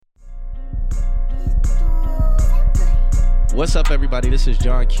What's up, everybody? This is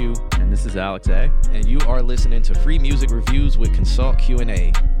John Q, And this is Alex A. and you are listening to Free Music Reviews with Consult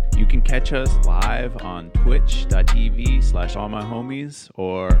Q&A. You can catch us live on twitch.tv/allmyhomies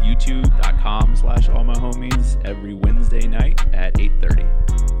or youtube.com/allmyhomies every Wednesday night at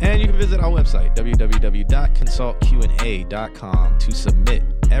 8:30. And you can visit our website, www.consultqa.com, to submit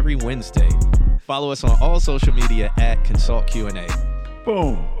every Wednesday. Follow us on all social media at Consult Q&A.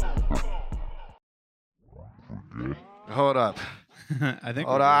 Boom. Hold up. I think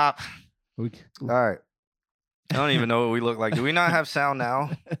Hold up. we All right. I don't even know what we look like. Do we not have sound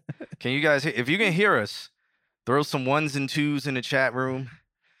now? Can you guys, if you can hear us, throw some ones and twos in the chat room.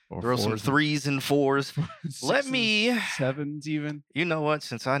 Throw some threes and fours. Let me, sevens even. you know what?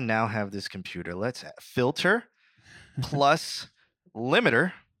 Since I now have this computer, let's filter plus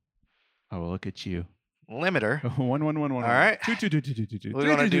limiter. Oh, well, look at you. Limiter. 1, 1, 1, 1. All right. 2, 2, 2, 2, 2, 2, 2. We're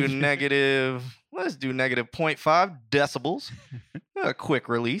going to do negative, let's do negative 0.5 decibels. A quick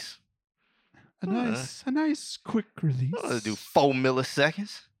release. A nice quick release. Let's do 4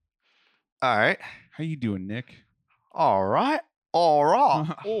 milliseconds. All right. How you doing, Nick? All right. All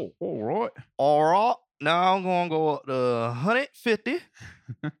right. Oh, all right. All right. Now I'm going to go up to 150.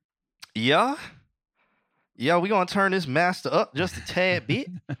 Yeah. Yeah, we're going to turn this master up just a tad bit.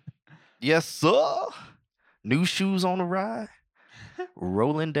 Yes, sir. New shoes on the ride.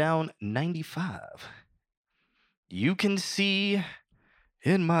 Rolling down 95. You can see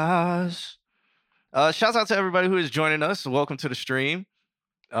in my eyes. Shouts out to everybody who is joining us. Welcome to the stream.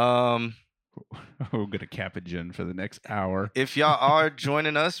 We're going to cap it, Jen, for the next hour. If y'all are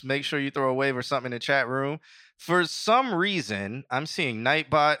joining us, make sure you throw a wave or something in the chat room. For some reason, I'm seeing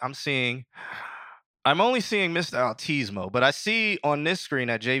Nightbot. I'm only seeing Mr. Altismo, but I see on this screen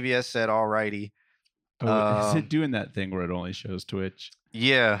that JVS said alrighty. Oh, is it doing that thing where it only shows Twitch?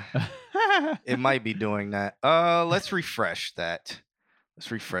 Yeah, it might be doing that. Let's refresh that.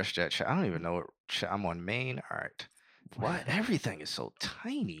 Let's refresh that chat. I don't even know what chat. I'm on main. All right. What? Everything is so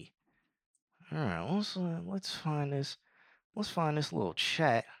tiny. All right, let's find this. Let's find this little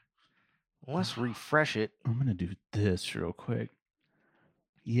chat. Let's refresh it. I'm gonna do this real quick.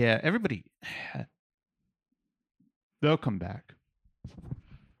 Yeah, everybody. They'll come back.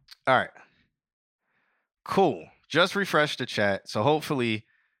 All right. Cool. Just refresh the chat. So hopefully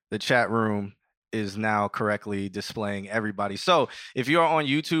the chat room is now correctly displaying everybody. So if you're on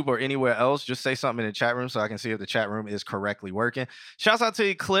YouTube or anywhere else, just say something in the chat room so I can see if the chat room is correctly working. Shouts out to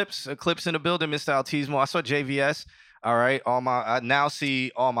Eclipse in the building, Mr. Altismo. I saw JVS. All right. I now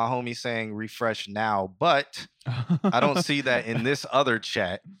see all my homies saying refresh now, but I don't see that in this other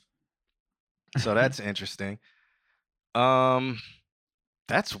chat. So that's interesting.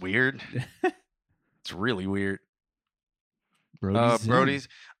 That's weird. It's really weird. Brody's.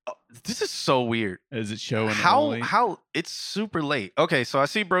 Oh, this is so weird. Is it showing? How it's super late. Okay, so I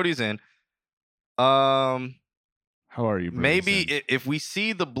see Brody's in. How are you, Brody's maybe in? If we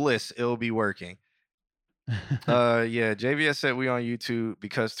see the bliss, it'll be working. Yeah, JVS said we on YouTube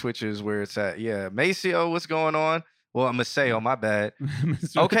because Twitch is where it's at. Yeah, Maceo, what's going on? Well, Maceo, my bad.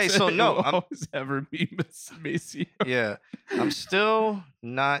 Okay, so no, I'm always ever be Maceo. Yeah, I'm still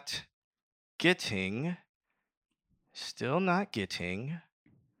not getting.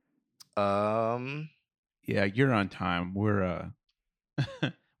 Yeah, you're on time. We're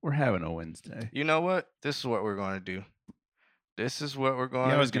we're having a Wednesday. You know what? This is what we're going to do. Yeah, I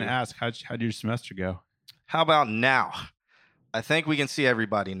was going to ask, how'd your semester go? How about now? I think we can see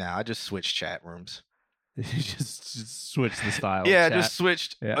everybody now. I just switched chat rooms. You just switched the style. Yeah, of chat. just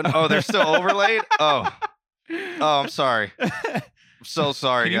switched. Yeah. Oh, they're still overlaid? Oh, I'm sorry. I'm so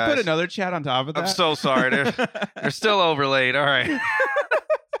sorry, Can you guys. put another chat on top of that? I'm so sorry. They're still overlaid. All right.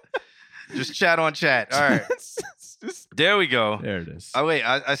 Just chat on chat. All right. There we go. There it is. Oh, wait.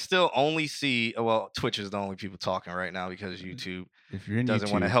 I still only see, well, Twitch is the only people talking right now because YouTube if you're in doesn't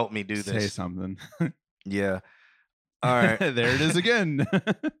YouTube, want to help me do say this. something. Yeah. All right. There it is again.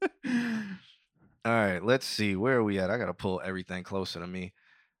 All right. Let's see. Where are we at? I got to pull everything closer to me.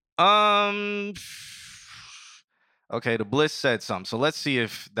 Okay, the Bliss said something. So let's see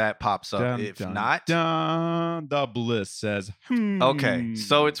if that pops up. If not, the Bliss says, okay,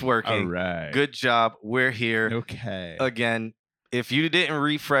 so it's working. All right. Good job. We're here. Okay. Again, if you didn't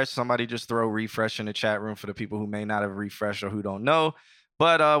refresh, somebody just throw refresh in the chat room for the people who may not have refreshed or who don't know.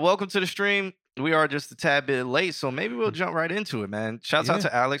 But welcome to the stream. We are just a tad bit late, so maybe we'll jump right into it, man. Shouts out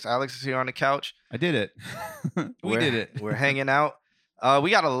to Alex. Alex is here on the couch. I did it. We did it. We're hanging out.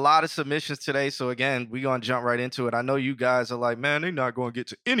 We got a lot of submissions today, so again, we're going to jump right into it. I know you guys are like, man, they're not going to get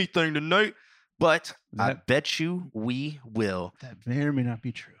to anything tonight, but I bet you we will. That may or may not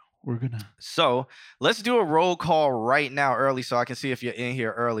be true. We're gonna. So let's do a roll call right now early so I can see if you're in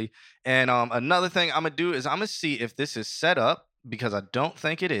here early. And another thing I'm gonna do is I'm gonna see if this is set up because I don't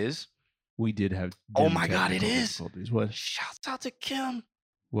think it is. We did have. Oh dim my God, it technical is. difficulties. What? Shouts out to Kim.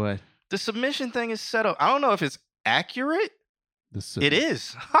 What? The submission thing is set up. I don't know if it's accurate. The It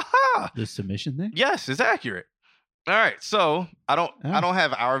is. Haha. The submission thing. Yes, it's accurate. All right. So I don't Oh.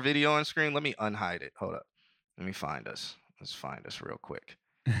 have our video on screen. Let me unhide it. Hold up. Let me find us. Let's find us real quick.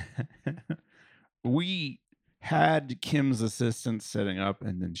 We had Kim's assistant setting up,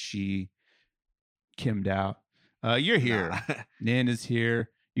 and then she Kimmed out. You're here. Nah. Nan is here.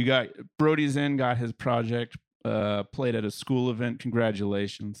 You got Brody's in, got his project played at a school event.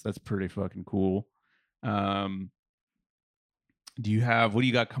 Congratulations. That's pretty fucking cool. Do you have, what do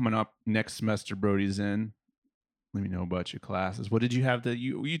you got coming up next semester, Brody's in? Let me know about your classes. What did you have that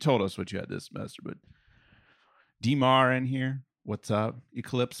you told us what you had this semester, but DMAR in here. What's up?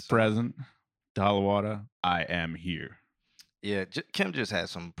 Eclipse present. Dalawada, I am here. Yeah, Kim just had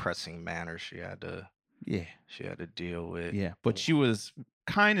some pressing matters she had to deal with. Yeah, but she was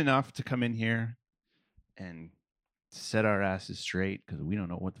kind enough to come in here and set our asses straight because we don't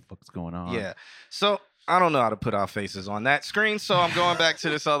know what the fuck's going on. Yeah. So I don't know how to put our faces on that screen, so I'm going back to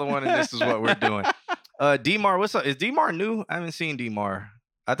this other one, and this is what we're doing. DMAR, what's up? Is DMAR new? I haven't seen DMAR.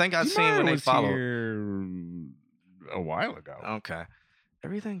 I think I've seen when they followed. Here a while ago. Okay.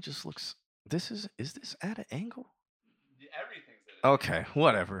 Everything just looks. Is this at an angle? Everything's at an Okay,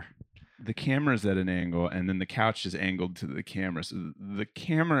 whatever. The camera's at an angle, and then the couch is angled to the camera. So the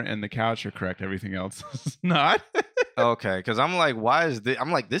camera and the couch are correct. Everything else is not. Okay, because I'm like, why is this?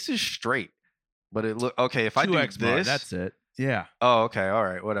 I'm like, this is straight, but it look okay. If I do 2X bar, this, that's it. Yeah. Oh, okay. All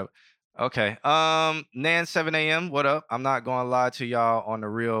right. Whatever. Okay. Nan 7 a.m. What up? I'm not gonna lie to y'all on the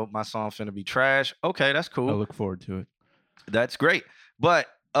real. My song finna be trash. Okay, that's cool. I look forward to it. That's great. But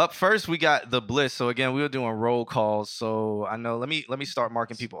up first, we got the Bliss. So again, we were doing roll calls. So I know. Let me start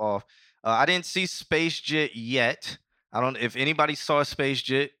marking people off. I didn't see Space Jit yet. I don't. If anybody saw Space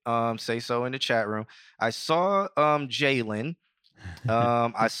Jit, say so in the chat room. I saw Jalen.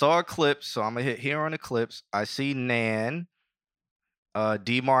 I saw a clip, so I'm gonna hit here on the clips. I see Nan.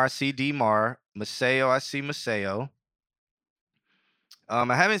 DMAR, I see DMAR. Maseo, I see Maseo.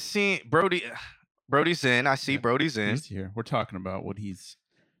 I haven't seen Brody. Brody's in. I see Brody's in. He's here. We're talking about what he's.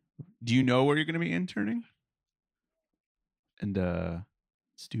 Do you know where you're going to be interning? And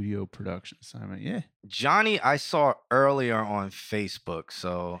studio production assignment. Yeah. Johnny, I saw earlier on Facebook,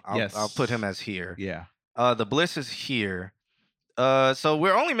 so I'll put him as here. Yeah. The Bliss is here. So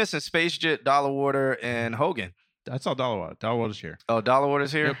we're only missing Space Jet, Dollar Water, and Hogan. That's all Dollarwater. Dollarwater's here. Oh, Dollar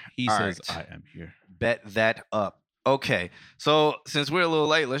Water's here? Yep. He All says, right. I am here. Bet that up. Okay. So since we're a little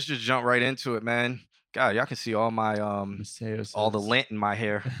late, let's just jump right into it, man. God, y'all can see all my Maseo says, all the lint in my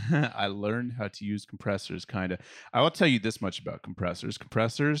hair. I learned how to use compressors, kind of. I will tell you this much about compressors.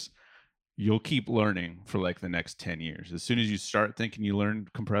 Compressors, you'll keep learning for like the next 10 years. As soon as you start thinking you learn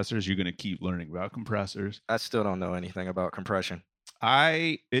compressors, you're going to keep learning about compressors. I still don't know anything about compression.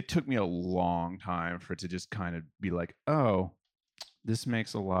 It took me a long time for it to just kind of be like, oh, this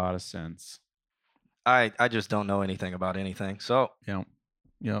makes a lot of sense. I just don't know anything about anything. So Yep.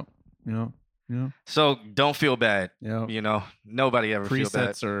 So don't feel bad. Yep. You know, nobody ever feel bad.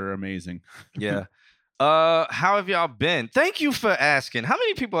 Presets are amazing. Yeah. How have y'all been? Thank you for asking. How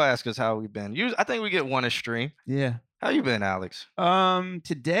many people ask us how we've been? I think we get one a stream. Yeah. How you been, Alex?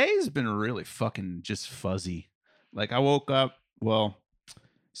 Today's been really fucking just fuzzy. Like I woke up, well,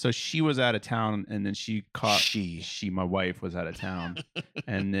 so she was out of town and then she caught my wife was out of town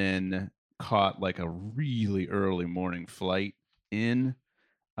and then caught like a really early morning flight in.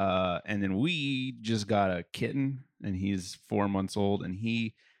 And then we just got a kitten and he's 4 months old and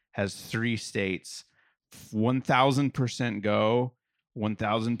he has 3 states, 1000% go,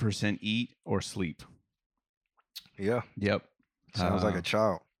 1000% eat or sleep. Yeah. Yep. Sounds like a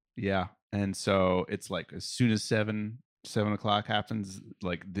child. Yeah. And so it's like as soon as 7 o'clock happens,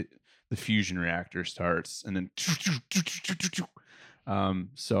 like the fusion reactor starts and then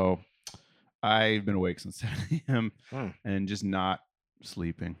so I've been awake since 7 a.m. and just not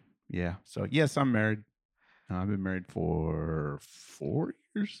sleeping. Yeah. So yes, I'm married. I've been married for 4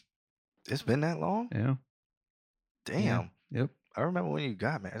 years. It's been that long? Yeah. Damn. Yeah. Yep. I remember when you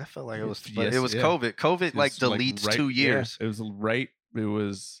got married. I felt like it was Yes, it was yeah. COVID. COVID like It's like deletes right- 2 years. Yeah, it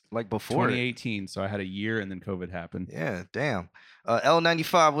was Like before it. 2018. So I had a year and then COVID happened. Yeah, damn.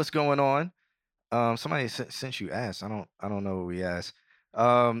 L95, what's going on? Somebody since you asked, I don't know what we asked.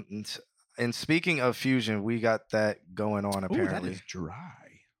 And speaking of fusion, we got that going on Ooh, apparently. that is dry.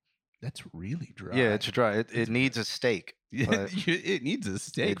 That's really dry. Yeah, it's dry. It needs a steak. It needs a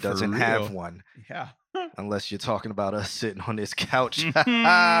steak. It doesn't have one. Yeah. Unless you're talking about us sitting on this couch.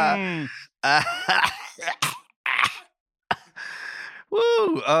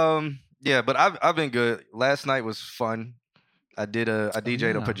 Woo. Yeah, but I've been good. Last night was fun. I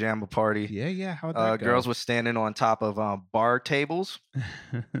DJ'd a pajama party. Yeah. How'd that go? Girls were standing on top of bar tables.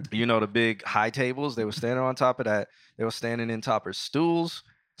 You know, the big high tables. They were standing on top of that. They were standing in top of stools.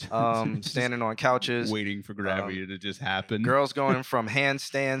 Standing on couches, waiting for gravity to just happen. Girls going from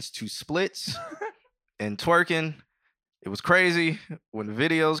handstands to splits and twerking. It was crazy. When the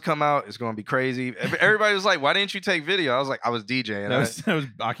videos come out, it's going to be crazy. Everybody was like, why didn't you take video? I was like, I was DJing. I was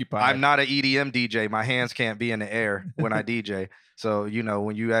occupied. I'm not an EDM DJ. My hands can't be in the air when I DJ. So, you know,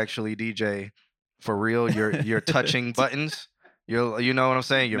 when you actually DJ for real, you're touching buttons. You know what I'm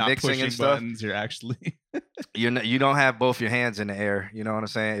saying? You're not mixing and stuff. Buttons, you're actually you don't have both your hands in the air. You know what I'm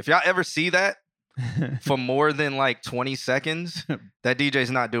saying? If y'all ever see that for more than like 20 seconds, that DJ's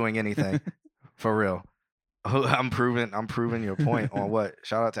not doing anything. For real. I'm proving your point on what.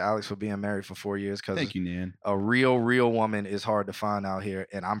 Shout out to Alex for being married for 4 years. Thank you, Nan. A real woman is hard to find out here,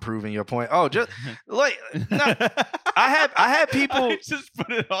 and I'm proving your point. Oh, just like I had people I just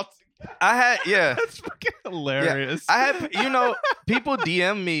put it all together. That's fucking hilarious. Yeah. I had people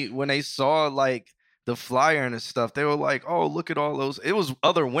DM me when they saw like the flyer and stuff. They were like, "Oh, look at all those." It was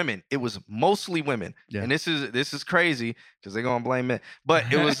other women. It was mostly women. Yeah. And this is crazy because they're gonna blame me.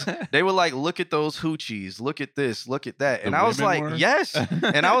 But it was they were like, "Look at those hoochies. Look at this. Look at that." And I was like, "Yes."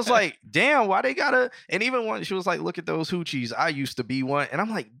 And I was like, "Damn, why they gotta?" And even when she was like, "Look at those hoochies. I used to be one." And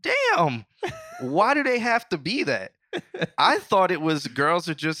I'm like, "Damn, why do they have to be that?" I thought it was girls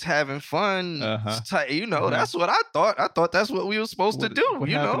are just having fun. That's what I thought. I thought that's what we were supposed to do. What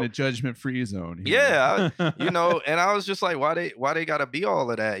happened to Judgment-Free Zone? Yeah, and I was just like, why they gotta be all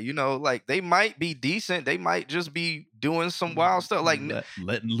of that? You know, like they might be decent. They might just be doing some wild stuff, like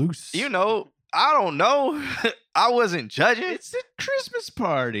letting loose. You know, I don't know. I wasn't judging. It's a Christmas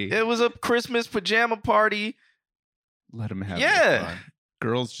party. It was a Christmas pajama party. Let them have fun.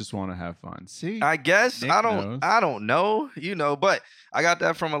 Girls just want to have fun. See, I guess Nick I don't know, but I got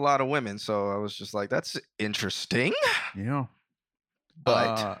that from a lot of women, so I was just like, that's interesting. Yeah,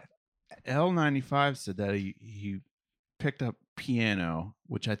 but L95 said that he picked up piano,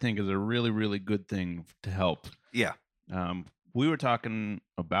 which I think is a really, really good thing to help. Yeah. We were talking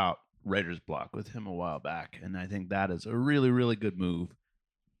about writer's block with him a while back, and I think that is a really, really good move.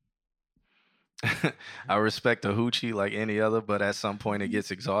 I respect a hoochie like any other, but at some point it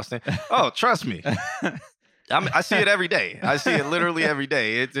gets exhausting. Oh, trust me. I see it every day. I see it literally every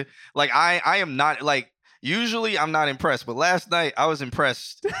day. It's like I am not like usually I'm not impressed, but last night I was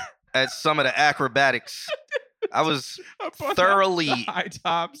impressed at some of the acrobatics. I was thoroughly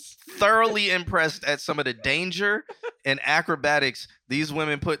impressed at some of the danger and acrobatics these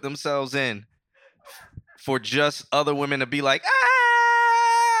women put themselves in for just other women to be like,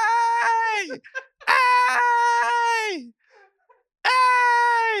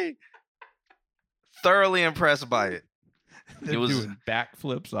 thoroughly impressed by it. It was doing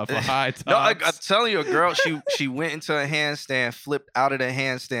backflips off of high tops. No, I'm telling you, a girl, she went into a handstand, flipped out of the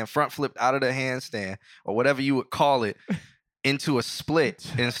handstand, front flipped out of the handstand, or whatever you would call it, into a split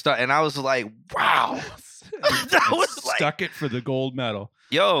and I was like, wow. That was stuck it for the gold medal.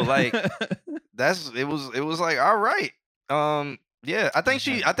 Yo, like it was like, all right. Yeah, I think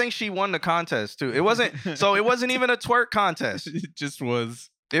she won the contest too. It wasn't even a twerk contest. It just was.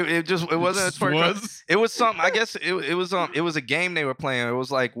 It wasn't a twerk contest. It was something. I guess it was a game they were playing. It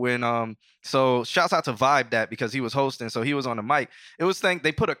was like when so shouts out to Vibe that because he was hosting, so he was on the mic. It was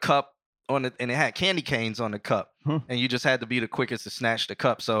they put a cup on it and it had candy canes on the cup. And you just had to be the quickest to snatch the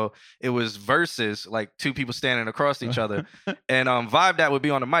cup. So it was versus like two people standing across each other. And Vibe that would be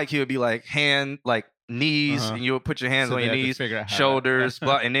on the mic, he would be like knees, and you would put your hands on your knees, shoulders,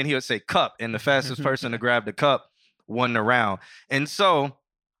 and then he would say cup, and the fastest person to grab the cup won the round. And so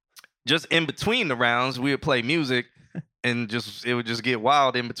just in between the rounds, we would play music, and it would just get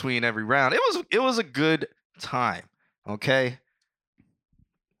wild in between every round. It was a good time. Okay,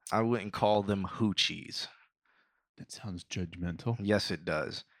 I wouldn't call them hoochies. That sounds judgmental. Yes, it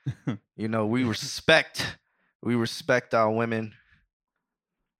does. You know, we respect our women.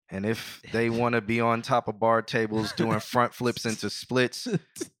 And if they want to be on top of bar tables doing front flips into splits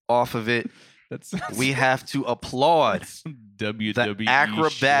off of it, we have to applaud WWE the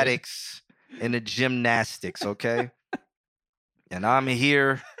acrobatics and the gymnastics, okay? And I'm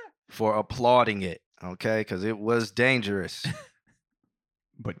here for applauding it, okay? Because it was dangerous.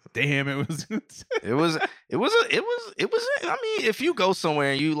 But damn, it was. It was. I mean, if you go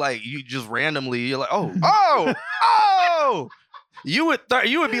somewhere and you just randomly, you're like, oh, you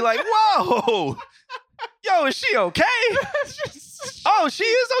would be like, whoa, yo, is she okay? Oh, she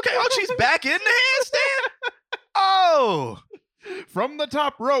is okay. Oh, she's back in the handstand. Oh, from the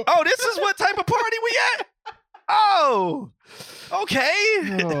top rope. Oh, this is what type of party we at? Oh,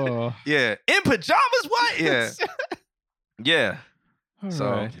 okay. Oh. Yeah, in pajamas. What? Yeah, yeah.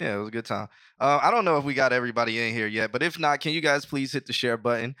 So right. yeah, it was a good time. I don't know if we got everybody in here yet, but if not, can you guys please hit the share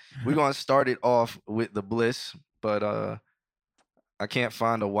button? We're gonna start it off with the bliss, but I can't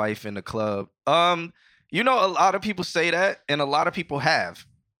find a wife in the club. You know, a lot of people say that, and a lot of people have.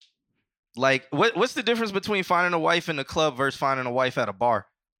 Like, what's the difference between finding a wife in the club versus finding a wife at a bar?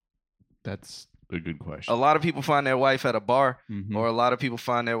 That's a good question. A lot of people find their wife at a bar, Mhm. or a lot of people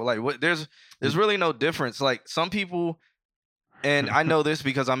find their there's really no difference. Like some people. And I know this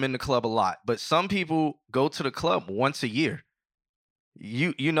because I'm in the club a lot, but some people go to the club once a year.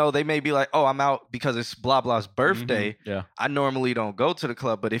 You know, they may be like, oh, I'm out because it's blah blah's birthday. Yeah. I normally don't go to the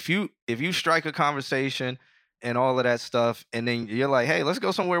club, but if you strike a conversation and all of that stuff, and then you're like, hey, let's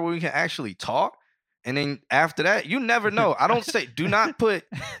go somewhere where we can actually talk. And then after that, you never know. I don't say do not put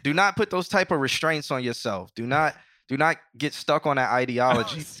those type of restraints on yourself. Do not get stuck on that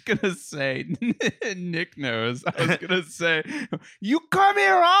ideology. I was gonna say, Nick knows. I was gonna say, you come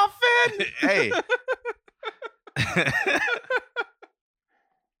here often? Hey.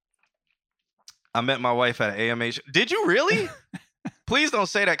 I met my wife at an AMA. Did you really? Please don't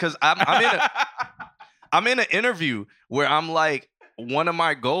say that, because I'm in an interview where I'm like, one of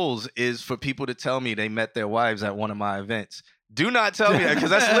my goals is for people to tell me they met their wives at one of my events. Do not tell me that,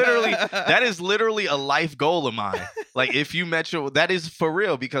 because that is literally a life goal of mine. Like, if you met that is for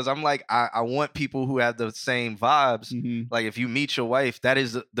real, because I'm like, I want people who have the same vibes. Mhm. Like, if you meet your wife, that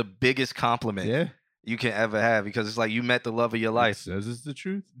is the biggest compliment you can ever have, because it's like you met the love of your life. It says it's the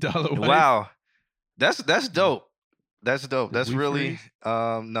truth. Dollar wife. Wow. That's dope. That's dope. Did That's we really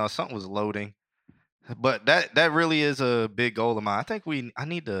no, something was loading. But that really is a big goal of mine. I think I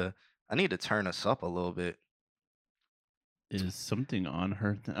need to turn us up a little bit. Is something on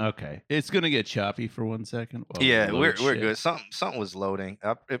her? Okay, it's gonna get choppy for 1 second. Yeah, we're good. Something was loading.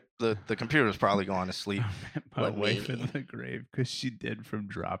 The computer's probably going to sleep. My wife in the grave because she did from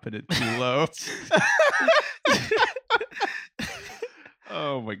dropping it too low.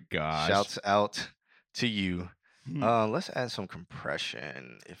 Oh my gosh! Shouts out to you. Hmm. Let's add some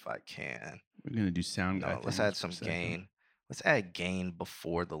compression if I can. We're gonna do sound. No, let's add some gain. Let's add gain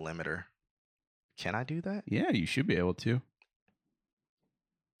before the limiter. Can I do that? Yeah, you should be able to.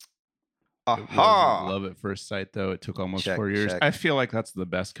 Aha! Love at first sight, though. It took almost 4 years. Check. I feel like that's the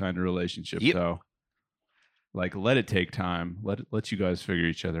best kind of relationship, though. Like, let it take time. Let you guys figure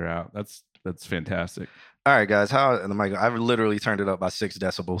each other out. That's fantastic. All right, guys. I've literally turned it up by 6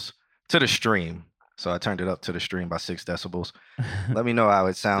 decibels to the stream. So I turned it up to the stream by 6 decibels. Let me know how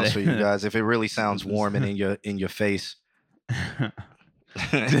it sounds for you guys. If it really sounds warm and in your face.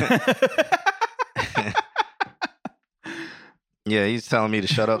 Yeah, he's telling me to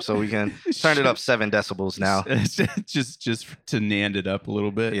shut up so we can turn it up 7 decibels now. just to nand it up a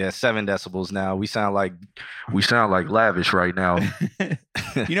little bit. Yeah, 7 decibels now. We sound like lavish right now.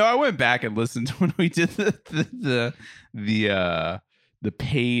 You know, I went back and listened to when we did the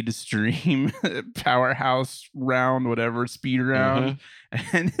paid stream powerhouse round, whatever, speed round.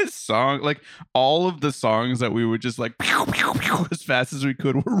 And his song, like all of the songs that we would just like pew, pew, pew, as fast as we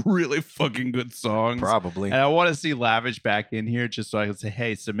could were really fucking good songs. Probably. And I want to see Lavish back in here just so I can say,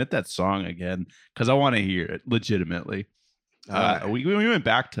 hey, submit that song again, because I want to hear it legitimately. We went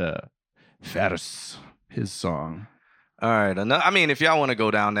back to Faris, his song. All right. I mean, if y'all want to go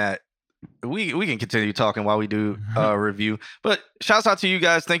down that, we can continue talking while we do review. But shouts out to you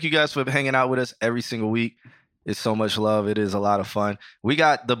guys. Thank you guys for hanging out with us every single week. It's so much love. It is a lot of fun. We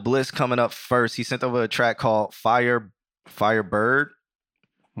got the Bliss coming up first. He sent over a track called Firebird,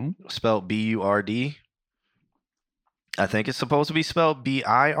 spelled B-U-R-D. I think it's supposed to be spelled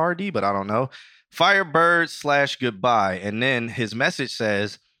B-I-R-D, but I don't know. Firebird / goodbye. And then his message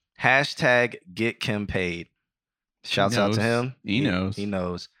says, #get Kim paid. Shouts out to him. He knows. He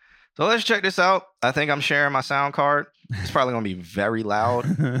knows. So let's check this out. I think I'm sharing my sound card. It's probably going to be very loud.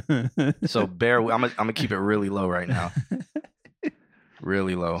 So bear with. I'm gonna keep it really low right now.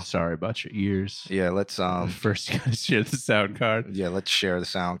 Really low. Sorry about your ears. Yeah, let's first you gotta share the sound card. Yeah, let's share the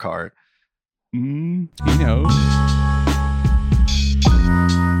sound card. He knows.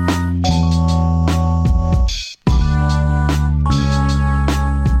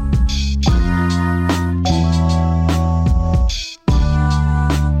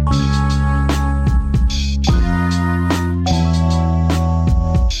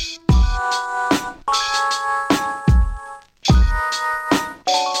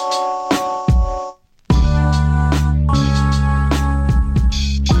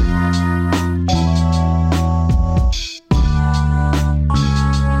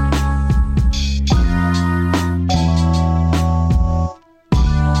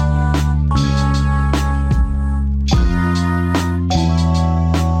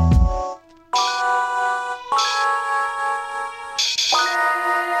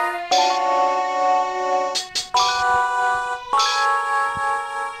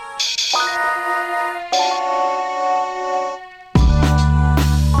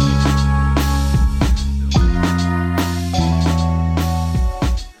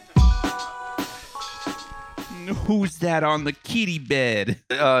 Who's that on the kitty bed?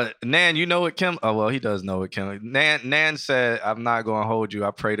 Nan, you know what Kim? Oh, well, he does know what Kim. Nan said, I'm not going to hold you.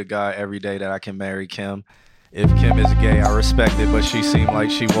 I pray to God every day that I can marry Kim. If Kim is gay, I respect it, but she seemed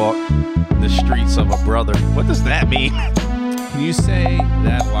like she walked the streets of a brother. What does that mean? Can you say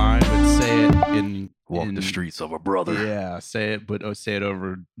that line, but say it in... Walk the streets of a brother. Yeah, say it, but say it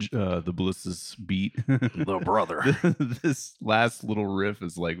over the Bliss's beat. The brother. This last little riff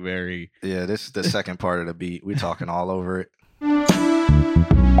is like very... Yeah, this is the second part of the beat. We're talking all over it.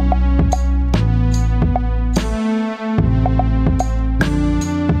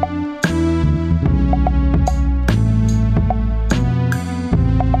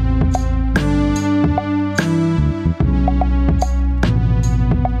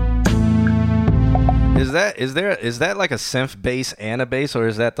 Is that like a synth bass and a bass, or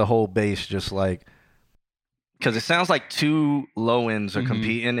is that the whole bass just like, because it sounds like two low ends are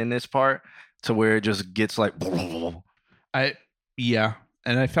competing in this part to where it just gets like yeah,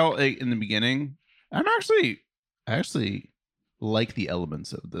 and I felt like in the beginning I actually like the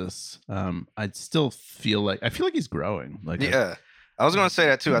elements of this. I still feel like he's growing. Like yeah, I was gonna say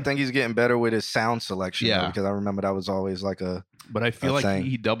that too. I think he's getting better with his sound selection. Yeah, because I remember that was always like a. But I feel like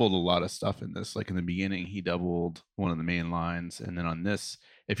he doubled a lot of stuff in this. Like in the beginning, he doubled one of the main lines, and then on this,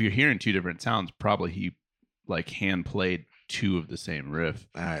 if you're hearing two different sounds, probably he like hand played two of the same riff.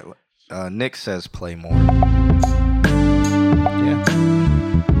 All right, Nick says play more. Yeah.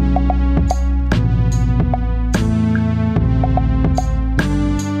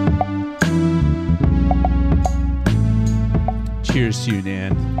 Cheers to you,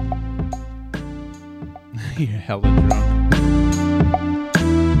 Nan. You're hella drunk.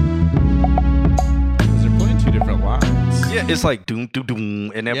 Because they're playing two different lines. Yeah, it's like doom, doom,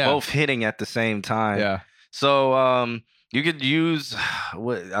 doom, and they're both hitting at the same time. Yeah. So you could use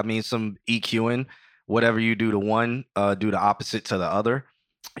some EQing. Whatever you do to one, do the opposite to the other.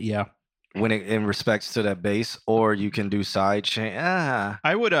 Yeah. When it in respects to that bass, or you can do side chain.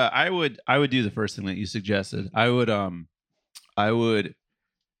 I would do the first thing that you suggested. I would,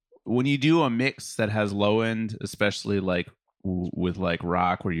 when you do a mix that has low end, especially like with like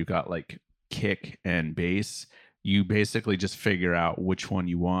rock where you got like kick and bass, you basically just figure out which one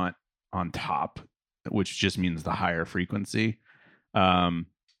you want on top, which just means the higher frequency.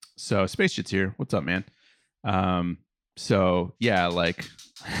 So Space Shit's here. What's up, man? So yeah, like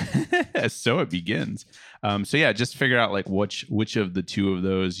so it begins. So yeah, just figure out like which of the two of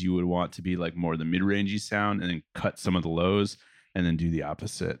those you would want to be like more the mid-rangey sound, and then cut some of the lows, and then do the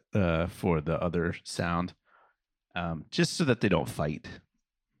opposite for the other sound, just so that they don't fight.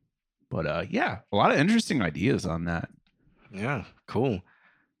 But yeah, a lot of interesting ideas on that. Yeah, cool.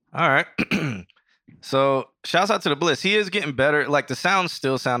 All right. So shouts out to the Bliss. He is getting better. Like the sounds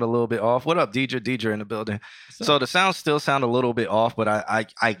still sound a little bit off. What up, DJ? DJ in the building. So the sounds still sound a little bit off, but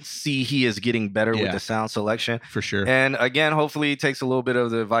I see he is getting better with the sound selection. For sure. And again, hopefully he takes a little bit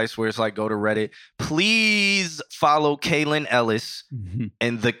of the advice where it's like, go to Reddit. Please follow Kaylin Ellis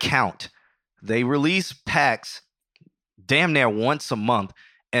and The Count. They release packs damn near once a month,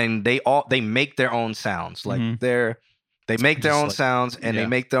 and they make their own sounds. Like they make their own sounds, and they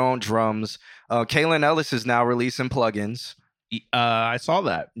make their own drums. Kaylin Ellis is now releasing plugins. I saw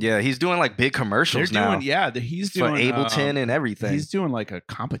that. Yeah, he's doing like big commercials now. He's doing for Ableton and everything. He's doing like a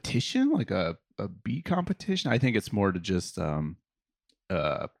competition, like a beat competition. I think it's more to just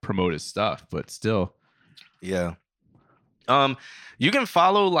promote his stuff, but still. Yeah. You can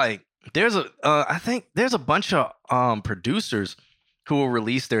follow like I think there's a bunch of producers who will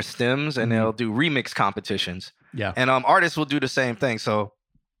release their stems and they'll do remix competitions. Yeah. And artists will do the same thing. So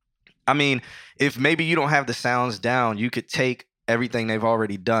I mean, if maybe you don't have the sounds down, you could take everything they've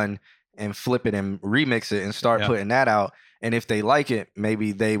already done and flip it and remix it and start putting that out. And if they like it,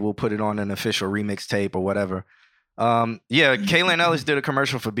 maybe they will put it on an official remix tape or whatever. Kaylin Ellis did a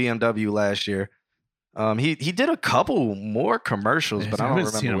commercial for BMW last year. He did a couple more commercials, but I don't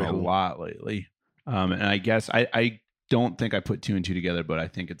remember. Seen him a lot lately. And I guess I don't think I put two and two together, but I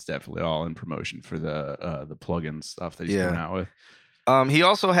think it's definitely all in promotion for the plugin stuff that he's coming out with. He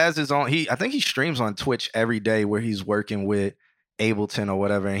also has his own. I think he streams on Twitch every day where he's working with Ableton or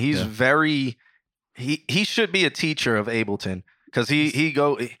whatever, and he's very. He should be a teacher of Ableton because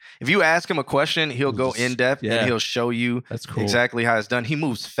if you ask him a question, he'll go in depth and he'll show you exactly how it's done. He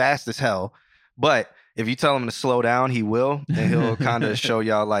moves fast as hell, but if you tell him to slow down, he will, and he'll kind of show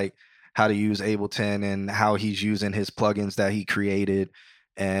y'all like how to use Ableton and how he's using his plugins that he created.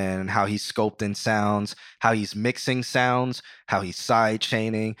 And how he's sculpting sounds, how he's mixing sounds, how he's side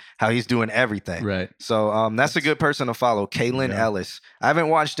chaining, how he's doing everything. Right. So that's a good person to follow, Kaylin Ellis. I haven't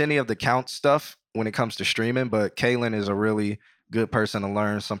watched any of the Count stuff when it comes to streaming, but Kaylin is a really good person to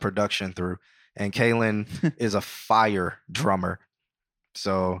learn some production through. And Kaylin is a fire drummer.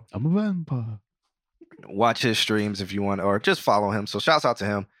 So I'm a vampire. Watch his streams if you want, or just follow him. So shouts out to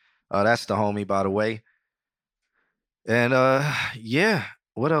him. That's the homie, by the way. And yeah,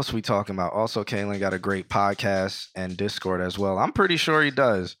 what else we talking about? Also, Kaylin got a great podcast and Discord as well. I'm pretty sure he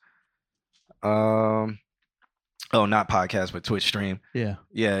does. Oh, not podcast, but Twitch stream. Yeah.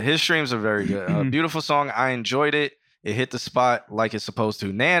 Yeah, his streams are very good. Beautiful song. I enjoyed it. It hit the spot like it's supposed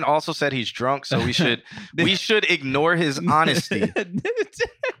to. Nan also said he's drunk, so we should ignore his honesty.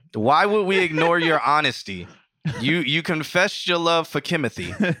 Why would we ignore your honesty? You confessed your love for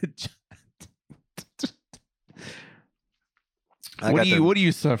Kimothy. What are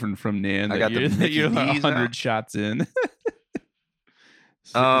you suffering from, Nan? I got you're 100 shots in.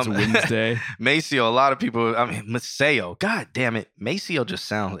 It's Wednesday. Maceo, a lot of people. I mean, Maceo. God damn it, Maceo just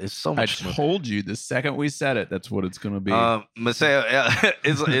sounds. It's so much. I told you the second we said it, that's what it's gonna be. Maceo.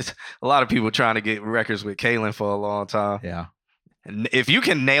 It's a lot of people trying to get records with Kaylin for a long time. Yeah. And if you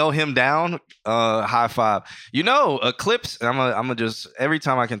can nail him down, high five. You know, Eclipse. I'm gonna just every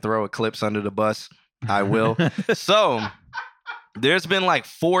time I can throw Eclipse under the bus, I will. So. There's been like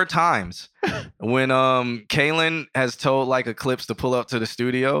 4 times when Kaylin has told like Eclipse to pull up to the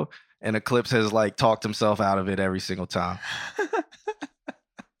studio, and Eclipse has like talked himself out of it every single time.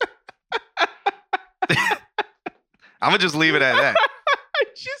 I'm gonna just leave it at that.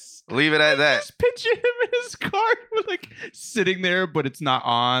 Leave it at that. Just picture him in his car, like sitting there, but it's not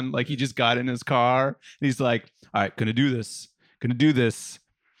on. Like he just got in his car and he's like, "All right, gonna do this.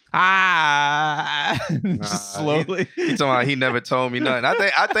 Just slowly. He talking about he never told me nothing.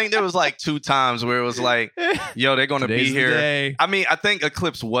 I think there was like 2 times where it was like, yo, they're gonna be here. I mean, I think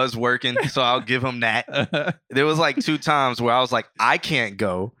Eclipse was working, so I'll give him that. There was like 2 times where I was like, I can't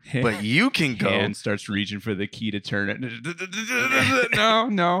go, but you can go. And starts reaching for the key to turn it.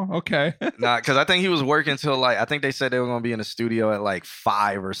 No, okay. Nah, because I think he was working till like, I think they said they were gonna be in the studio at like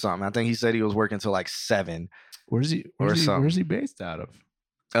 5 or something. I think he said he was working till like 7. Where's he based out of?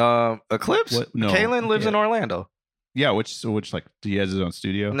 Eclipse? No, Kaylin lives in Orlando. Yeah, which like he has his own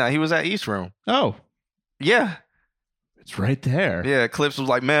studio? No, he was at East Room. Oh. Yeah. It's right there. Yeah, Eclipse was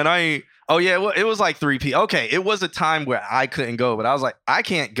like, man, I ain't. Oh, yeah, well, it was like 3 p.m. Okay, it was a time where I couldn't go, but I was like, I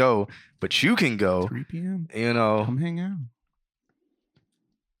can't go, but you can go. 3 p.m.? You know. Come hang out.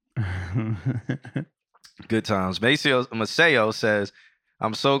 Good times. Maceo says,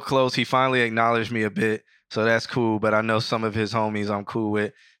 I'm so close. He finally acknowledged me a bit. So that's cool, but I know some of his homies I'm cool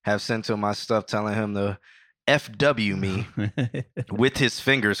with have sent him my stuff telling him to FW me with his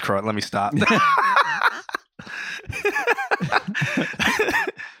fingers crossed. Let me stop.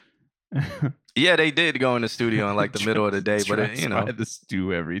 Yeah, they did go in the studio in like the middle of the day, but you know. The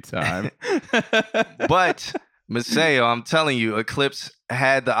stew every time. But Maceo, I'm telling you, Eclipse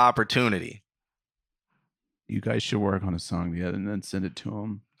had the opportunity. You guys should work on a song together and then send it to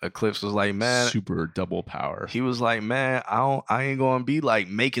him. Eclipse was like, man, super double power. He was like, man, I ain't gonna be like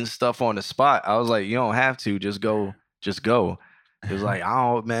making stuff on the spot. I was like, you don't have to, just go. He was like,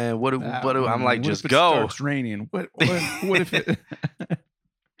 oh man, what I'm like, just go. Starts raining. What if it?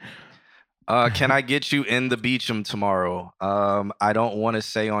 Can I get you in the Beecham tomorrow? I don't want to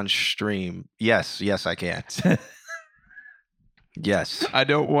say on stream. Yes, I can. Yes. I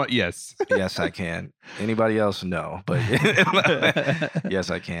don't want. Yes. Yes, I can. Anybody else? No. But yes,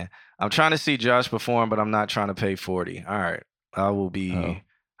 I can. I'm trying to see Josh perform, but I'm not trying to pay $40. All right. I will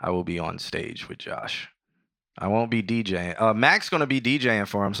be on stage with Josh. I won't be DJing. Mac's gonna be DJing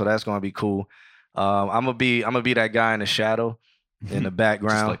for him, so that's gonna be cool. I'm gonna be that guy in the shadow, in the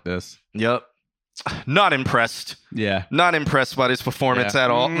background. Just like this. Yep. Not impressed. Yeah. Not impressed by this performance at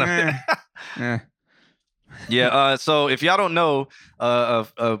all. Yeah, so if y'all don't know,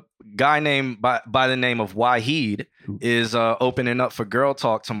 a guy named by the name of Wahid is opening up for Girl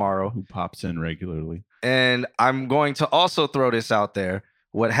Talk tomorrow. Who pops in regularly. And I'm going to also throw this out there.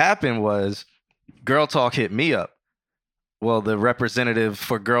 What happened was Girl Talk hit me up. Well, the representative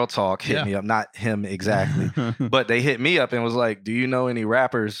for Girl Talk hit me up, not him exactly. But they hit me up and was like, do you know any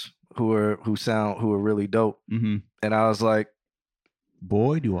rappers who are really dope? Mm-hmm. And I was like,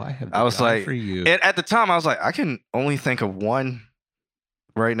 boy, do I have the guy for you. And at the time, I was like, I can only think of one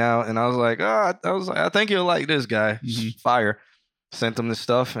right now. And I was like, I think you'll like this guy. Mm-hmm. Fire. Sent them this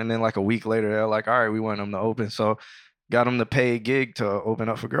stuff. And then like a week later, they're like, all right, we want them to open. So got them to pay a gig to open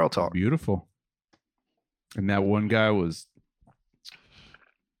up for Girl Talk. Beautiful. And that one guy was...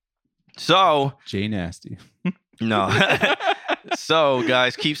 So... Jay Nasty. No. So,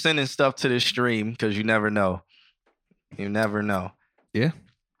 guys, keep sending stuff to this stream because you never know. You never know. Yeah.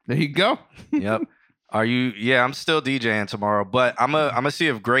 There you go. Yep. Are you? Yeah, I'm still DJing tomorrow, but I'm gonna see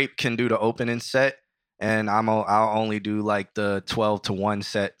if Grape can do the opening set, and I'll only do like the 12 to 1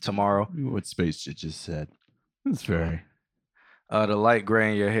 set tomorrow. What Space just said. That's very. The light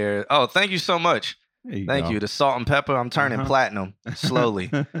gray in your hair. Oh, thank you so much. Thank you. The salt and pepper. I'm turning platinum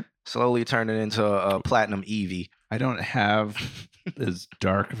slowly, slowly turning into a platinum Eevee. I don't have as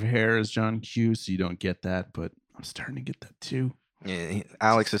dark of hair as John Q, so you don't get that, but I'm starting to get that too. Yeah,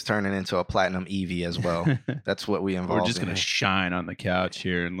 Alex is turning into a platinum Eevee as well. That's what we involved. We're just gonna shine on the couch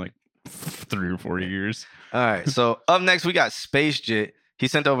here in like 3 or 4 years. All right. So up next we got Space Jit. He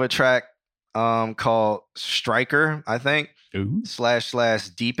sent over a track called Striker, I think. Ooh. /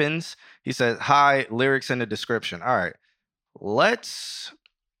 Deepens. He said, "Hi, lyrics in the description." All right. Let's.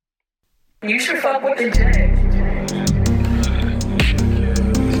 You should fuck with the J.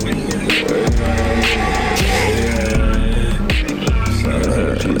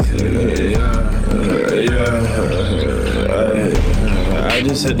 I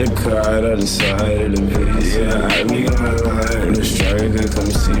just hit the car out of the side of the beach. Yeah, I be on my line. The striker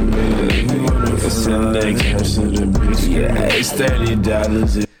come see me. It's in that cash to the beach. Yeah, it's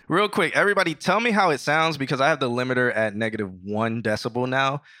 $30. Real quick, everybody, tell me how it sounds because I have the limiter at -1 decibel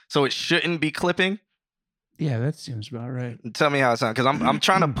now, so it shouldn't be clipping. Yeah, that seems about right. Tell me how it sounds because I'm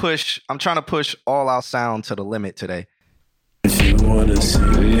trying to push. I'm trying to push all our sound to the limit today. If you wanna see,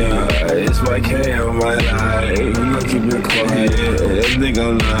 it's YK on my line. You keep it quiet. This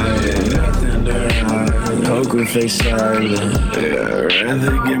nigga lying. Nothing to hide. Poker face silent. Yeah,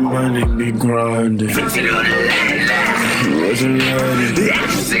 rather get money, be grinding. You wasn't ready. Go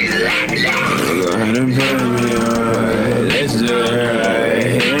ahead and pay me, alright. Let's do it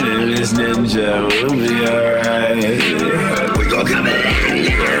right. Hitting this ninja, we'll be alright. We gon' come in.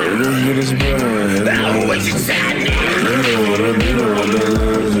 Look at this bird. What's inside now?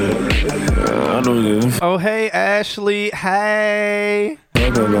 I don't give a Oh, hey, Ashley. Hey.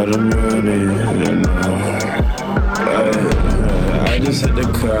 fuck about the money. I just hit the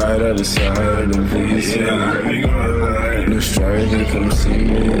car out of the side of the beach. The striker come see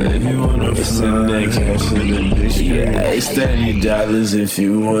me. If you wanna send that cash in the bitch. Yeah, it's $30 if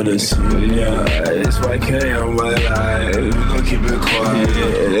you wanna see me. Yeah, it's YK on my line. We gon' keep it quiet.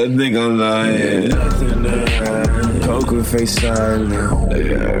 That nigga lying. Nothing to hide. Poker face silent.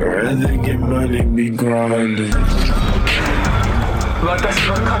 Yeah, rather get money, be grinding.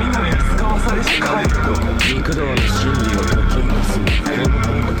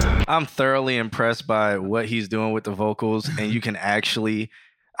 I'm thoroughly impressed by what he's doing with the vocals, and you can actually,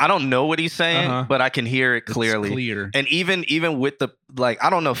 I don't know what he's saying, but I can hear it clearly. It's clear. And even with the, like,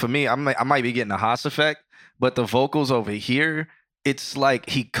 I don't know, for me, I might be getting a Haas effect, but the vocals over here, it's like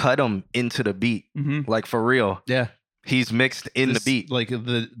he cut them into the beat, like for real. Yeah. He's mixed in the beat. Like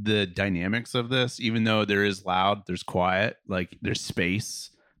the dynamics of this, even though there is loud, there's quiet, like there's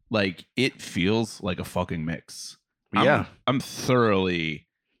space, like it feels like a fucking mix. I'm thoroughly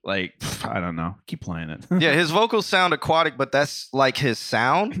like, I don't know. Keep playing it. Yeah, his vocals sound aquatic, but that's like his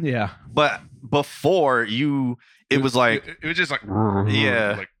sound. Yeah. But before it was like it was just like,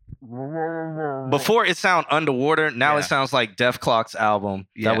 yeah. Like, before it sound underwater, now it sounds like Def Clock's album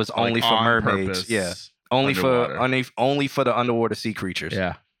that was only like for mermaids. Purpose, yeah. Only for the underwater sea creatures.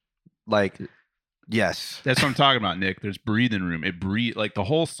 Yeah. Like, yes. That's what I'm talking about, Nick. There's breathing room. It like the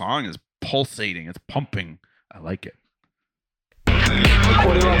whole song is pulsating. It's pumping. I like it.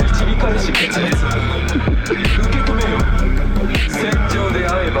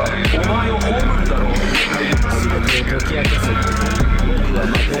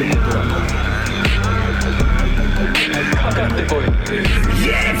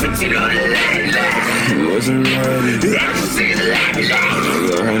 Wasn't ready. Go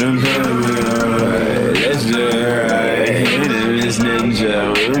ahead and pay me, alright. Let's do it right. Hitting this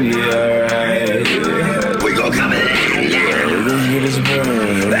ninja, we'll be alright. We gon' come in. Look at this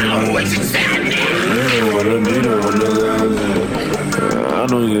bird. What's inside now? Wanna be the one to love it. I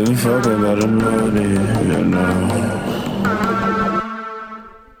don't give a fuck about the money,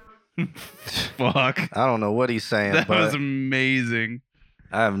 Fuck. I don't know what he's saying. That but was amazing.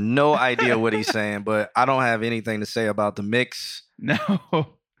 I have no idea what he's saying, but I don't have anything to say about the mix. No,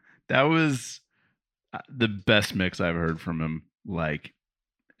 that was the best mix I've heard from him, like,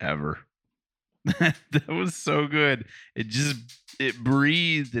 ever. That was so good. It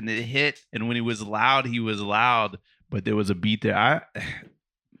breathed and it hit, and when he was loud, but there was a beat there.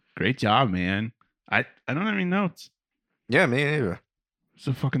 Great job, man. I don't have any notes. Yeah, me neither. It's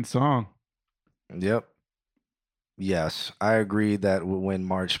a fucking song. Yep. Yes, I agree that we'll win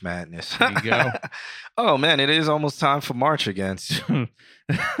March Madness. There you go. Oh man, it is almost time for March again.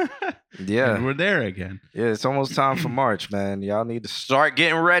 Yeah. And we're there again. Yeah, it's almost time for March, man. Y'all need to start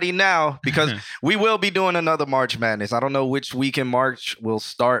getting ready now because we will be doing another March Madness. I don't know which week in March we'll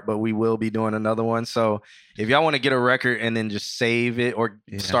start, but we will be doing another one. So if y'all want to get a record and then just save it or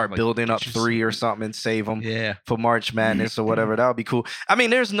start building up 3 or something and save them for March Madness or whatever, that would be cool. I mean,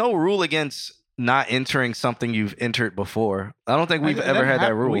 there's no rule against not entering something you've entered before. I don't think we've ever had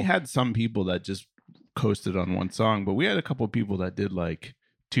that rule. We had some people that just coasted on one song, but we had a couple of people that did like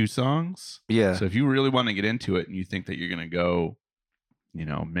 2 songs. Yeah. So if you really want to get into it and you think that you're going to go,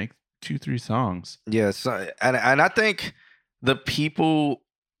 make 2-3 songs. Yeah. So, and I think the people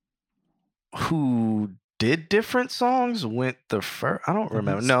who did different songs went the first. I don't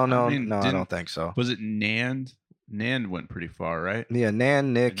remember. No, I don't think so. Was it Nand? Nand went pretty far, right? Yeah,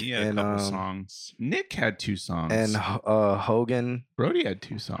 Nan, Nick, and he had a couple songs. Nick had 2 songs, and Hogan. Brody had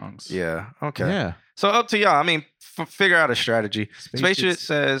 2 songs. Yeah. Okay. Yeah. So up to y'all. I mean, figure out a strategy. Spaceship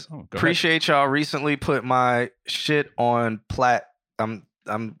says, appreciate y'all. Recently put my shit on plat. I'm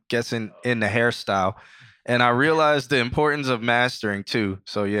guessing in the hairstyle, and I realized the importance of mastering too.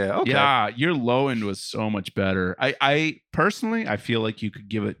 So yeah. Okay. Yeah, your low end was so much better. I personally, I feel like you could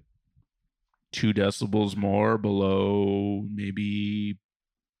give it 2 decibels more below maybe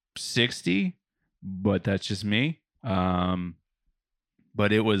 60, but that's just me. But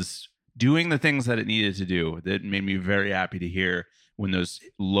it was doing the things that it needed to do that made me very happy to hear. When those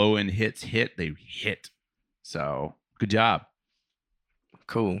low end hits hit, they hit. So good job.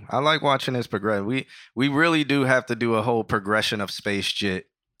 Cool. I like watching this progress. We really do have to do a whole progression of Space Jit.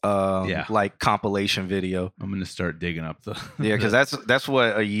 Like compilation video. I'm gonna start digging up the because that's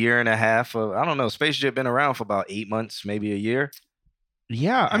what, a year and a half of, I don't know, Space Jit been around for about 8 months, maybe a year.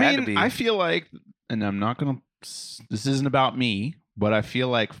 Yeah, I mean, I feel like, and I'm not gonna, this isn't about me, but I feel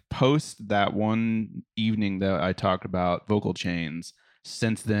like post that one evening that I talked about Vocal Chains,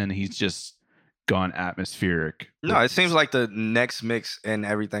 since then he's just gone atmospheric. No, it seems like the next mix and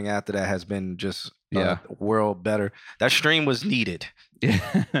everything after that has been just world better. That stream was needed.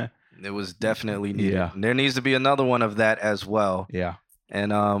 Yeah. It was definitely needed. Yeah. And there needs to be another one of that as well. Yeah.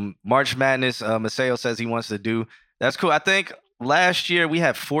 And March Madness, Maseo says he wants to do. That's cool. I think last year we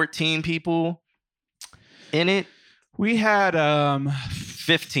had 14 people in it. We had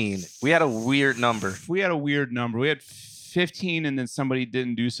 15. We had a weird number. We had 15, and then somebody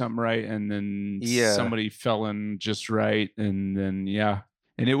didn't do something right, and then somebody fell in just right, and then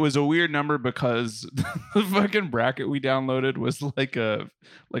and it was a weird number because the fucking bracket we downloaded was like a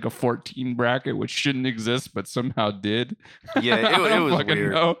 14 bracket, which shouldn't exist but somehow did. Yeah, it was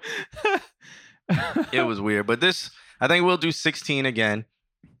weird. It was weird, but I think we'll do 16 again,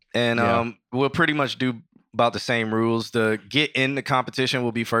 and we'll pretty much do about the same rules. The get in the competition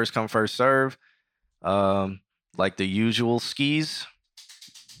will be first come first serve, like the usual skis.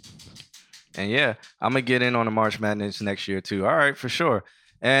 And I'm gonna get in on the March Madness next year too. All right, for sure.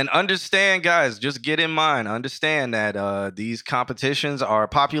 And understand, guys, just get in mind, understand that these competitions are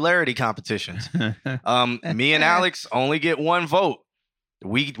popularity competitions. Me and Alex only get 1 vote.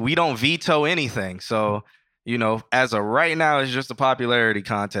 We don't veto anything. So, as of right now, it's just a popularity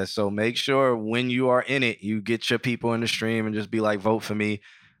contest. So make sure when you are in it, you get your people in the stream and just be like, vote for me.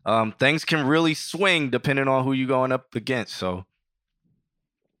 Things can really swing depending on who you're going up against. So,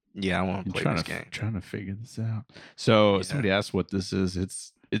 I want to play this game. Trying to figure this out. So somebody asked what this is.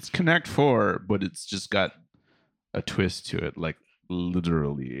 It's Connect 4, but it's just got a twist to it, like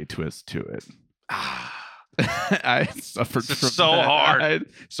literally a twist to it. I suffered from so that. hard.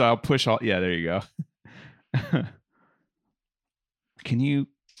 So I'll push all. Yeah, there you go.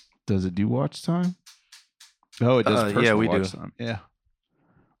 Does it do watch time? Oh, it does. Yeah, we do. Time. Yeah.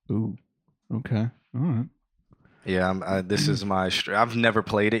 Ooh. Okay. All right. Yeah, this is my. I've never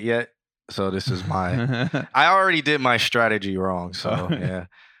played it yet, so this is my. I already did my strategy wrong, so yeah.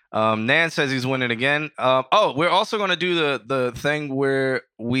 Nan says he's winning again. We're also going to do the thing where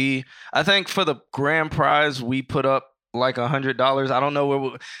I think for the grand prize we put up like $100. I don't know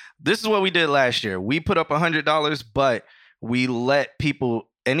where. This is what we did last year. We put up $100, but we let people,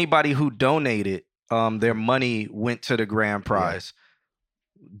 anybody who donated, their money went to the grand prize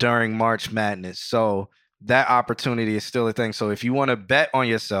during March Madness. So that opportunity is still a thing. So if you want to bet on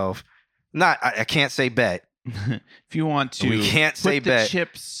yourself, I can't say bet. If you want to, we can't say put the bet.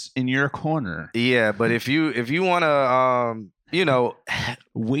 Chips in your corner. Yeah, but if you want to,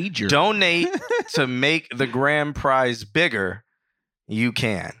 wager, donate to make the grand prize bigger, you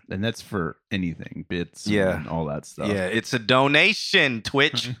can. And that's for anything, bits, and all that stuff. Yeah, it's a donation.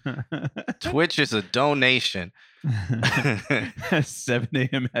 Twitch, Twitch is a donation. 7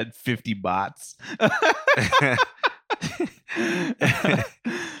 a.m. had 50 bots.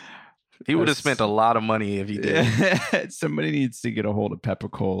 He would have spent a lot of money if he did. Somebody needs to get a hold of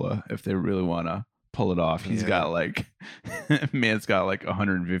Pepsi-Cola if they really want to pull it off. He's got man's got like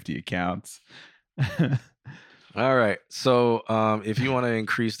 150 accounts. All right. So if you want to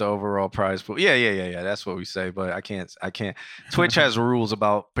increase the overall prize pool, yeah. That's what we say. But I can't. Twitch has rules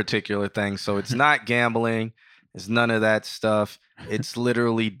about particular things. So it's not gambling. It's none of that stuff. It's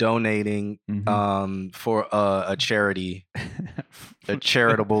literally donating for a charity, a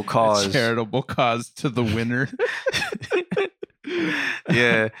charitable cause. A charitable cause to the winner.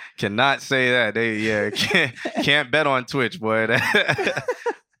 Yeah, cannot say that. They can't bet on Twitch, boy.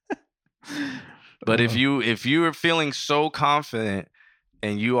 But if you're feeling so confident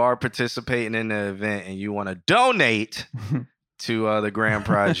and you are participating in the event and you want to donate to the grand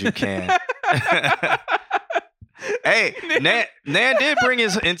prize, you can. Hey, Nan did bring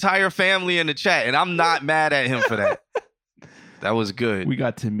his entire family in the chat, and I'm not mad at him for that. That was good. We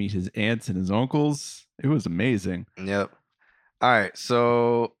got to meet his aunts and his uncles. It was amazing. Yep. All right,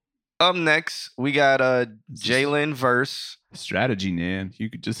 so up next, we got Jalen Verse. Strategy, Nan. You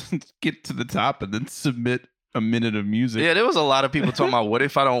could just get to the top and then submit a minute of music. Yeah, there was a lot of people talking about, what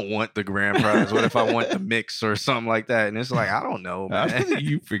if I don't want the grand prize? What if I want the mix or something like that? And it's like, I don't know, man. How did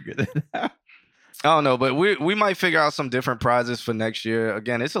you figure that out? I don't know, but we might figure out some different prizes for next year.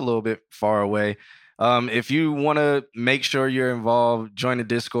 Again, it's a little bit far away. If you want to make sure you're involved, join the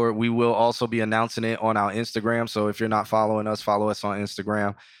Discord. We will also be announcing it on our Instagram. So if you're not following us, follow us on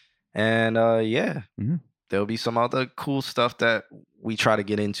Instagram. And there'll be some other cool stuff that we try to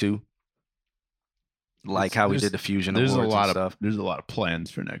get into, like how we did the Fusion Awards and stuff. There's a lot of plans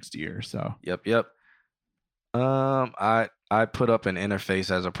for next year. So yep. I put up an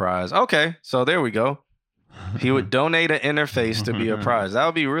interface as a prize. Okay, so there we go. He would donate an interface to be a prize. That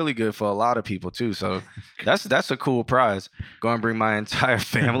would be really good for a lot of people too. So that's a cool prize. Go and bring my entire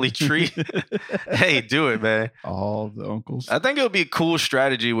family tree. Hey, do it, man. All the uncles. I think it would be a cool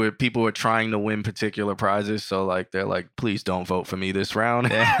strategy where people are trying to win particular prizes. So like they're like, please don't vote for me this round.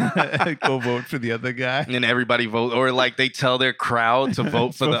 Go vote for the other guy. And then everybody vote, or like they tell their crowd to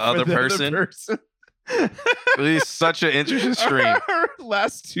vote for the other person. It's such an interesting stream. Our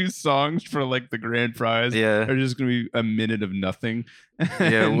last 2 songs for like the grand prize are just gonna be a minute of nothing.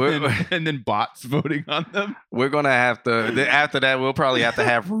 Yeah, and then bots voting on them. We're gonna have to, after that we'll probably have to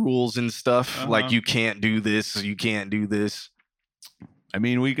have rules and stuff. Like you can't do this, you can't do this. I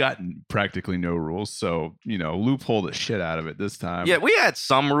mean, we got practically no rules, so loophole the shit out of it this time. Yeah, we had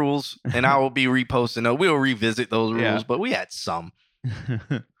some rules, and I will be reposting. We'll revisit those rules, but we had some.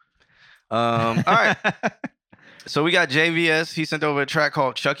 All right. So we got JVS. He sent over a track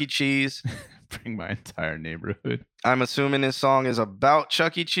called Chuck E. Cheese. Bring my entire neighborhood. I'm assuming this song is about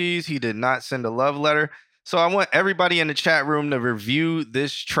Chuck E. Cheese. He did not send a love letter. So I want everybody in the chat room to review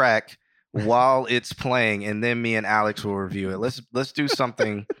this track while it's playing, and then me and Alex will review it. Let's do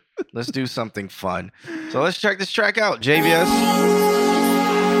something. Let's do something fun. So let's check this track out. JVS.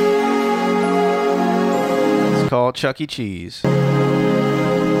 It's called Chuck E. Cheese.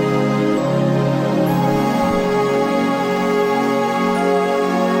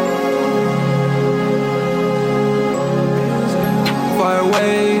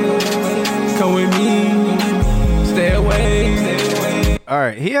 Come with me, stay away. All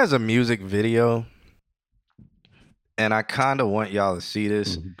right, he has a music video, and I kind of want y'all to see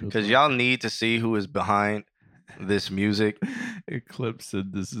this because y'all need to see who is behind this music. Eclipse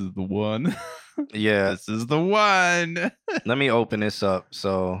said, "This is the one." Yeah, this is the one. Let me open this up.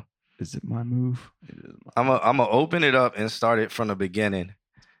 So, is it my move? It is. I'm gonna open it up and start it from the beginning,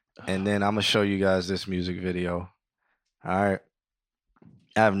 and then I'm gonna show you guys this music video. All right.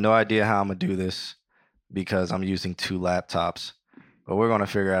 I have no idea how I'm going to do this because I'm using 2 laptops, but we're going to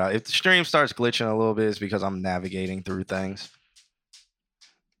figure it out. If the stream starts glitching a little bit, it's because I'm navigating through things.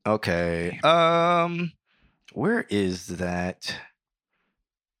 Okay. Where is that?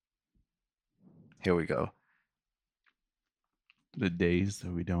 Here we go. The days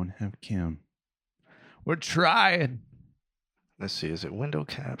that we don't have Kim. We're trying. Let's see. Is it window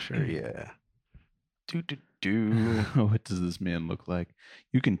capture? Yeah. What does this man look like?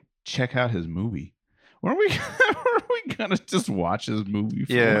 You can check out his movie. Weren't we gonna just watch his movie?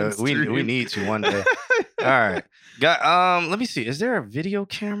 Yeah, we need to one day. All right, let me see. Is there a video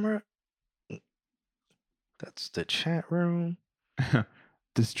camera? That's the chat room.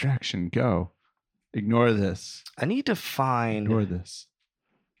 Distraction. Go. Ignore this. I need to find. Ignore this.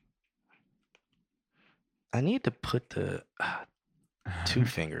 I need to put the 2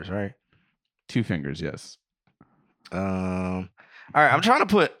 fingers, right? 2 fingers, yes. All right, I'm trying to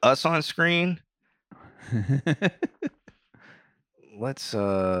put us on screen. Let's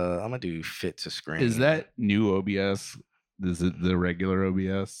I'm gonna do fit to screen. Is that new OBS? Is it the regular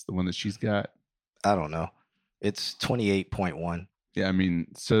OBS, the one that she's got? I don't know. It's 28.1. Yeah, I mean,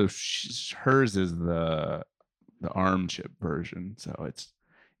 so hers is the ARM chip version, so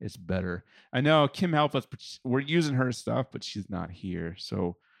it's better. I know Kim helped us, but we're using her stuff, but she's not here.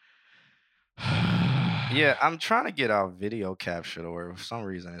 So yeah, I'm trying to get our video capture to work. For some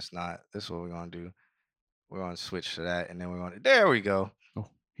reason, it's not. This is what we're gonna do. We're gonna switch to that, and then we're gonna. There we go. Oh,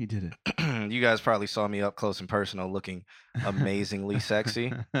 he did it. You guys probably saw me up close and personal, looking amazingly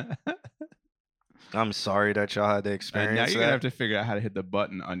sexy. I'm sorry that y'all had to experience. And now you're gonna that. have to figure out how to hit the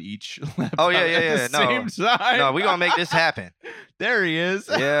button on each laptop. Oh yeah. At the same time. No, we're gonna make this happen. There he is.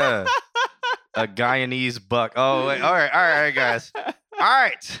 Yeah, a Guyanese buck. Oh, wait. All right, guys. All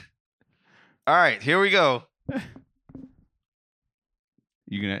right. Here we go.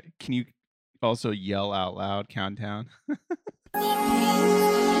 Can you also yell out loud countdown?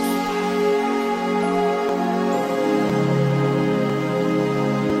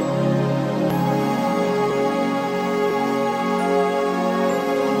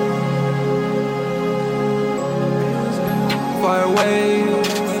 Fly away,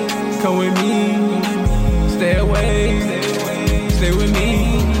 come with me, stay away, stay with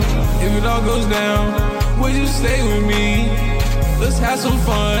me. If it all goes down, would you stay with me? Let's have some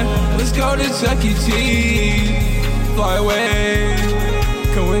fun, let's go to Chuck E. Cheese. Fly away,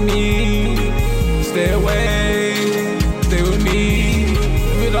 come with me, stay away, stay with me.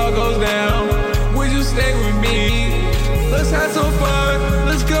 If it all goes down, would you stay with me? Let's have some fun,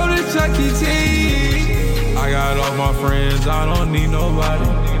 let's go to Chuck E. Cheese. I got all my friends, I don't need nobody.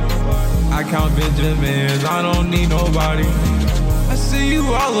 I count Benjamins, I don't need nobody. I see you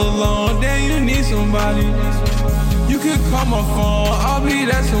all alone, then you need somebody. You could call my phone, I'll be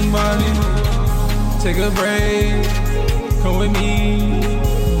that somebody. Take a break, come with me,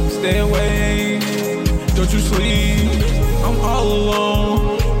 stay away, don't you sleep. I'm all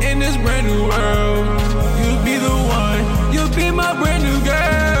alone in this brand new world. You'll be the one, you'll be my brand new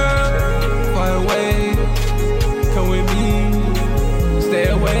girl. Fly away, come with me, stay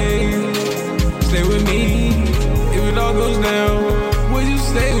away, stay with me. If it all goes down, would you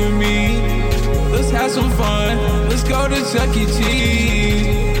stay with me? Let's have some fun, let's go to Chuck E.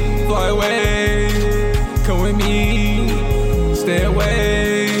 Cheese. Fly away, come with me, stay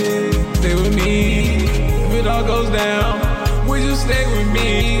away, stay with me. If it all goes down, would you stay with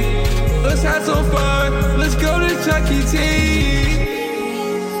me? Let's have some fun, let's go to Chuck E. Cheese.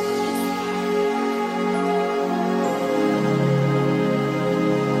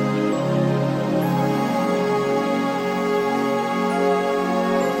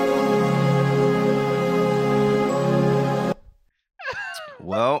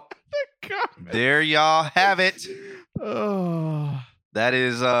 Well, there y'all have it. Oh, That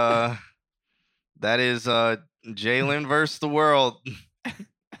is Jalen versus the world.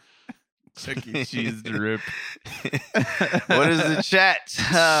 Chuck E. Cheese drip. What is the chat?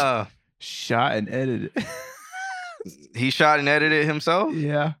 Shot and edited. He shot and edited himself?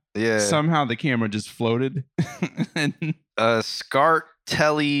 Yeah. Yeah. Somehow the camera just floated. And Skart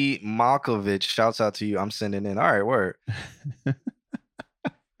Telly Malkovich, shouts out to you. I'm sending in. All right, word.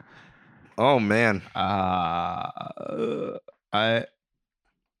 Oh man. I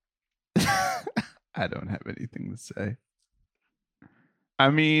I don't have anything to say. I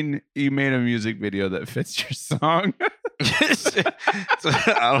mean, you made a music video that fits your song. So,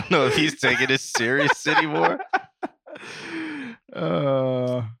 I don't know if he's taking this serious anymore.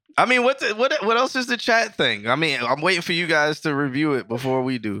 I mean, what else is the chat thing? I mean, I'm waiting for you guys to review it before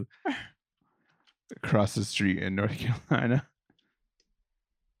we do. Across the street in North Carolina.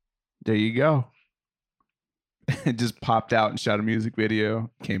 There you go. It just popped out and shot a music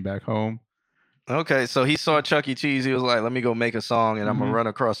video. Came back home. Okay, so he saw Chuck E. Cheese. He was like, "Let me go make a song, and I'm gonna run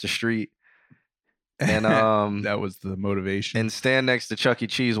across the street." And that was the motivation. And stand next to Chuck E.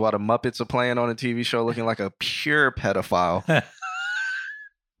 Cheese while the Muppets are playing on a TV show, looking like a pure pedophile.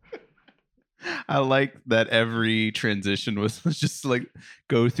 I like that every transition was just like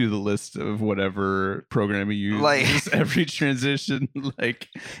go through the list of whatever program you use. Like every transition, like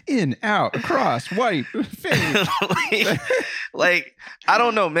in, out, across, wipe, fade. like I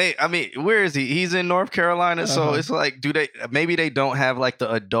don't know, mate. I mean, where is he? He's in North Carolina, so it's like, maybe they don't have like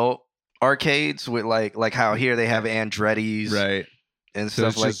the adult arcades with like how here they have Andretti's, right, and so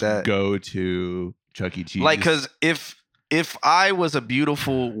stuff like that. Go to Chuck E. Cheese, like, because if I was a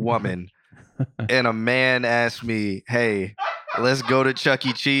beautiful woman. And a man asked me, "Hey, let's go to Chuck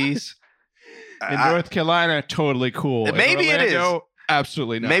E. Cheese," In North Carolina, totally cool. Maybe it is.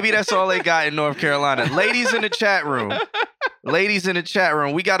 Absolutely not. Maybe that's all they got in North Carolina. Ladies in the chat room. Ladies in the chat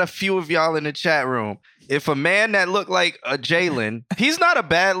room. We got a few of y'all in the chat room. If a man that looked like a Jalen, he's not a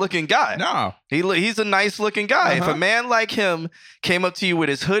bad looking guy. No. He's a nice looking guy. If a man like him came up to you with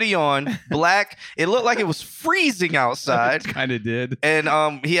his hoodie on, black, it looked like it was freezing outside. Kind of did.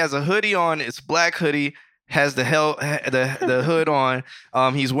 And he has a hoodie on, it's black hoodie, has the hood on.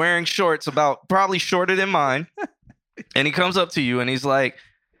 He's wearing shorts about probably shorter than mine. And he comes up to you and he's like,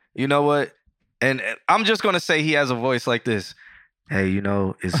 you know what? And I'm just gonna say he has a voice like this. Hey, you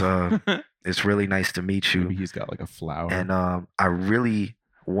know, it's really nice to meet you. Maybe he's got like a flower. And I really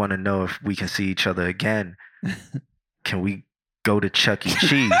want to know if we can see each other again. Can we go to Chuck E.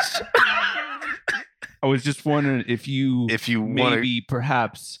 Cheese? I was just wondering if you maybe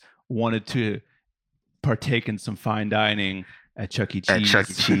perhaps wanted to partake in some fine dining at Chuck E. Cheese. At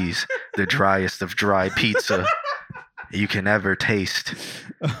Chuck E. Cheese, the driest of dry pizza you can ever taste.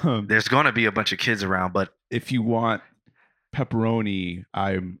 There's gonna be a bunch of kids around, but if you want pepperoni,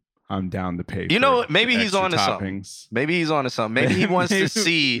 I'm down to pay. You know, maybe he's on to something. Maybe he's on to something. Maybe he wants to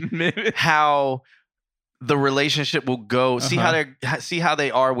see how the relationship will go. See how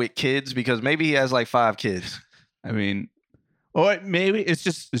they are with kids, because maybe he has like 5 kids. I mean, or maybe it's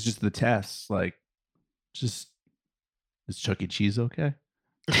just the test. Like, just is Chuck E. Cheese okay?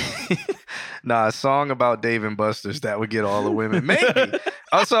 Nah, a song about Dave and Buster's that would get all the women. Maybe.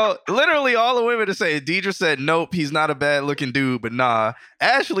 Also, literally all the women to say. Deidre said, nope, he's not a bad looking dude, but nah.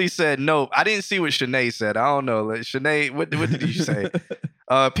 Ashley said, nope. I didn't see what Shanae said. I don't know. Like, Shanae, what did you say?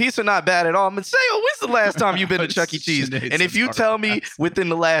 Pizza not bad at all. Mateo, when's the last time you've been to Chuck E. Cheese? Shanae, and if you tell me within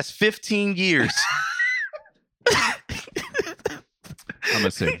the last 15 years. I'm going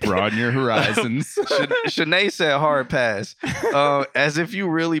to say broaden your horizons. Shanae said hard pass. As if you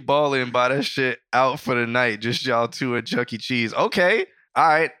really balling by that shit out for the night. Just y'all two at Chuck E. Cheese. Okay. All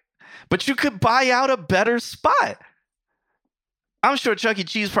right. But you could buy out a better spot. I'm sure Chuck E.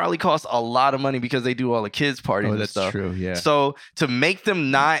 Cheese probably costs a lot of money because they do all the kids parties and stuff. That's true, yeah. So to make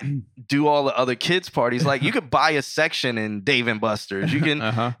them not do all the other kids parties, like you could buy a section in Dave and Buster's. You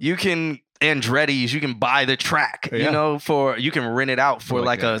can you can Andretti's, you can buy the track, you know, you can rent it out for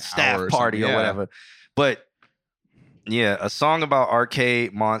like a staff party or whatever. But yeah, a song about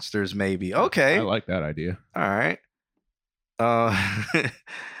arcade monsters, maybe. Okay. I like that idea. All right.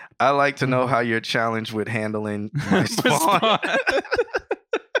 I like to know how you're challenged with handling my spawn.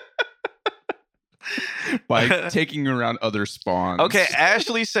 By taking around other spawns. Okay,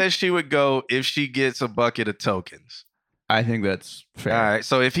 Ashley says she would go if she gets a bucket of tokens. I think that's fair. All right,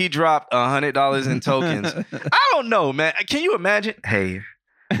 so if he dropped $100 in tokens, I don't know, man. Can you imagine? Hey,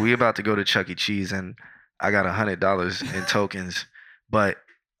 we about to go to Chuck E. Cheese and I got $100 in tokens, but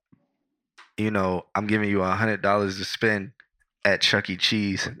you know, I'm giving you $100 to spend at Chuck E.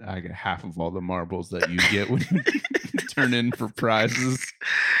 Cheese. I get half of all the marbles that you get when you turn in for prizes.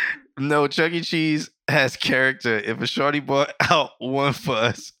 No, Chuck E. Cheese has character. If a shorty bought out one for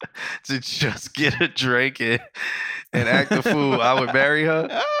us to just get a drink and act a fool, I would marry her.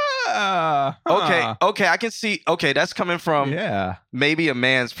 Okay, I can see. Okay, that's coming from maybe a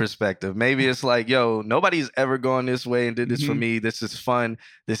man's perspective. Maybe it's like, yo, nobody's ever gone this way and did this for me. This is fun.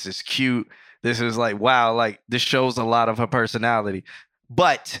 This is cute. This is like, wow, like this shows a lot of her personality.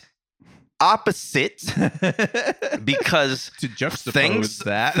 But opposite, because to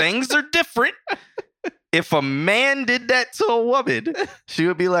juxtapose things are different. If a man did that to a woman, she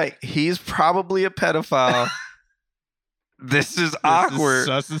would be like, he's probably a pedophile. This is awkward.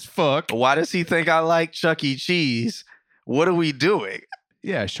 Sus as fuck. Why does he think I like Chuck E. Cheese? What are we doing?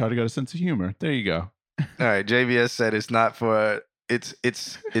 Yeah, Shawty got a sense of humor. There you go. All right, JVS said it's not for...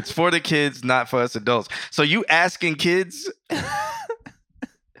 It's for the kids, not for us adults. So you asking kids?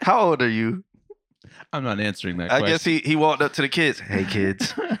 How old are you? I'm not answering that question. I guess he walked up to the kids. Hey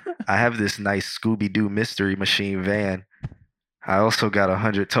kids, I have this nice Scooby-Doo mystery machine van. I also got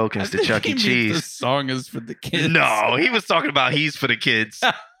 100 tokens to Chuck E. Cheese. The song is for the kids. No, he was talking about he's for the kids.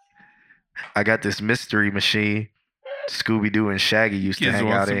 I got this mystery machine. Scooby-Doo and Shaggy used to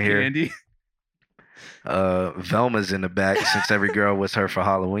hang out in here. Candy? Velma's in the back since every girl was her for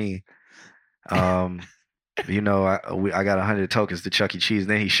Halloween. You know, I got 100 tokens to Chuck E. Cheese.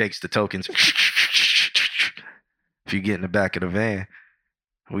 And then he shakes the tokens. If you get in the back of the van,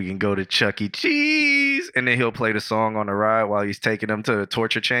 we can go to Chuck E. Cheese. And then he'll play the song on the ride while he's taking them to the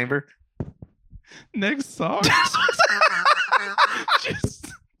torture chamber. Next song.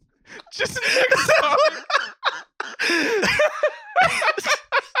 just next song.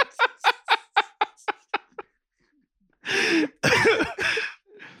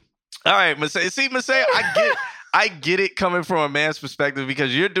 All right, Masay. See, Masay, I get it coming from a man's perspective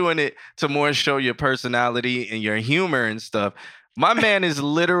because you're doing it to more show your personality and your humor and stuff. My man is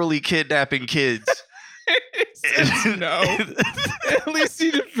literally kidnapping kids. No. At least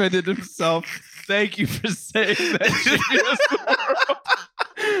he defended himself. Thank you for saying that.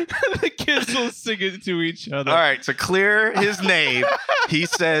 The kids will sing it to each other. All right, to clear his name, he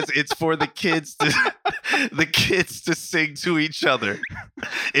says it's for the kids to sing to each other.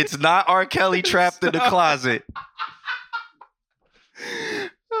 It's not R. Kelly trapped in the closet.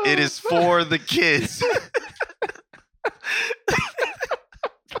 It is for the kids.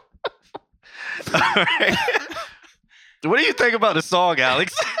 All right. What do you think about the song,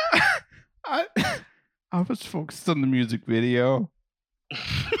 Alex? I was focused on the music video.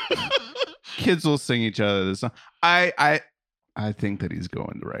 Kids will sing each other this song. I think that he's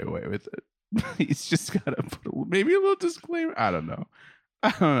going the right way with it. He's just got to put maybe a little disclaimer. I don't know.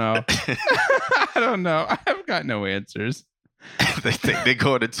 I don't know. I've got no answers. They think they're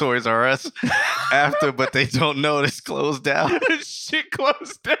going to Toys R Us after, but they don't know it's closed down. Shit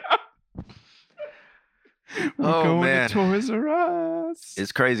closed down. We're going to Toys R Us.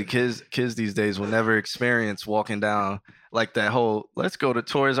 It's crazy. Kids these days will never experience walking down like that whole let's go to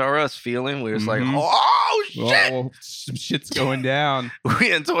Toys R Us feeling where it's like, oh shit. Oh, some shit's going down.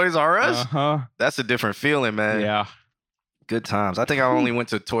 We in Toys R Us? Uh-huh. That's a different feeling, man. Yeah. Good times. I think I only went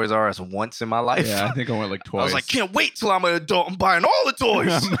to Toys R Us once in my life. Yeah, I think I went like twice. I was like, can't wait till I'm an adult. I'm buying all the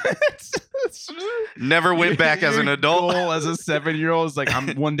toys. Never went back as an adult. Goal as a 7-year-old is like,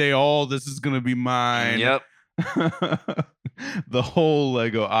 one day all this is gonna be mine. Yep. The whole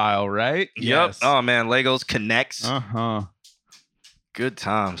Lego aisle, right? Yep. Yes. Oh man, Legos Connects. Uh-huh. Good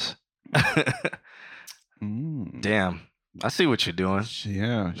times. Damn. I see what you're doing.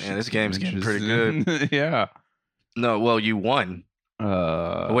 Yeah. Man, this game's getting pretty good. Yeah. No, well, you won.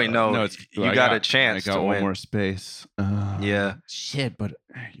 Wait, no, you got a chance I got to one win. more space. Yeah. Shit, but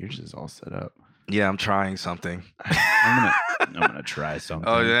yours is all set up. Yeah, I'm trying something. I'm gonna try something.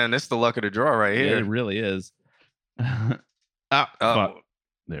 Oh, man, it's the luck of the draw right here. Yeah, it really is. Fuck.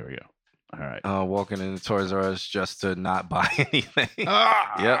 There we go. All right. Walking into Toys R Us just to not buy anything. Yep.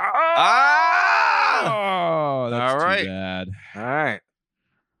 Oh, that's all right. too bad. All right.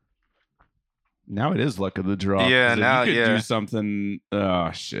 Now it is luck of the draw. Yeah, now you could do something. Oh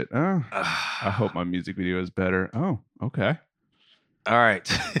shit. I hope my music video is better. Oh, okay. All right.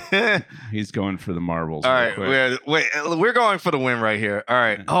 He's going for the marbles. All right. We're going for the win right here. All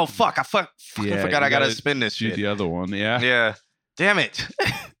right. Oh fuck! I forgot I gotta spin this shit. The other one. Yeah. Yeah. Damn it.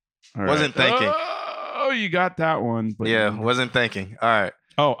 All wasn't thinking. Oh, you got that one. But yeah, wasn't thinking. All right.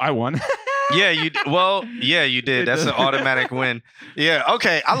 Oh, I won. Yeah, you. Well, yeah, you did. That's an automatic win. Yeah.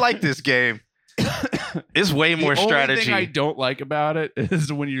 Okay. I like this game. It's way more strategy. The only thing I don't like about it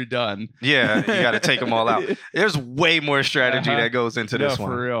is when you're done. Yeah, you got to take them all out. There's way more strategy that goes into this one.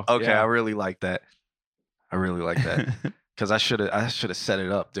 For real. Okay, yeah. I really like that. Because I should have set it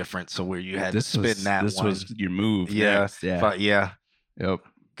up different so where you had to spin that this one. This was your move. Yeah, next. Yeah. But yeah. Yep.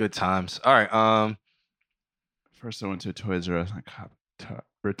 Good times. All right. First I went to Toys R Us. I got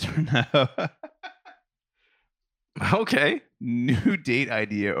return. Okay. New date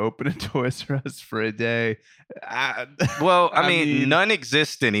idea. Open a Toys R Us for a day. Well, I mean, none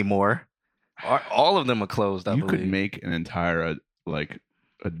exist anymore. All of them are closed, I believe. You could make an entire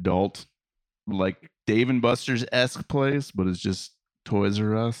adult Dave and Buster's-esque place, but it's just Toys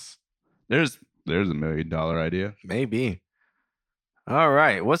R Us. There's $1 million idea. Maybe. All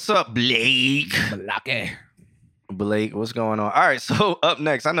right. What's up, Blake? Blake, what's going on? All right, so up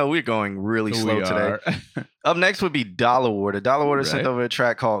next, I know we're going really slow today. Up next would be Dollar Water. Dollar Water sent over a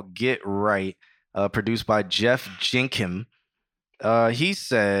track called Get Right, produced by Jeff Jenkin. He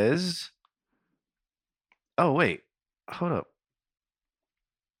says, oh, wait, hold up.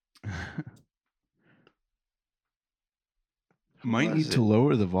 Might need to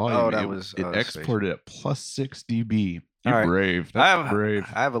lower the volume. Oh, that was it exported at +6 dB. You're right. brave. That's brave.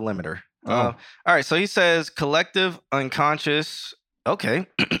 I have a limiter. All right, so he says collective unconscious. Okay,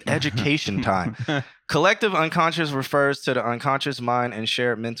 education time. Collective unconscious refers to the unconscious mind and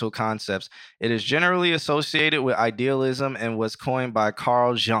shared mental concepts. It is generally associated with idealism and was coined by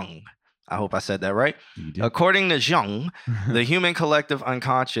Carl Jung. I hope I said that right. According to Jung, the human collective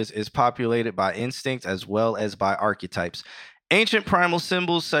unconscious is populated by instincts as well as by archetypes. Ancient primal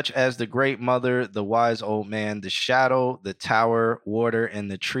symbols such as the Great Mother, the Wise Old Man, the Shadow, the Tower, Water,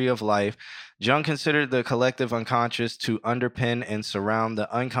 and the Tree of Life. Jung considered the collective unconscious to underpin and surround the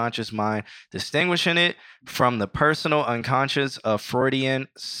unconscious mind, distinguishing it from the personal unconscious of Freudian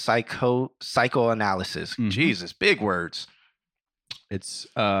psychoanalysis. Mm-hmm. Jesus, big words. It's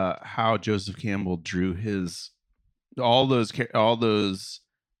how Joseph Campbell drew his all those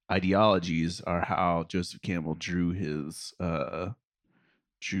ideologies are how Joseph Campbell drew his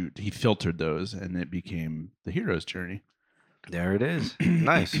he filtered those, and it became the hero's journey. There it is.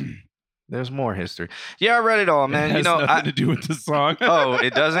 Nice. There's more history. Yeah, I read it all, man. It has nothing to do with the song. Oh,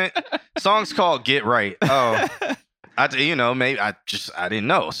 it doesn't? Song's called Get Right. Oh, maybe I didn't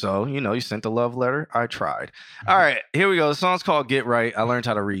know. So, you sent a love letter. I tried. All right, here we go. The song's called Get Right. I learned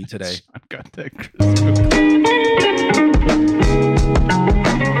how to read today. I've got that.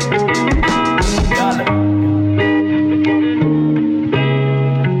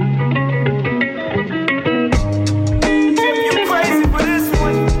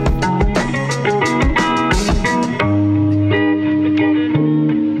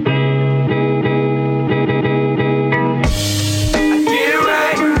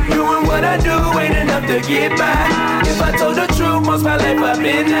 Get by. If I told the truth, most my life I've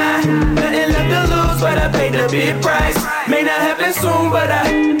been high. Nothing left to lose, but I paid the big price. May not happen soon, but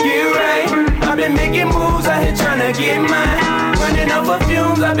I get right. I've been making moves out here trying to get mine. Running off of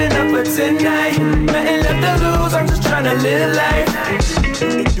fumes, I've been up for tonight. Nothing left to lose, I'm just trying to live life.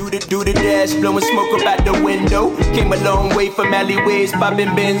 Do the dash, blowing smoke up out the window. Came a long way from alleyways, popping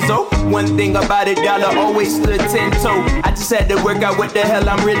benzo. One thing about it, dollar always stood 10-toe. I just had to work out what the hell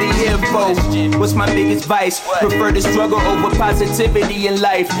I'm really here for. What's my biggest vice? Prefer to struggle over positivity in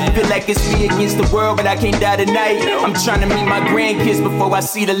life. Feel like it's me against the world, but I can't die tonight. I'm trying to meet my grandkids before I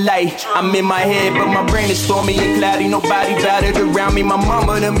see the light. I'm in my head, but my brain is stormy and cloudy. Nobody battered around me. My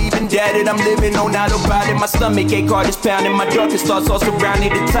mama, them even daddy. I'm living on autopilot. My stomach ache, heart is pounding. My darkest thoughts all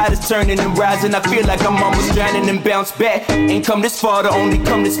surrounding. The tide is turning and rising. I feel like I'm almost drowning and bounce back. Ain't come this far to only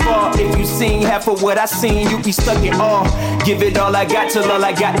come this far. If you seen half of what I seen, you be stuck in awe. Give it all I got till all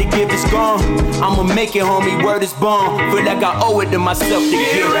I got to give is gone. I'ma make it, homie, word is born. Feel like I owe it to myself to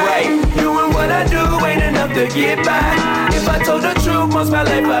get right. Doing what I do ain't enough to get by. If I told the truth, most my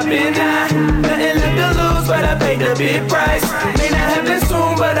life I've been high. Nothing left to lose, but I paid the big price. May not happen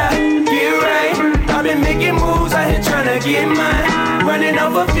soon, but I get right. I've been making moves out here trying to get mine. Running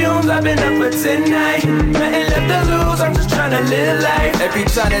off of fumes, I've been up for tonight. Nothing left to lose, I'm just trying to live life. Every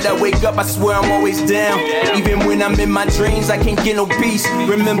time that I wake up, I swear I'm always down. Even when I'm in my dreams, I can't get no peace.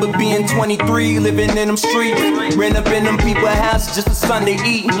 Remember being 23, living in them streets. Ran up in them people's houses just for something to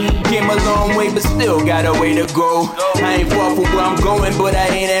eat. Came a long way, but still got a way to go. I ain't far from where I'm going, but I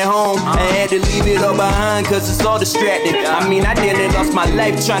ain't at home. I had to leave it all behind, cause it's all distracting. I mean, I didn't lost my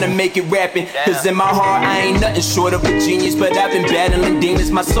life trying to make it rapping. Cause in my heart, I ain't nothing short of a genius. But I've been battling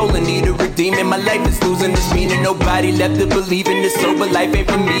demons, my soul in need of redeeming. My life is losing its meaning. Nobody left to believe in this sober life ain't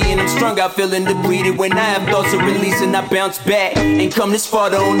for me. And I'm strung out, feeling depleted. When I have thoughts of releasing, I bounce back. Ain't come this far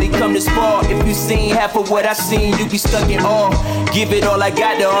to only come this far. If you seen half of what I seen, you be stuck in awe. Give it all I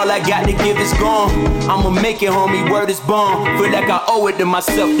got, to all I got to give is gone. I'ma make it, homie, word is born. Feel like I owe it to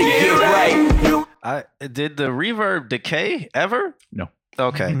myself to get right. Did the reverb decay ever? No.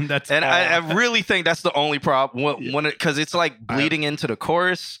 Okay. I really think that's the only problem because it's like bleeding into the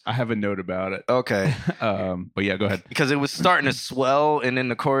chorus. I have a note about it. Okay. But yeah, go ahead. Because it was starting to swell, and then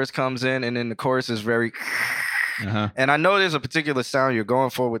the chorus comes in, and then the chorus is very. And I know there's a particular sound you're going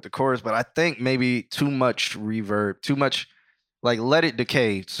for with the chorus, but I think maybe too much reverb, too much, like let it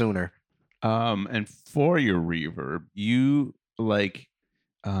decay sooner. And for your reverb, you like,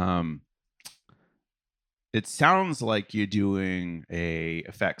 it sounds like you're doing a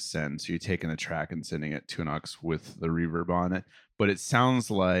effects send, so you're taking the track and sending it to an aux with the reverb on it. But it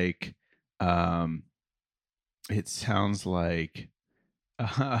sounds like,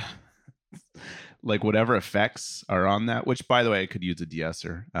 like whatever effects are on that. Which, by the way, I could use a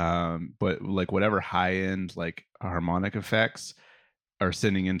de-esser. But like whatever high end like harmonic effects are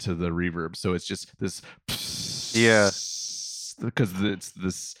sending into the reverb, so it's just this. Yeah. Because it's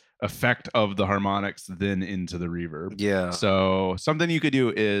this effect of the harmonics then into the reverb. Yeah. So something you could do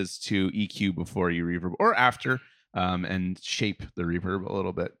is to EQ before you reverb or after, and shape the reverb a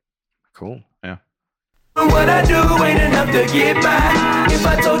little bit. Cool. Yeah. What I do ain't enough to get by. If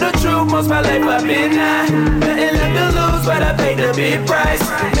I told the truth, most my life I've been high. Nothing left to lose, but I paid the big price.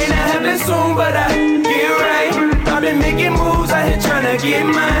 May not happen soon, but I get right. I've been making moves out here trying to get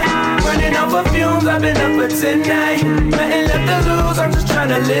mine. Running off of fumes, I've been up for tonight. Nothing left to lose, I'm just trying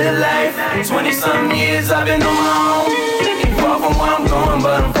to live life. 20-something years I've been on my own. Ain't far from where I'm going,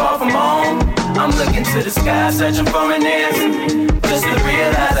 but I'm far from home. I'm looking to the sky, searching for an answer. Just to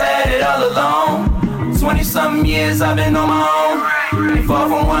realize I had it all along. 20-something years I've been on my own. Ain't far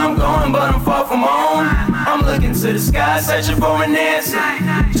from where I'm going, but I'm far from home. I'm looking to the sky, searching for an answer.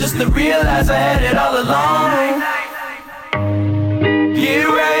 Just to realize I had it all along.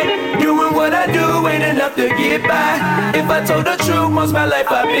 enough to get by. If I told the truth, most my life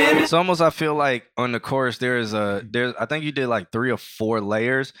I've been. It's almost, I feel like on the chorus there's I think you did like 3 or 4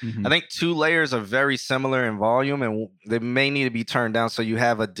 layers. I think 2 layers are very similar in volume, and they may need to be turned down so you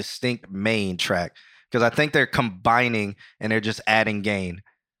have a distinct main track. Because I think they're combining and they're just adding gain,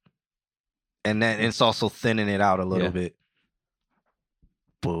 and then it's also thinning it out a little bit.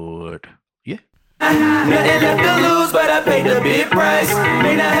 But yeah. Nothing left to lose, but I paid the big price.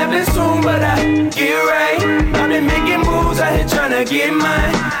 May not happen soon, but I get right. I've been making moves, I here trying to get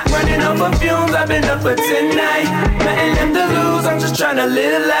mine. Running off of fumes, I've been up for tonight. Nothing left to lose, I'm just trying to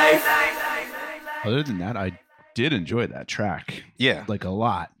live life. Other than that, I did enjoy that track. Yeah. Like a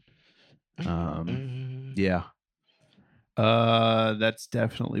lot. Yeah. That's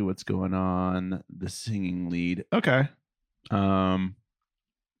definitely what's going on. The singing lead. Okay.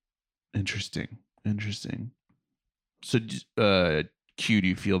 Interesting. So, Q, do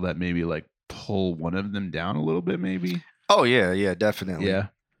you feel that maybe like pull one of them down a little bit, maybe? Oh yeah, definitely. Yeah.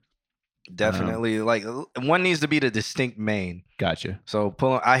 Definitely. Like one needs to be the distinct main. Gotcha. So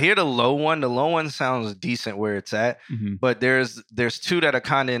I hear the low one. The low one sounds decent where it's at, but there's 2 that are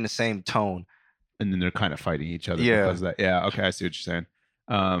kind of in the same tone. And then they're kind of fighting each other. Yeah. Because of that. Yeah. Okay. I see what you're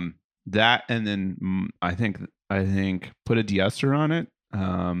saying. That, and then I think put a de-esser on it.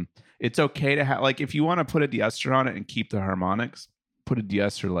 It's okay to have, like, if you want to put a de-esser on it and keep the harmonics, put a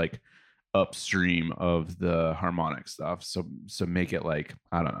de-esser like upstream of the harmonic stuff. So make it like,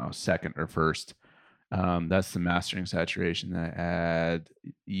 I don't know, second or first. That's the mastering saturation that I add.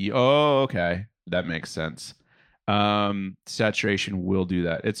 Oh, okay. That makes sense. Saturation will do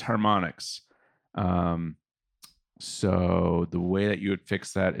that. It's harmonics. So the way that you would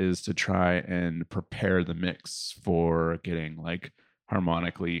fix that is to try and prepare the mix for getting like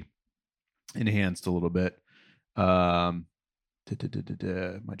harmonically enhanced a little bit. My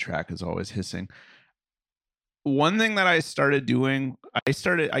track is always hissing. One thing that I started doing, I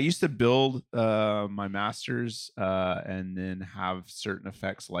used to build my masters and then have certain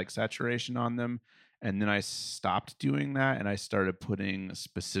effects like saturation on them. And then I stopped doing that and I started putting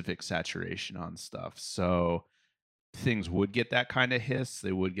specific saturation on stuff. So things would get that kind of hiss.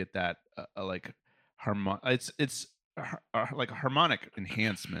 They would get that like it's like a harmonic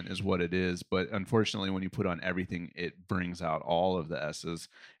enhancement is what it is. But unfortunately, when you put on everything, it brings out all of the S's.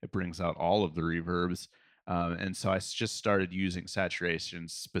 It brings out all of the reverbs. And so I just started using saturation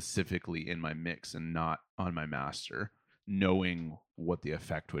specifically in my mix and not on my master, knowing what the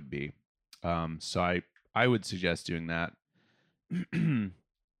effect would be. So I would suggest doing that.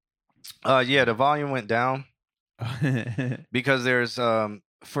 Yeah, the volume went down because there's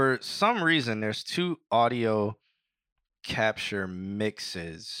for some reason there's 2 audio capture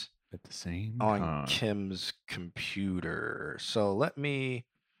mixes at the same on time. Kim's computer. So let me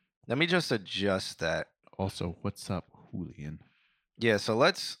just adjust that. Also, what's up, Julian? Yeah, so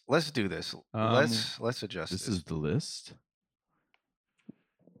let's do this. Let's adjust this. This is the list.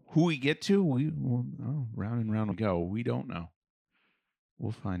 Who we get to, round and round we go. We don't know.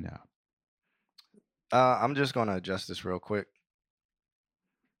 We'll find out. I'm just gonna adjust this real quick.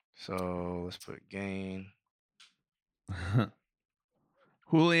 So let's put gain.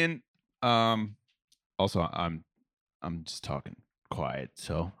 Julian. Also, I'm just talking quiet,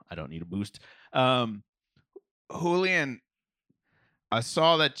 so I don't need a boost. Julian, I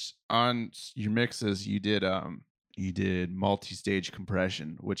saw that on your mixes you did multi-stage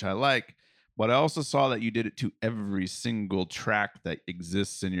compression, which I like, but I also saw that you did it to every single track that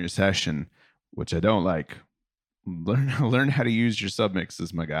exists in your session, which I don't like. Learn how to use your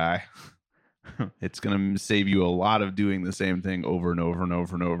submixes, my guy. It's gonna save you a lot of doing the same thing over and over and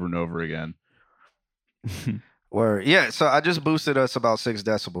over and over and over again. Yeah, so I just boosted us about 6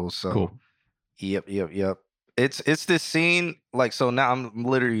 decibels. So cool. Yep. It's this scene, like, so now I'm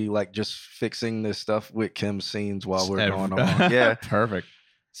literally like just fixing this stuff with Kim's scenes while we're going on. Yeah. Perfect.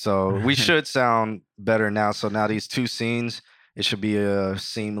 So we should sound better now. So now these 2 scenes, it should be a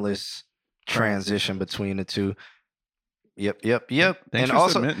seamless transition between the 2. Yep. Thanks and for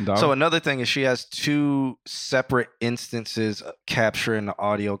also, submitting, dog. so another thing is she has 2 separate instances of capturing the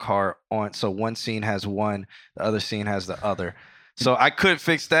audio card on. So one scene has one, the other scene has the other. So I could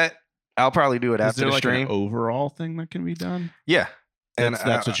fix that. I'll probably do it after the stream. An overall thing that can be done? Yeah. And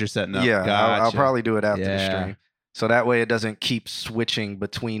that's what you're setting up. Yeah, gotcha. I'll probably do it after the stream. So that way it doesn't keep switching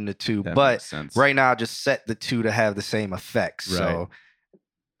between the 2. That but makes sense. Right now I just set the 2 to have the same effects. Right. So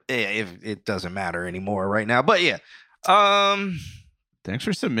it doesn't matter anymore right now. But yeah. Thanks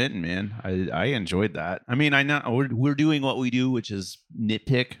for submitting, man. I enjoyed that. I mean, I know we're doing what we do, which is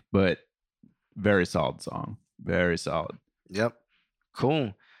nitpick, but very solid song. Very solid. Yep.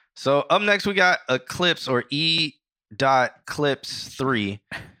 Cool. So up next we got Eclipse or E.Clips3.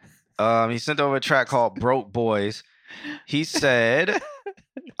 He sent over a track called Broke Boys. He said,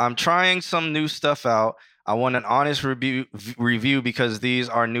 I'm trying some new stuff out. I want an honest review because these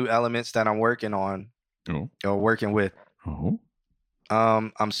are new elements that I'm working on or working with.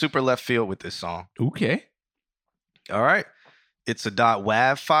 I'm super left field with this song. Okay. All right. It's a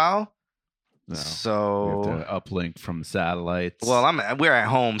 .wav file. No, so we have to uplink from satellites. Well, we're at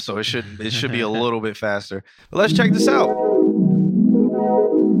home, so it should be a little bit faster. But let's check this out.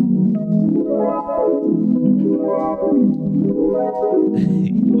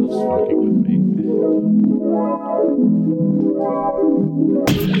 He loves fucking with me.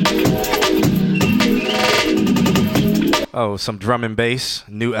 Oh, some drum and bass,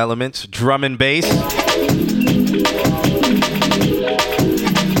 new elements, drum and bass.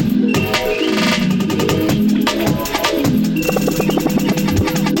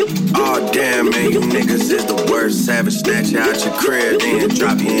 Damn, man, you niggas is the worst. Savage, snatch you out your crib, then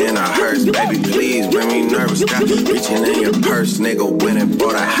drop you in a hearse. Baby, please, bring me nervous. Stop reaching in your purse. Nigga went and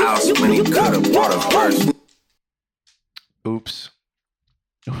bought a house when he could've bought a verse. Oops.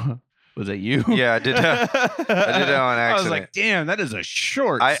 Was that you? Yeah, I did that. I did that on accident. I was like, damn, that is a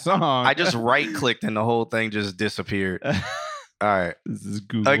short song. I just right-clicked and the whole thing just disappeared. All right. This is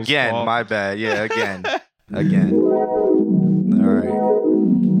Google's again, fault. my bad. Yeah, again. All right.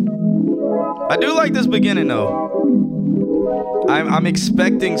 I do like this beginning though. I'm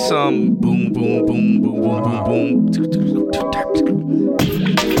expecting some boom, boom, boom, boom, boom, boom, boom.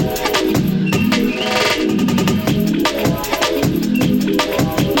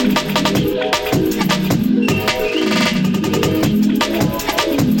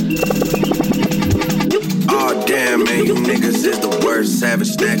 Oh damn, man, you niggas is the worst. Savage,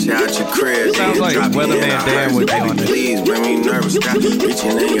 snatch you out your crib. Sounds like Weatherman Dan would be on this. Please, bring me nervous. Stop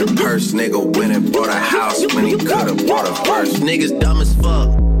reaching in your purse. Nigga went and bought a house when he could've bought a verse. Niggas dumb as fuck.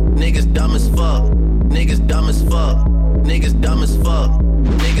 Niggas dumb as fuck. Niggas dumb as fuck. Niggas dumb as fuck.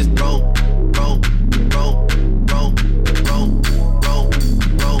 Niggas broke.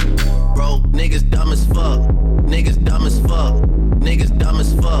 Niggas dumb as fuck. Niggas dumb as fuck. Niggas dumb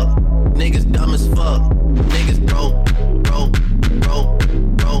as fuck. Niggas dumb as fuck. Niggas broke.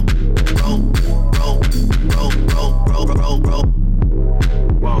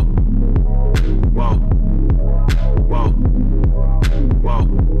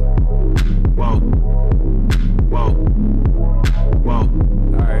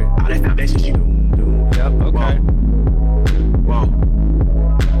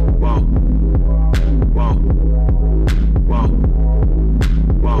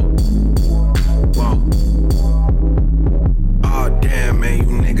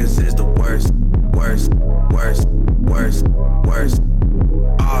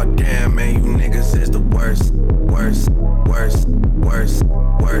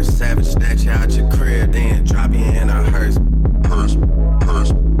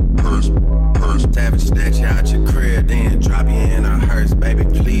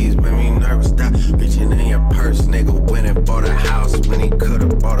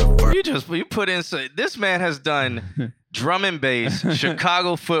 This man has done drum and bass,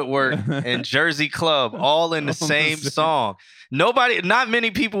 Chicago footwork, and Jersey Club all in the same song. Not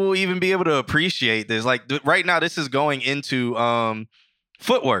many people will even be able to appreciate this. Like right now, this is going into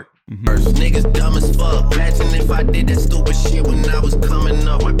footwork. Niggas dumb as fuck. Imagine if I did that stupid shit when I was coming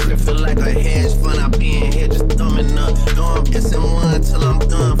up. My crib feel like a hedge fund. I be in here just thumbing up. No, I'm SM1 till I'm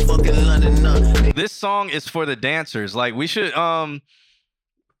done fucking London up. This song is for the dancers. Like we should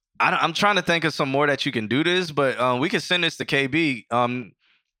I'm trying to think of some more that you can do this, but we could send this to KB,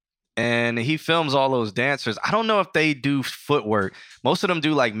 and he films all those dancers. I don't know if they do footwork. Most of them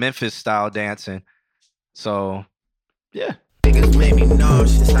do like Memphis style dancing. So, yeah. Niggas made me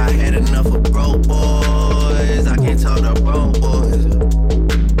nauseous. I had enough of broke boys. I can't talk to broke boys.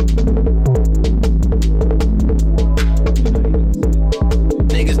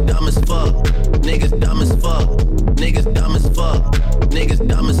 Niggas dumb as fuck. Niggas dumb as fuck. Niggas dumb as fuck. Niggas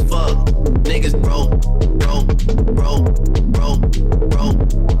dumb as fuck. Niggas broke.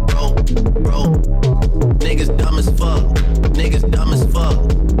 Niggas dumb as fuck. Niggas dumb as fuck.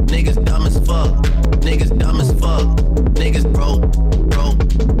 Niggas dumb as fuck. Niggas dumb as fuck. Niggas broke.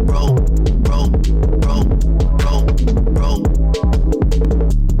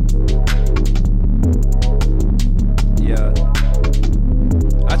 Yeah.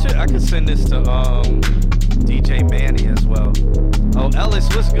 I could send this to DJ Manny as well. Oh, Ellis,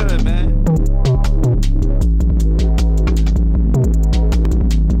 what's good, man?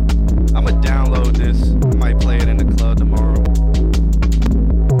 I'ma download this. I might play it in the club tomorrow.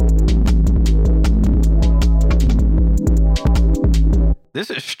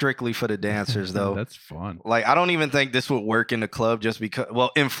 This is strictly for the dancers, though. That's fun. Like, I don't even think this would work in the club just because,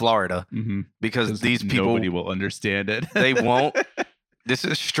 well, in Florida, because these people, nobody will understand it. They won't. This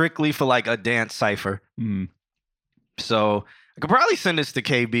is strictly for like a dance cipher. So I could probably send this to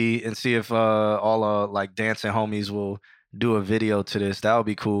KB and see if all like dancing homies will do a video to this. That would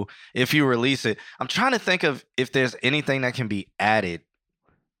be cool if you release it. I'm trying to think of if there's anything that can be added.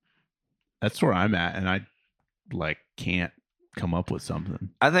 That's where I'm at, and I like can't come up with something.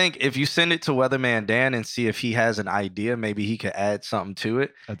 I think if you send it to Weatherman Dan and see if he has an idea, maybe he could add something to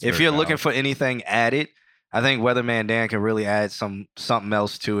it. If you're looking for anything added, I think Weatherman Dan can really add something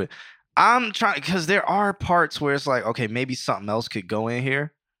else to it. I'm trying, because there are parts where it's like, okay, maybe something else could go in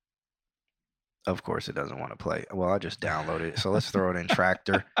here. Of course, it doesn't want to play. Well, I just downloaded it, so let's throw it in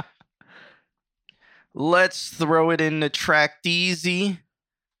Tractor. Let's throw it in the Tracked Easy.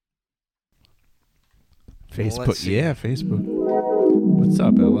 Facebook, yeah, Facebook. What's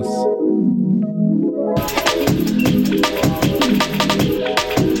up, Ellis?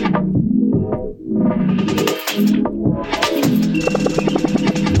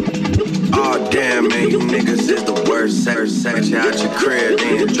 Oh damn, man, you niggas is the worst. Set you out your crib,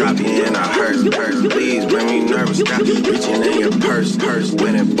 then drop you in a hearse. Please bring me nervous. Stop reaching in your purse.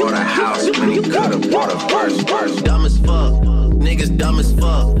 Went and bought a house when he could've bought a first. Dumb as fuck, niggas dumb as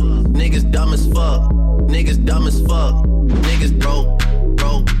fuck, niggas dumb as fuck, niggas dumb as fuck, niggas broke.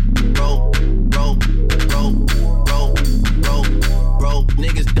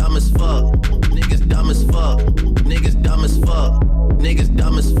 Niggas dumb as fuck, niggas dumb as fuck, niggas dumb as fuck, niggas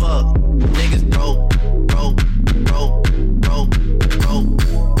dumb as fuck, niggas broke.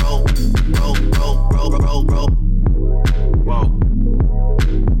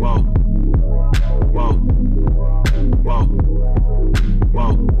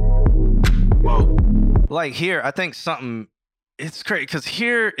 Like here, I think something, it's crazy because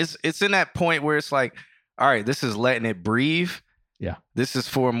here it's in that point where it's like, all right, this is letting it breathe. Yeah. This is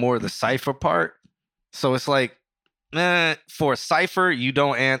for more of the cipher part. So it's like, for a cipher, you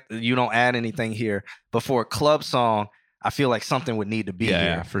don't add anything here. But for a club song, I feel like something would need to be here.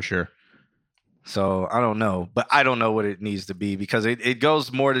 Yeah, for sure. So I don't know. But I don't know what it needs to be because it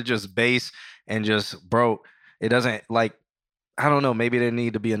goes more to just bass and just, bro, it doesn't like, I don't know, maybe there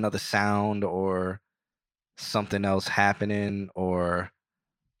need to be another sound or something else happening or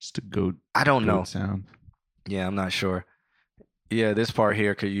just a goat. I don't know. Sound. Yeah, I'm not sure. Yeah, this part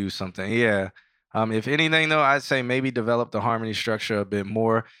here could use something. Yeah. If anything, though, I'd say maybe develop the harmony structure a bit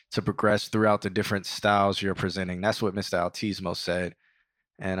more to progress throughout the different styles you're presenting. That's what Mr. Altismo said.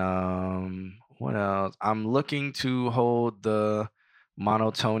 And what else? I'm looking to hold the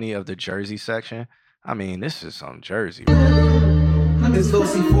monotony of the Jersey section. I mean, this is some Jersey. It's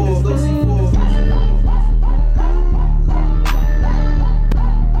Lucy 4.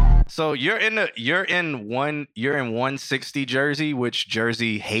 So you're in 160 Jersey, which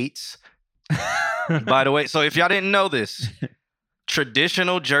Jersey hates. By the way, so if y'all didn't know this,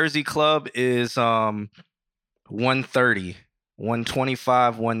 traditional Jersey club is 130,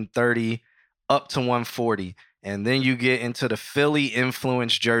 125, 130, up to 140. And then you get into the Philly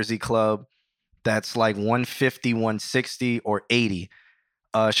influenced Jersey club that's like 150, 160, or 80.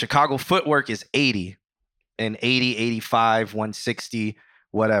 Chicago footwork is 80 and 80, 85, 160,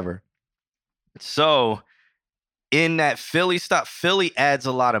 whatever. So in that Philly stuff, Philly adds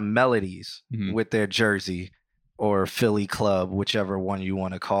a lot of melodies with their Jersey or Philly club, whichever one you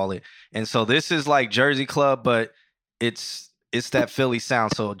want to call it. And so this is like Jersey club, but it's that Philly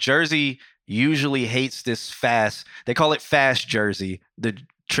sound. So Jersey usually hates this fast. They call it fast Jersey, the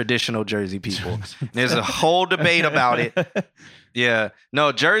traditional Jersey people. There's a whole debate about it. Yeah.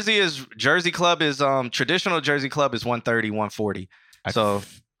 No, Jersey club is traditional Jersey club is 130, 140. So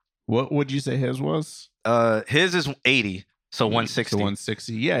what would you say his was? His is 80, so 160. So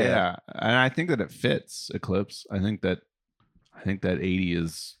 160. Yeah. And I think that it fits Eclipse. I think that 80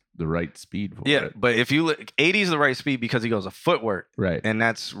 is the right speed for it. Yeah, but if you look, 80 is the right speed because he goes a footwork. Right. And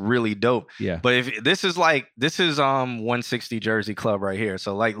that's really dope. Yeah. But if this is 160 Jersey club right here.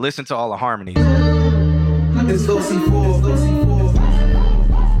 So like listen to all the harmonies. It's Lucy 4.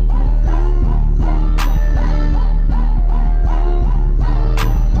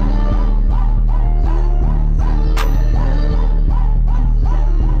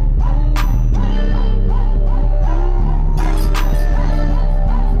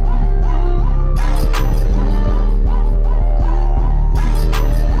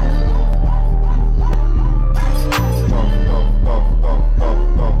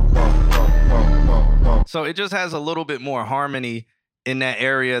 So it just has a little bit more harmony in that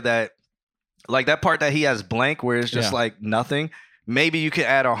area that, like that part that he has blank where it's just like nothing. maybe you could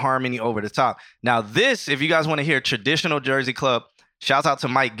add a harmony over the top. Now this, if you guys want to hear traditional Jersey club, shouts out to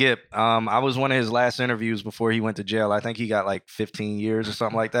Mike Gipp. I was one of his last interviews before he went to jail. I think he got like 15 years or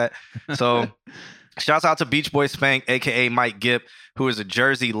something like that. So shouts out to Beach Boy Spank, aka Mike Gipp, who is a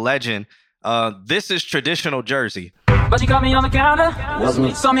Jersey legend. This is traditional Jersey. But she caught me on the counter. Wasn't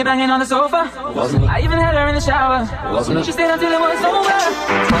me. Saw me banging on the sofa. Wasn't me. I even had her in the shower. Wasn't me. She stayed until it was over.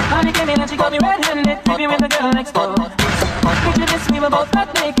 Honey came in and she got me red-handed, maybe with the girl next door. Picture this, we were both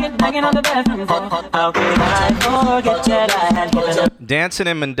butt naked, banging on the bathroom floor. How could I forget that I had given her Dancing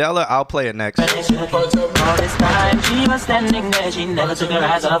in Mandela, I'll play it next. all this time? She was standing there, she never took her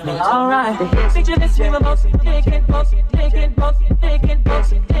eyes off me. Alright, picture this, we were both naked, both naked, both naked,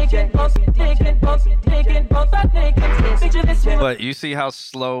 both naked, both naked, both naked, both naked. But you see how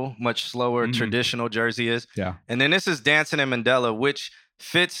slow, much slower traditional Jersey is? Yeah. And then this is Dancing in Mandela, which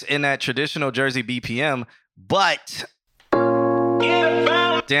fits in that traditional Jersey BPM, but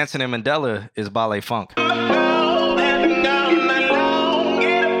Dancing in Mandela is ballet funk.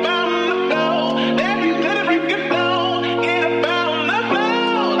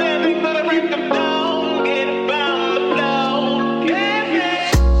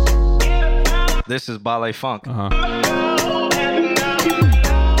 This is ballet funk.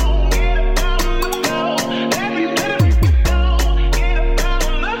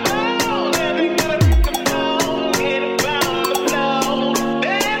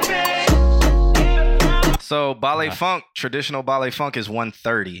 So ballet funk, traditional ballet funk is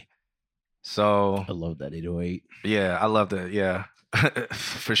 130. So I love that 808. yeah, I love that. Yeah,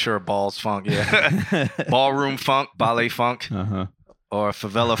 for sure. Balls funk. Yeah, ballroom funk, ballet funk, or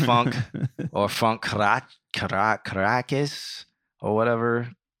favela funk, or funk Caracas, or whatever,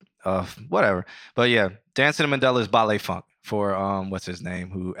 whatever. But yeah, Dancing in Mandela is ballet funk for what's his name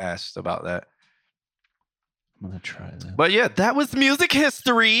who asked about that. I'm gonna try that. But yeah, that was music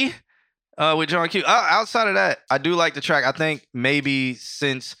history. With John Q. Outside of that, I do like the track. I think maybe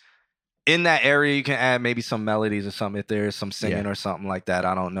since in that area you can add maybe some melodies or something if there's some singing or something like that.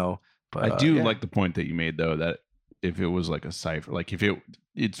 I don't know. But I do like the point that you made though, that if it was like a cipher, like if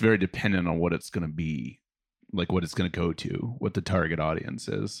it's very dependent on what it's gonna be, like what it's gonna go to, what the target audience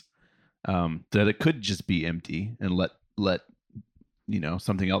is. That it could just be empty and let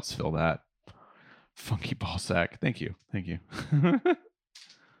something else fill that. Funky ball sack. Thank you.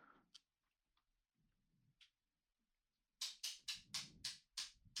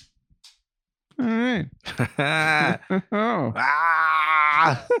 All right.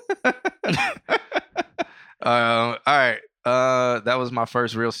 All right. That was my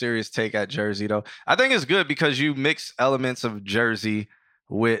first real serious take at Jersey, though. I think it's good because you mix elements of Jersey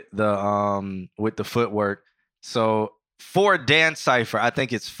with the footwork. So for dance cypher, I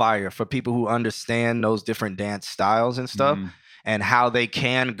think it's fire for people who understand those different dance styles and stuff and how they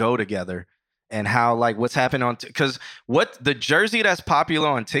can go together. And how, like, what's happening on... Because what the Jersey that's popular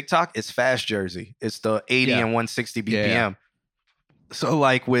on TikTok is fast Jersey. It's the 80 and 160 BPM. Yeah. So,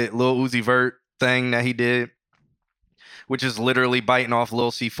 like, with Lil Uzi Vert thing that he did, which is literally biting off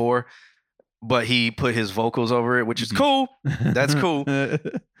Lil C4, but he put his vocals over it, which is cool. That's cool.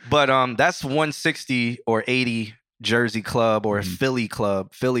 But that's 160 or 80 Jersey club or Philly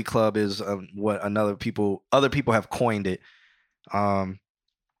club. Philly club is what other people have coined it.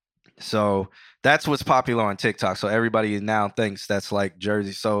 So that's what's popular on TikTok. So everybody now thinks that's like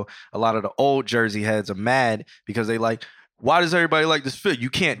Jersey. So a lot of the old Jersey heads are mad because they like, why does everybody like this fit? You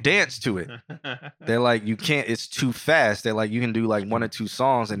can't dance to it. They're like, you can't, it's too fast. They're like, you can do like 1 or 2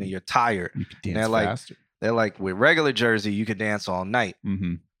 songs and then you're tired. You can dance faster. They're like, with regular Jersey, you can dance all night.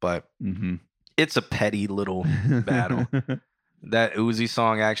 But it's a petty little battle. That Uzi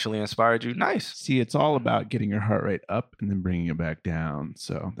song actually inspired you. Nice. See, it's all about getting your heart rate up and then bringing it back down.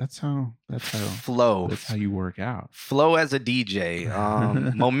 So that's how flow. That's how you work out. Flow as a DJ.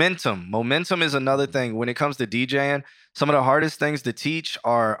 Momentum is another thing. When it comes to DJing, some of the hardest things to teach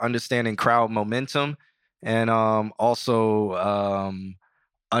are understanding crowd momentum and also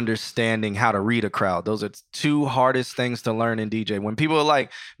understanding how to read a crowd. Those are 2 hardest things to learn in DJ. When people are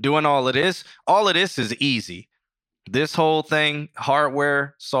like doing all of this is easy. This whole thing,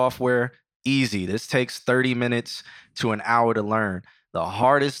 hardware, software, easy. This takes 30 minutes to an hour to learn. The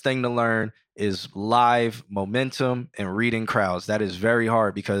hardest thing to learn is live momentum and reading crowds. That is very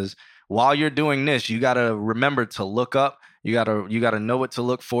hard because while you're doing this, you got to remember to look up. You got to know what to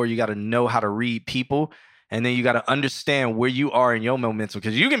look for. You got to know how to read people. And then you got to understand where you are in your momentum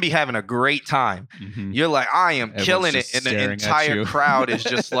because you can be having a great time. You're like, I am killing it. And the entire crowd is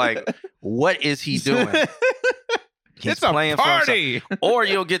just like, what is he doing? He's it's playing a party. Or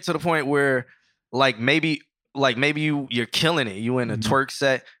you'll get to the point where like maybe like maybe you're killing it. You in a twerk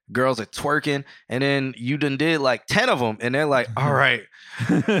set, girls are twerking, and then you done did like 10 of them, and they're like, all right,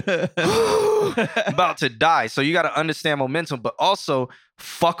 about to die. So you got to understand momentum, but also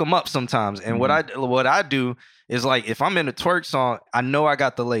fuck them up sometimes. And what I do is, like, if I'm in a twerk song, I know I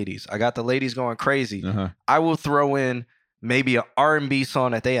got the ladies going crazy. I will throw in maybe an R&B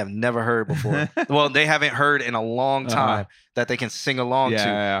song that they have never heard before. Well, they haven't heard in a long time that they can sing along to.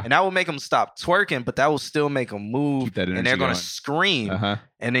 And that will make them stop twerking, but that will still make them move, and they're going to scream.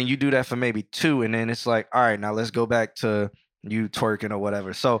 And then you do that for maybe 2, and then it's like, all right, now let's go back to you twerking or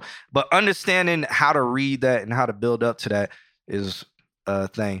whatever. So, but understanding how to read that and how to build up to that is a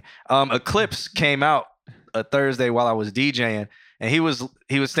thing. Eclipse came out a Thursday while I was DJing, and he was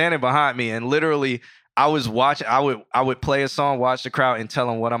standing behind me, and literally I was watching. I would play a song, watch the crowd, and tell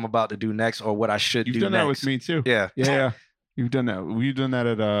them what I'm about to do next or what I should do next. You've done that with me too. Yeah. You've done that. We've done that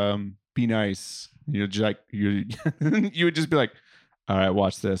at Be Nice. You're just like you would just be like, all right,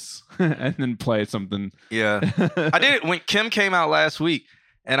 watch this, and then play something. Yeah, I did it when Kim came out last week,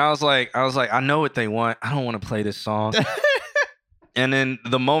 and I was like, I know what they want. I don't want to play this song. And then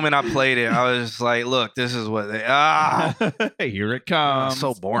the moment I played it, I was like, look, this is what they here it comes.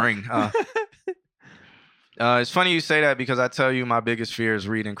 So boring. It's funny you say that, because I tell you my biggest fear is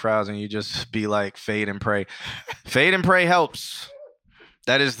reading crowds, and you just be like, fade and pray. Fade and pray helps.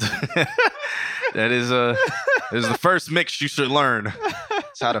 That is the first mix you should learn.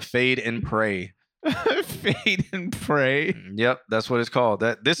 It's how to fade and pray. Fade and pray. Yep, that's what it's called.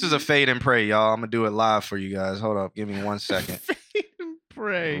 This is a fade and pray, y'all. I'm gonna do it live for you guys. Hold up, give me 1 second. Fade and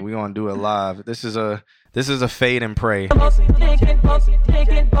pray. We're gonna do it live. This is a fade and pray.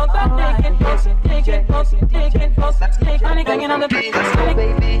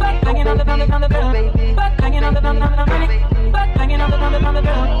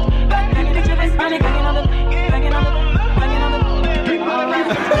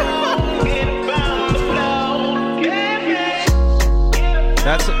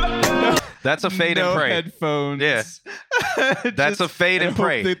 That's a fade and pray. Headphones. Yeah. That's a fade and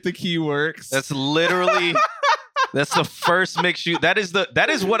pray. Hope that the key works. That's literally that's the first mix that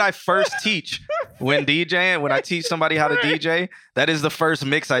is what I first teach when DJing. When I teach somebody how to DJ, that is the first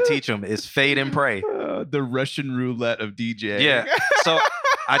mix I teach them is fade and pray. The Russian roulette of DJing. Yeah. So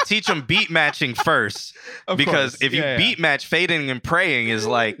I teach them beat matching first, because if you beat match, fading and praying is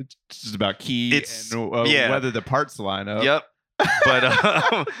like it's just about key and whether the parts line up. Yep. But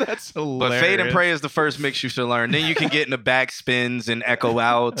that's hilarious. But fade and pray is the first mix you should learn. Then you can get into back spins and echo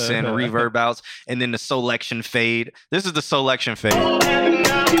outs and reverb outs, and then the selection fade. This is the selection fade.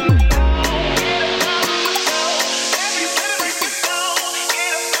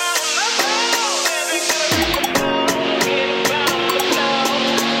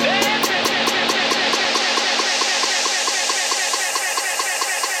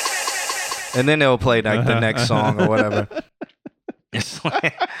 And then they'll play like the next song or whatever. It's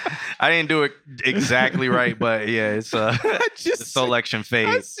like, I didn't do it exactly right, but yeah, it's the selection fade.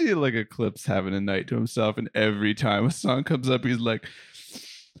 I see like Eclipse having a night to himself, and every time a song comes up, he's like,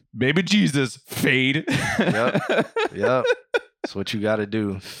 "Baby Jesus, fade." Yep. That's what you got to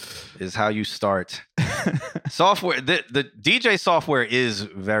do. Is how you start. Software. The DJ software is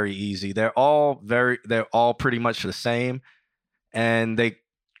very easy. They're all pretty much the same, and they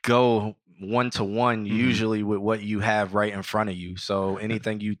go one-to-one usually with what you have right in front of you. So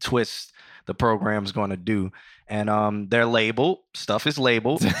anything you twist, the program's going to do. And they're labeled. Stuff is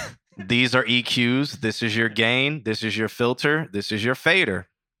labeled. These are EQs. This is your gain. This is your filter. This is your fader.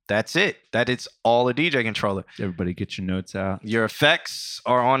 That's it. That is all a DJ controller. Everybody get your notes out. Your effects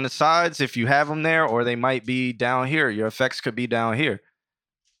are on the sides if you have them there, or they might be down here. Your effects could be down here.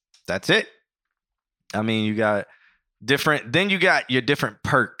 That's it. I mean, you got then you got your different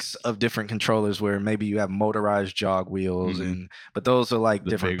perks of different controllers, where maybe you have motorized jog wheels, but those are like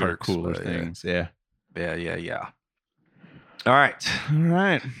the different bigger, perks, cooler things. Yeah. All right.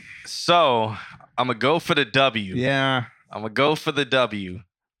 So I'm gonna go for the W. Yeah. I'm gonna go for the W.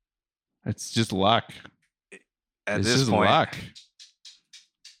 It's just luck. At this point, luck.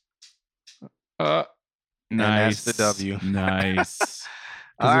 Nice. That's the W. Nice.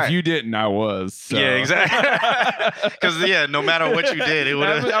 Because if you didn't, I was. So. Yeah, exactly. Because no matter what you did, it would.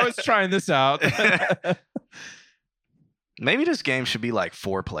 I was trying this out. Maybe this game should be like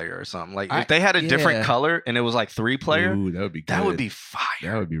 4-player or something. Like if they had a different color and it was like 3-player, ooh, that would be good. That would be fire.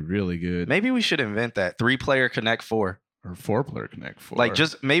 That would be really good. Maybe we should invent that 3-player Connect 4 or 4-player Connect 4. Like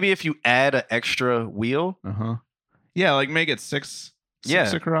just maybe if you add an extra wheel. Yeah, like make it 6 Yeah.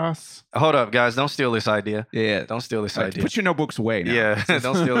 6 across. Hold up, guys. Don't steal this idea. Yeah. Don't steal this All right, idea. put your notebooks away now. Yeah,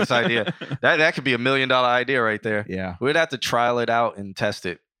 don't steal this idea. That could be $1 million idea right there. Yeah. We'd have to trial it out and test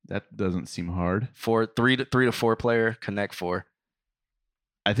it. That doesn't seem hard. For three to four player Connect 4.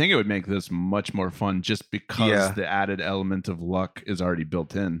 I think it would make this much more fun just because the added element of luck is already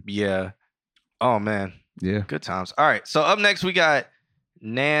built in. Yeah. Oh man. Yeah. Good times. All right. So up next we got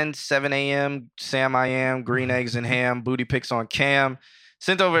Nan 7 a.m. Sam I Am, Green Eggs and Ham, Booty Pics on Cam.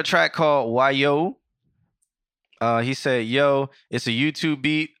 Sent over a track called Why Yo. He said, yo, it's a YouTube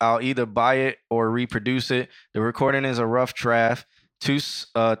beat. I'll either buy it or reproduce it. The recording is a rough draft. Two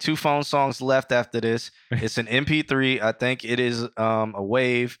phone songs left after this. It's an MP3. I think it is a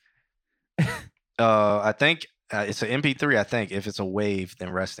wave. I think it's an MP3. I think if it's a wave, then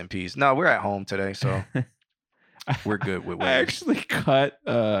rest in peace. No, we're at home today, so we're good with waves. I actually cut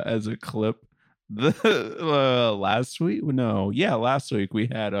as a clip the last week. No, yeah, last week we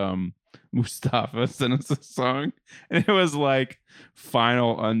had Mustafa sent us a song, and it was like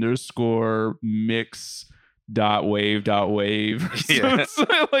final _mix .wave. Yeah. So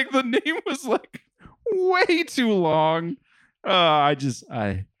like the name was like way too long. I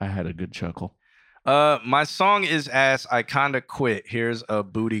had a good chuckle. My song is Ass. I Kinda Quit. Here's a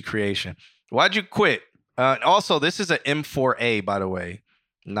booty creation. Why'd you quit? Also, this is an M4A, by the way,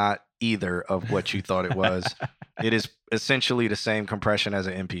 not either of what you thought it was. It is essentially the same compression as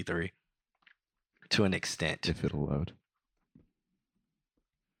an MP3 to an extent. If it'll load.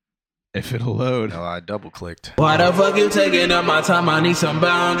 If it'll load. No, I double clicked. Why the fuck you taking up my time? I need some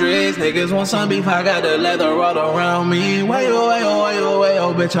boundaries. Niggas want some beef, I got the leather all around me. Way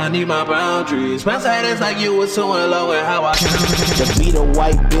oh, bitch, I need my boundaries. My side is like you was too low and how I To beat a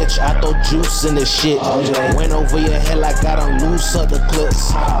white bitch, I throw juice in the shit. Went over your head like I don't lose other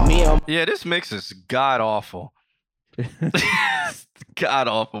clips. Yeah, this mix is god awful. God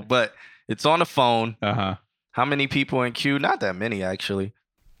awful, but it's on the phone. Uh-huh. How many people in queue? Not that many, actually.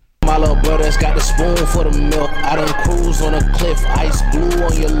 My little brother's got the spoon for the milk. I done cruise on a cliff, ice blue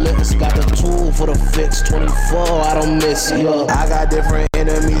on your lips. Got the tool for the fix, 24, I don't miss you. I got different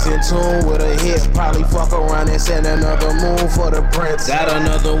enemies in tune with a hit. Probably fuck around and send another move for the prince. Got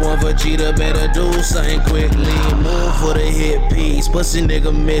another one for Cheetah, better do something quickly. Move for the hit piece, pussy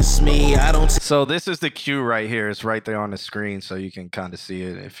nigga miss me. I don't. So this is the cue right here. It's right there on the screen, so you can kind of see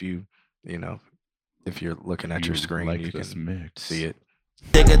it if you know, if you're looking at your screen, like you this can mix. see it.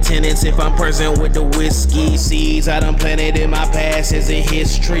 Take attendance if I'm present with the whiskey seeds. I done planted in my past as a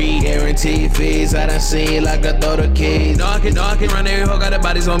history. Guaranteed fees, I done seen like I throw the keys. No, I can run every hoe, got the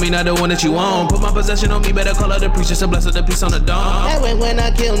bodies on me, not the one that you want. Put my possession on me, better call out the priest, just a blessing, the peace on the dawn. That way when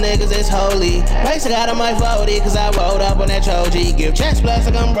I kill niggas, it's holy. Price got on my 40, cause I rolled up on that Trojan. Give checks plus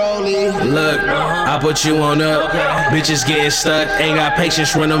like I'm Broly. Look, I put you on up. Bitches getting stuck, ain't got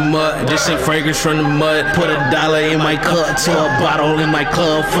patience from the mud. Just some fragrance from the mud. Put $1 in my cup to a bottle in my club.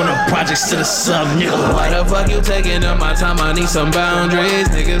 From the projects to the sub, nigga. Why the fuck you taking up my time? I need some boundaries.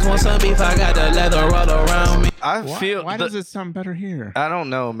 Niggas want some beef, I got the leather all around me. Why does it sound better here? I don't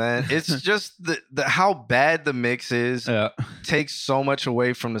know, man. It's just the how bad the mix is takes so much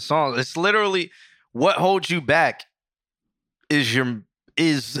away from the song. It's literally what holds you back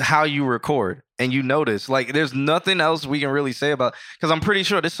is how you record. And you notice, like, there's nothing else we can really say about, because I'm pretty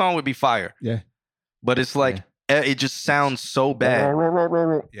sure this song would be fire. Yeah. But it's like it just sounds so bad.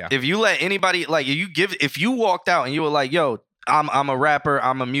 Yeah. If you let anybody, like, if you walked out and you were like, yo, I'm a rapper,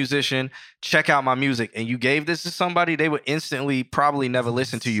 I'm a musician, check out my music, and you gave this to somebody, they would instantly probably never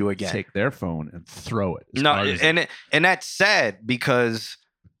listen to you again. Take their phone and throw it. No, and that's sad because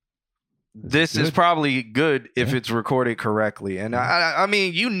this is probably good if it's recorded correctly. And I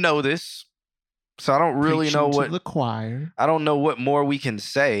mean, you know this, so I don't really know what the choir. I don't know what more we can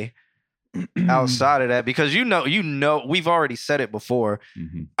say outside of that, because you know we've already said it before.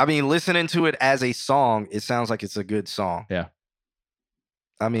 Mm-hmm. I mean, listening to it as a song, it sounds like it's a good song. Yeah.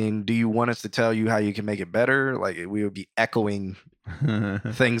 I mean, do you want us to tell you how you can make it better? Like, we would be echoing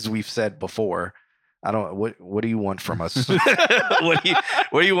things we've said before. I don't. What do you want from us? What do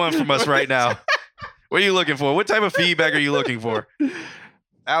you want from us right now? What are you looking for? What type of feedback are you looking for?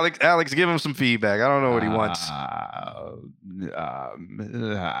 Alex, give him some feedback. I don't know what he wants.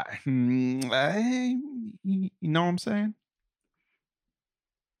 You know what I'm saying?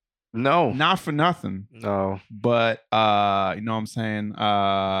 No. Not for nothing. No. But you know what I'm saying?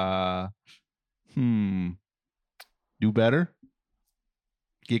 Do better.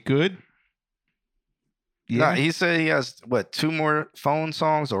 Get good. Nah, he said he has what 2 more phone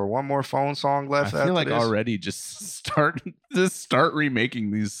songs or 1 more phone song left. I feel like this? already just start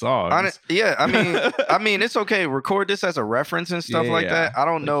remaking these songs. I mean, it's okay. Record this as a reference and stuff like that. I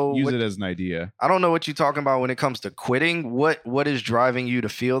don't know. Use it as an idea. I don't know what you're talking about when it comes to quitting. What is driving you to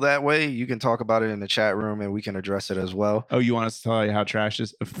feel that way? You can talk about it in the chat room and we can address it as well. Oh, you want us to tell you how trash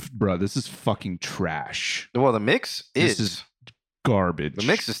this, bro? This is fucking trash. Well, the mix is garbage. The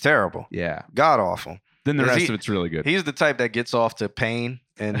mix is terrible. Yeah, god awful. Then the rest of it's really good. He's the type that gets off to Pain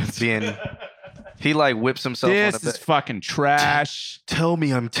and being. He like whips himself. This is fucking trash. Tell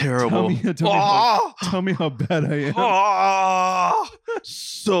me I'm terrible. Tell me how bad I am. Oh,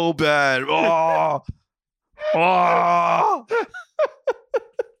 so bad. Oh.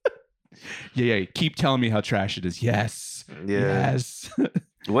 Yeah. Keep telling me how trash it is. Yes. Yeah. Yes.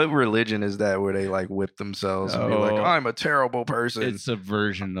 What religion is that where they like whip themselves and be like, I'm a terrible person? It's a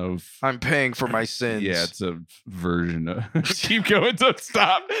version of I'm paying for my sins. Yeah, it's a version of keep going, don't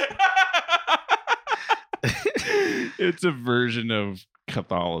stop. It's a version of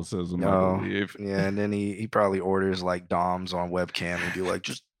Catholicism, I believe. Yeah, and then he probably orders like DOMs on webcam and be like,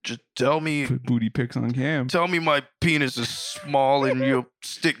 just tell me put booty pics on cam. Tell me my penis is small and you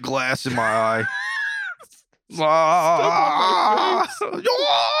stick glass in my eye.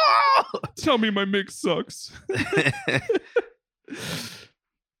 Tell me my mix sucks.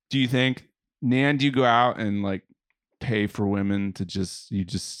 Do you think, Nan, do you go out and like pay for women to just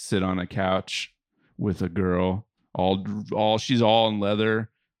sit on a couch with a girl, all she's all in leather,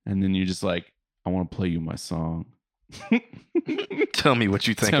 and then you just like, I want to play you my song. Tell me what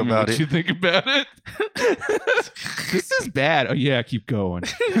you think Tell about me what it. you think about it. This is bad. Oh yeah, keep going.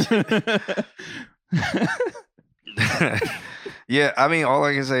 Yeah, I mean, all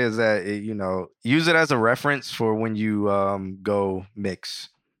I can say is that use it as a reference for when you go mix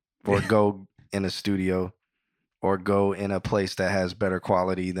or go in a studio or go in a place that has better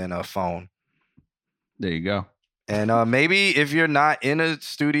quality than a phone. There you go. And maybe if you're not in a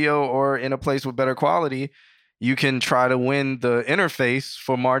studio or in a place with better quality, you can try to win the interface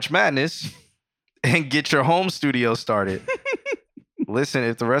for March Madness and get your home studio started. Listen,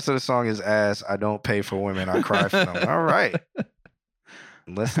 if the rest of the song is ass, I don't pay for women. I cry for them. All right.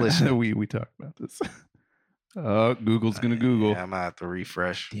 Let's listen. we talked about this. Google's going to Google. Yeah, I'm going to have to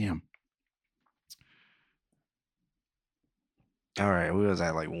refresh. Damn. All right. We was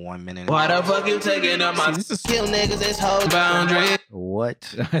at like 1 minute. Why the fuck you taking up my Kill niggas, this whole boundary?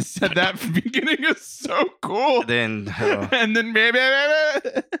 What? I said that from the beginning is so cool. Then and then maybe.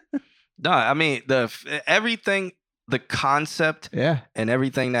 No, I mean everything, the concept, and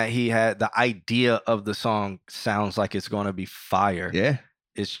everything that he had, the idea of the song sounds like it's going to be fire. Yeah,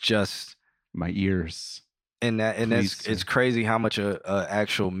 it's just my ears, and it's crazy how much a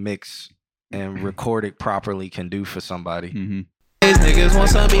actual mix and record it properly can do for somebody. Mm-hmm. These niggas want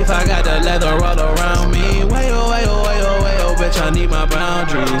some beef, I got the leather all around me. Way oh, bitch, I need my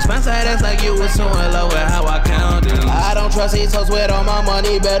boundaries. My side that's like you was so in love with how I count it. I don't trust these hoes with all my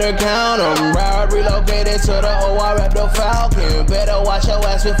money, better count them. Ride relocated to the OR rep the Falcon. Better watch your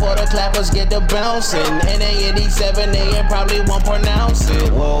ass before the clappers get to bouncing. NAND7 and probably won't pronounce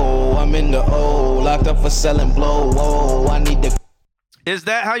it. Whoa, I'm in the O, locked up for selling blow. Whoa, I need to. Is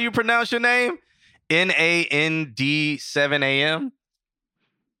that how you pronounce your name? NAND 7 AM?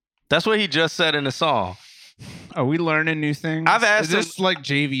 That's what he just said in the song. Are we learning new things? I've asked Is this like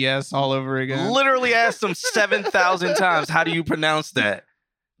JVS all over again? Literally asked him 7,000 times, how do you pronounce that?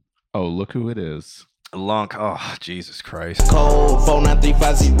 Oh, look who it is. Lunk. Oh, Jesus Christ. Code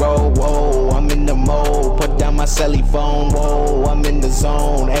 49350. Whoa, I'm in the mode. Put down my celly phone. Whoa, I'm in the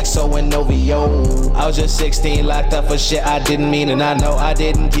zone. XO and OVO. I was just 16, locked up for shit I didn't mean, and I know I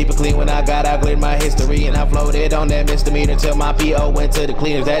didn't keep it clean when I got out, cleared my history, and I floated on that misdemeanor till my PO went to the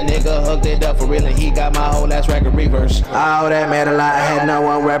cleaners. That nigga hooked it up for real, and he got my whole ass record reverse. Oh, that meant a lot. I had no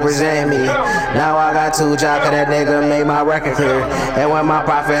one represent me. Now I got 2 jobs, cause that nigga made my record clear. And when my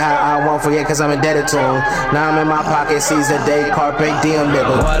profit high, I won't forget, cause I'm indebted to him. Now I'm in my pocket, seize a day, carpe diem,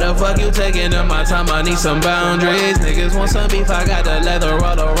 nigga. Why the fuck you taking up my time? I need some boundaries. Niggas want some beef, I got the leather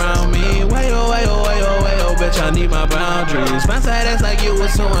all around me. Way oh, bitch, I need my boundaries. My side that's like you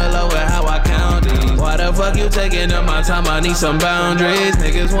was so in love with how I count these. Why the fuck you taking up my time? I need some boundaries.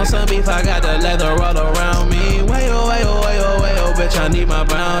 Niggas want some beef, I got the leather all around me. Way oh, bitch, I need my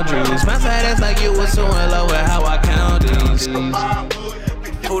boundaries. My side that's like you was so in love with how I count these.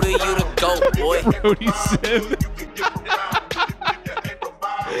 Who do you to go, boy? Brody Sim.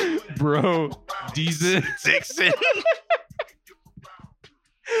 Bro, Dixon.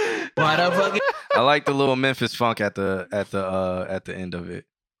 Why the fuck? I like the little Memphis funk at the end of it.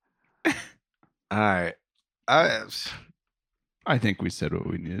 All right. I think we said what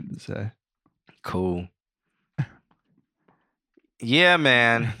we needed to say. Cool. Yeah,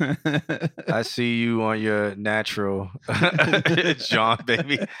 man. I see you on your natural John,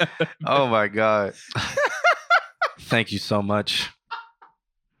 baby. Oh my God. Thank you so much.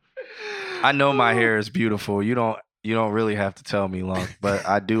 I know my hair is beautiful. You don't really have to tell me long, but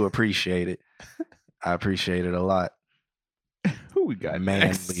I do appreciate it. I appreciate it a lot. Who we got?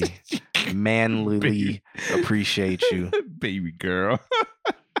 Manly appreciate you. Baby girl.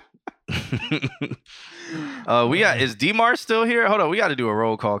 Is D-Mar still here? Hold on, we got to do a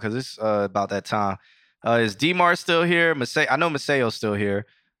roll call because it's about that time. Is D-Mar still here? I know Maceo's still here.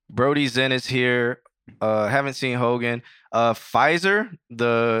 Brody Zen is here. Haven't seen Hogan. Pfizer,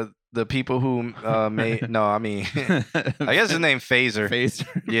 the people who made I guess his name Phaser.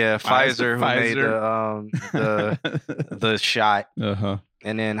 Yeah, Pfizer who made the shot. Uh-huh.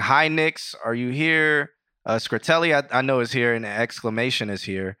 And then hi Nix, are you here? Scritelli, I know is here, and exclamation is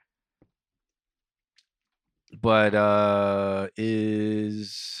here. But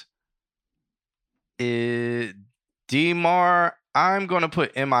is D-Mar? I'm gonna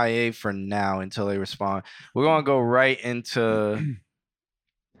put MIA for now until they respond. We're gonna go right into.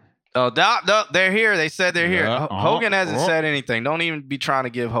 Oh, they're here. They said they're here. Hogan hasn't said anything. Don't even be trying to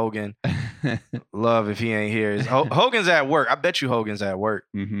give Hogan love if he ain't here. Hogan's at work. I bet you Hogan's at work.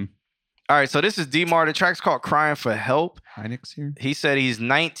 Mm-hmm. All right, so this is D-Mar. The track's called Crying for Help. Hynix here. He said he's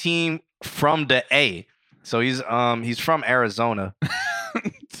 19 from the A. So he's from Arizona.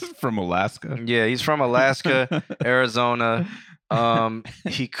 From Alaska. Yeah, he's from Alaska, Arizona.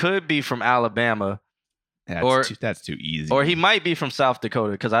 He could be from Alabama. That's too easy. Or he might be from South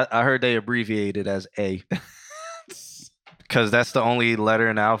Dakota because I heard they abbreviate it as A. Because that's the only letter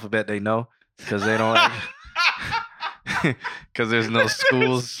in the alphabet they know. Because they don't like... Because there's no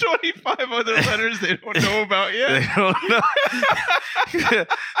schools. There's 25 other letters they don't know about yet. They don't know.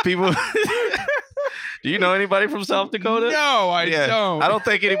 People... Do you know anybody from South Dakota? No, I don't. I don't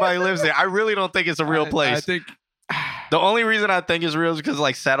think anybody lives there. I really don't think it's a real place. I think... The only reason I think it's real is because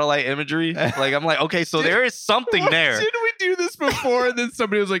like satellite imagery. Like I'm like, okay, so there is something there. Didn't we do this before? And then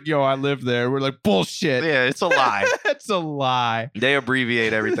somebody was like, yo, I live there. We're like, bullshit. Yeah, it's a lie. It's a lie. They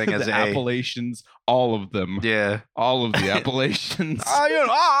abbreviate everything as the A. Appalachians, all of them. Yeah. All of the Appalachians.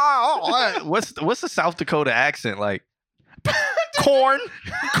 What's the South Dakota accent like? Corn.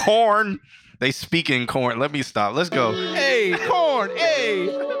 They speak in corn. Let me stop. Let's go. Hey, corn. Hey.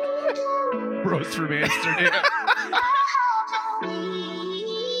 Bros from Amsterdam.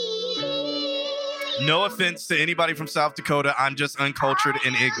 No offense to anybody from South Dakota. I'm just uncultured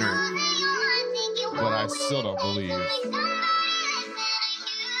and ignorant. But I still don't believe.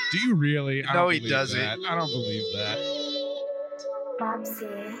 Do you really? No, he doesn't. That. I don't believe that. Popsy,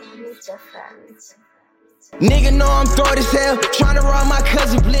 Mr. Friends. Nigga know I'm throwed as hell, tryna rob my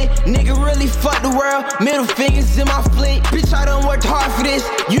cousin blick. Nigga really fuck the world, middle fingers in my flick. Bitch, I done worked hard for this.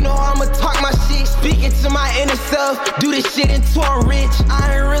 You know I'ma talk my shit, speaking to my inner self. Do this shit until I'm rich.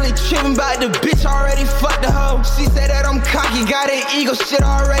 I ain't really tripping about the bitch, already fucked the hoe. She said that I'm cocky, got an ego, shit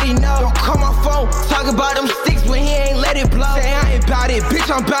already know. Don't call my phone, talk about them sticks when he ain't let it blow. Say I ain't about it, bitch,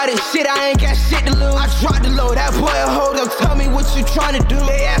 I'm about it. Shit, I ain't got shit to lose. I dropped the low, that boy a hoe, don't tell me what you tryna do.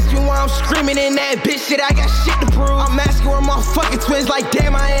 They ask me why I'm screaming in that bitch shit, I got shit to prove. I'm asking where my fucking twins, like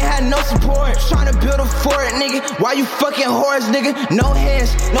damn, I ain't had no support. Tryna build a fort, nigga. Why you fucking whores, nigga? No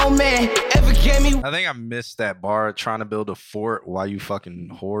hands, no man ever gave me. I think I missed that bar. Trying to build a fort while you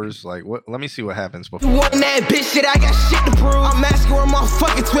fucking whores. Like what? Let me see what happens before. You want that bitch shit? I got shit to prove. I'm asking where my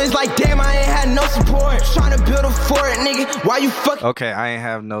fucking twins, like damn, I ain't had no support. Tryna build a fort, nigga. Why you fucking? Okay, I ain't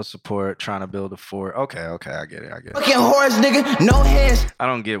have no support. Trying to build a fort. Okay, I get it. Fucking whores, nigga. No hands. I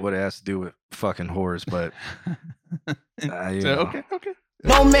don't get what it has to do with fucking whores, but okay.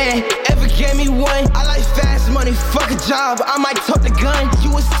 No man ever gave me one. I like fast money, fuck a job. I might tote the gun.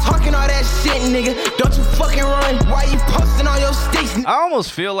 You was talking all that shit, nigga. Don't you fucking run. Why you posting all your sticks? I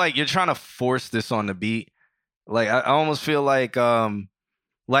almost feel like you're trying to force this on the beat. Like I almost feel like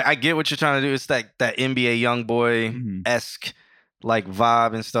I get what you're trying to do. It's that NBA YoungBoy-esque like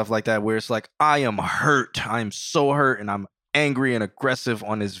vibe and stuff like that, where it's like, I am hurt. I am so hurt, and I'm angry and aggressive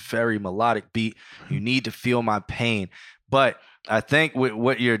on this very melodic beat. You need to feel my pain. But I think with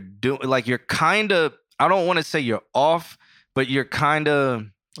what you're doing, like you're kind of, I don't want to say you're off, but you're kind of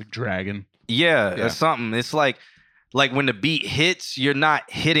like dragging. Yeah, or something. It's like when the beat hits, you're not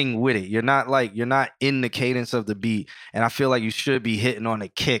hitting with it. You're not in the cadence of the beat. And I feel like you should be hitting on a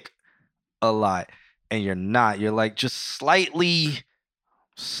kick a lot. And you're not. You're like just slightly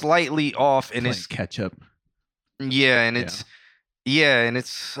off. And it's catch up. Yeah, and it's Yeah, and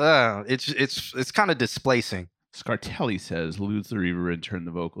it's kind of displacing. Scartelli says lose the reverb and turn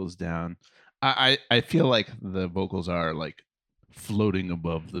the vocals down. I feel like the vocals are like floating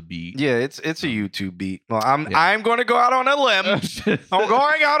above the beat. Yeah, it's a YouTube beat. Well, I'm going to go out on a limb. I'm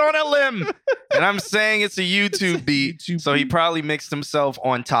going out on a limb, and I'm saying it's a YouTube beat. So he probably mixed himself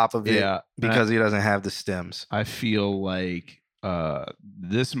on top of it because he doesn't have the stems. I feel like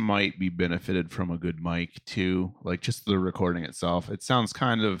this might be benefited from a good mic too, like just the recording itself. It sounds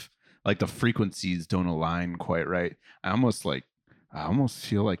kind of like the frequencies don't align quite right. I almost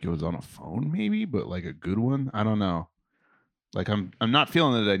feel like it was on a phone maybe, but like a good one. I don't know. Like I'm not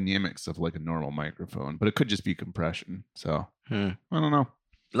feeling the dynamics of like a normal microphone, but it could just be compression. So I don't know.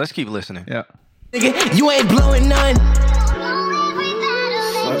 Let's keep listening. Yeah. Nigga, you ain't blowing none.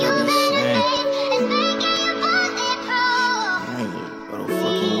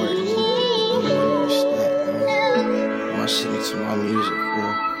 To my music,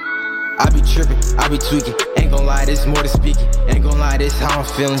 bro. I be tripping, I be tweaking. Ain't gon' lie, this more than speaking. Ain't gon' lie, this how I'm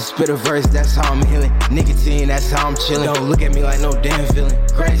feeling. Spit a verse, that's how I'm healing. Nicotine, that's how I'm chilling. Don't look at me like no damn feeling.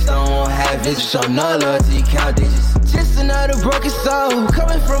 Grandstone won't have vision, show no loyalty, count digits. Just another broken soul,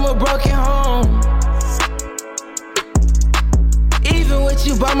 coming from a broken home. Even with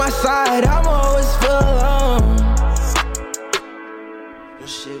you by my side, I'm always feel alone.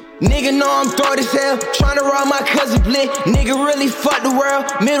 Nigga know I'm throat as hell, tryna rob my cousin blick. Nigga really fuck the world,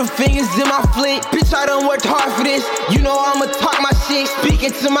 middle fingers in my flick. Bitch, I done worked hard for this, you know I'ma talk my shit.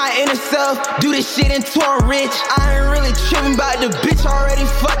 Speaking to my inner self, do this shit until I'm rich. I ain't really tripping about the bitch, already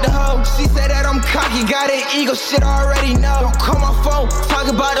fucked the hoe. She said that I'm cocky, got an ego, shit I already know. Don't call my phone, talk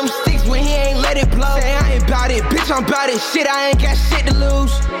about them sticks when he ain't let it blow. Say I ain't about it, bitch, I'm about it, shit, I ain't got shit to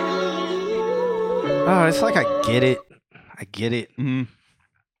lose. Oh, it's like I get it.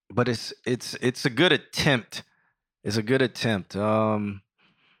 But it's a good attempt. It's a good attempt. In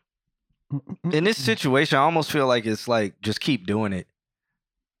this situation, I almost feel like it's like just keep doing it.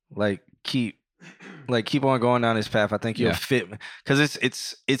 Like keep on going down this path. I think you'll fit, because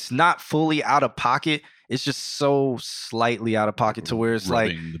it's not fully out of pocket. It's just so slightly out of pocket to where it's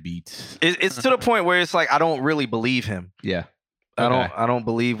like the beat. It's to the point where it's like I don't really believe him. Yeah. Okay. I don't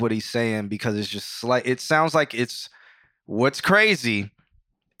believe what he's saying, because it's just like it sounds like it's what's crazy.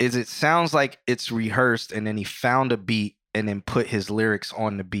 It sounds like it's rehearsed and then he found a beat and then put his lyrics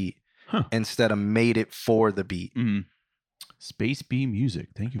on the beat instead of made it for the beat. Mm. Space B Music.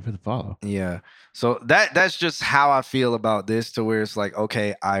 Thank you for the follow. Yeah. So that's just how I feel about this, to where it's like,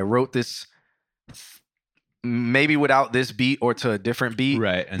 okay, I wrote this maybe without this beat or to a different beat.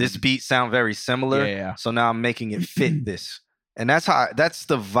 Right. And this beat sound very similar. Yeah. So now I'm making it fit this. And that's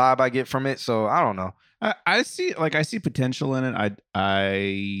the vibe I get from it. So I don't know. I see potential in it.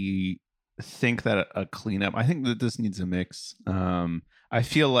 I think that a cleanup. I think that this needs a mix. I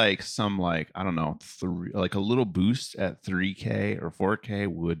feel like some I don't know, a little boost at 3K or 4K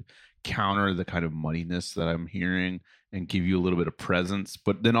would counter the kind of muddiness that I'm hearing and give you a little bit of presence,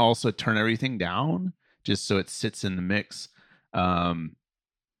 but then also turn everything down just so it sits in the mix. And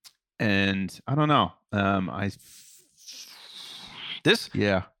I don't know.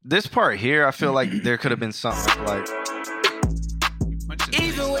 This part here, I feel like there could have been something like,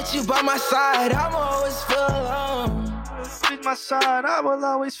 even with you by my side, I'm always feel alone. With my side, I will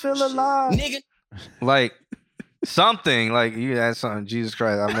always feel alive. Nigga. Like something like you had something. Jesus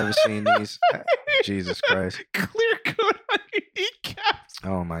Christ, I've never seen these. Jesus Christ. Clear coat on your kneecaps.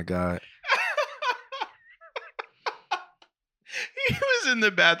 Oh my God. He was in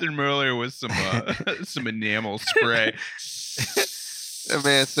the bathroom earlier with some enamel spray. That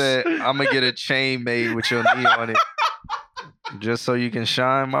man said, I'm going to get a chain made with your knee on it just so you can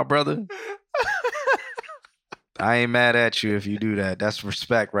shine, my brother. I ain't mad at you if you do that. That's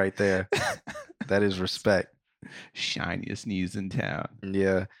respect right there. That is respect. Shiniest knees in town.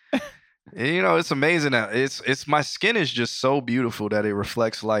 Yeah. And, it's amazing that it's my skin is just so beautiful that it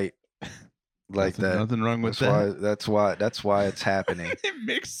reflects light like that. Nothing wrong with that. That's why it's happening. It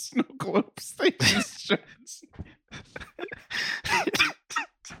makes snow globes. They just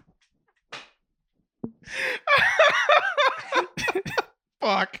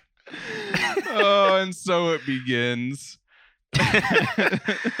Fuck. Oh, and so it begins.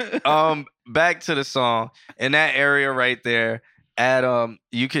 Back to the song. In that area right there,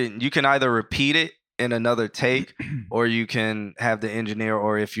 you can either repeat it in another take, or you can have the engineer,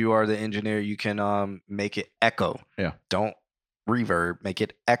 or if you are the engineer, you can make it echo. Yeah. Don't reverb, make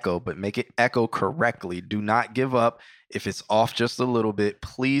it echo, but make it echo correctly. Do not give up if it's off just a little bit.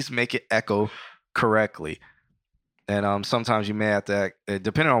 Please make it echo correctly. And sometimes you may have to,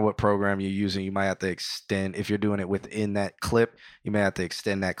 depending on what program you're using, you might have to extend. If you're doing it within that clip, you may have to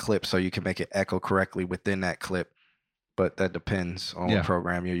extend that clip so you can make it echo correctly within that clip. But that depends on what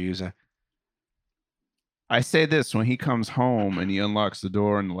program you're using. I say this, when he comes home and he unlocks the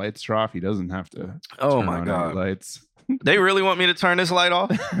door and the lights are off, he doesn't have to Oh turn my on God. any lights. They really want me to turn this light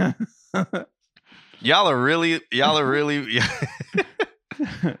off? Y'all are really. All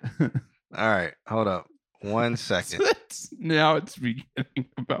right, hold up. 1 second. Now it's beginning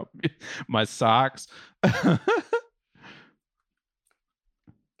about me. My socks.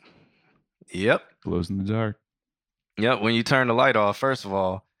 Yep. Glows in the dark. Yep. When you turn the light off, first of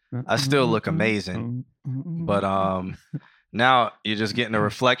all, I still look amazing. But now you're just getting a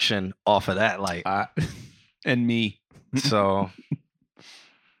reflection off of that light. And me. So,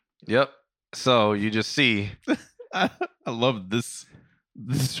 yep. So you just see. I love this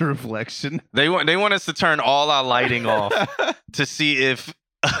reflection. They want us to turn all our lighting off to see if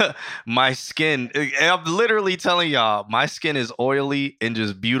my skin. I'm literally telling y'all, my skin is oily and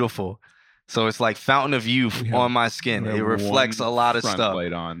just beautiful. So it's like fountain of youth on my skin. It reflects a lot of front stuff.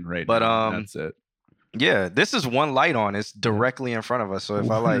 light on right but now. That's it. Yeah, this is one light on. It's directly in front of us. So if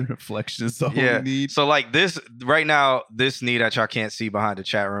I like reflection is all we need. So like this right now, this knee that y'all can't see behind the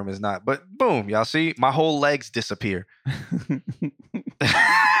chat room is not. But boom, y'all see my whole legs disappear.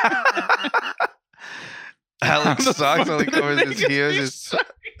 Alex socks only covers his heels.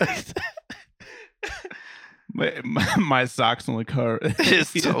 My socks only cover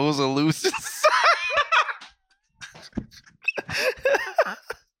his toes are loose.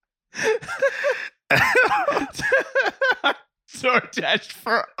 DoorDash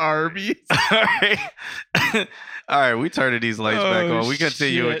for Arby's. All right, we turning these lights back on. We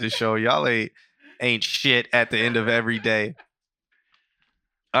continue with the show. Y'all ain't shit at the end of every day.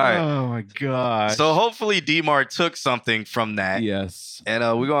 All right. Oh my god. So hopefully DMAR took something from that. Yes. And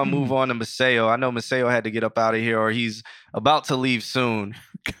we're gonna move on to Maseo. I know Maseo had to get up out of here, or he's about to leave soon.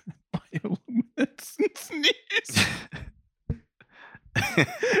 Sneeze.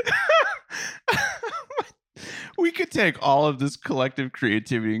 We could take all of this collective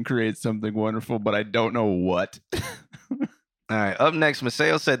creativity and create something wonderful, but I don't know what. All right. Up next,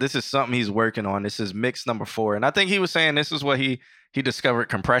 Maseo said this is something he's working on. This is mix number 4. And I think he was saying this is what he discovered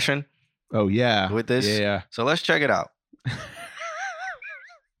compression. Oh, yeah. With this. Yeah. So let's check it out.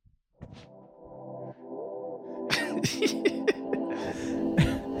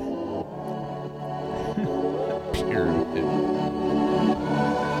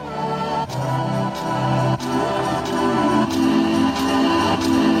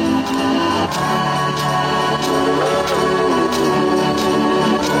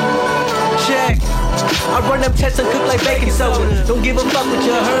 Check. I run up tests and cook like baking soda. Don't give a fuck what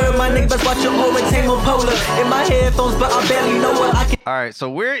you heard. My nigga best watch your aura, tame polar. In my headphones, but I barely know what I can. All right, so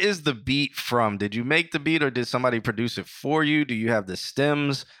where is the beat from? Did you make the beat or did somebody produce it for you? Do you have the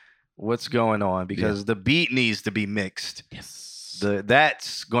stems? What's going on? Because the beat needs to be mixed. Yes.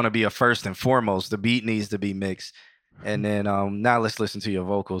 That's going to be a first and foremost. The beat needs to be mixed. And then now let's listen to your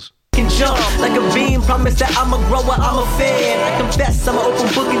vocals. Jump like a beam, promise that I'm a grower, I'm a fan. I confess I'm an open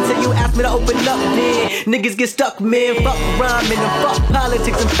book until you ask me to open up then. Niggas get stuck, man, fuck rhyming and fuck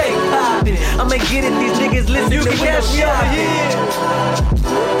politics and fake popping. I'ma get it, these niggas listen to when I'm shopping.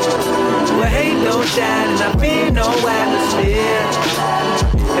 Well, ain't no shine and I feel no atmosphere.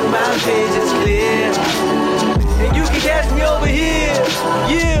 And my vision's clear. And you can catch me over here,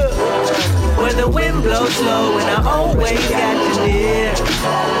 yeah. When the wind blows slow and I always got you near.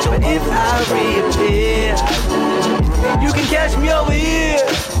 But if I reappear, you can catch me over here.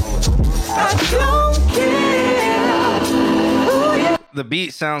 I don't care. Ooh, yeah. The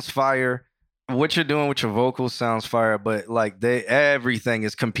beat sounds fire. What you're doing with your vocals sounds fire, but like everything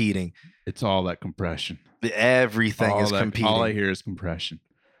is competing. It's all that compression. Everything is competing. All I hear is compression.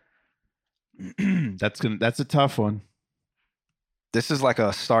 That's a tough one. This is like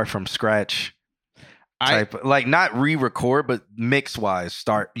a start from scratch type, like not re-record, but mix-wise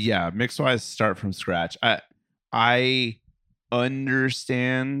start. Yeah, mix-wise start from scratch. I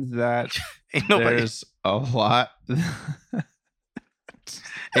understand that there's a lot.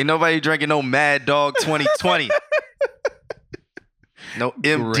 Ain't nobody drinking no Mad Dog 2020. No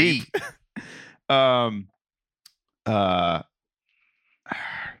MD.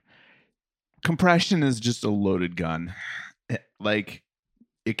 Compression is just a loaded gun. Like,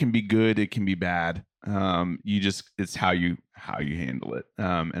 it can be good, it can be bad. It's how you handle it.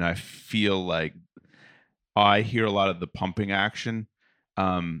 And I feel like I hear a lot of the pumping action,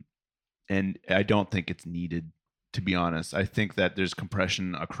 and I don't think it's needed, to be honest. I think that there's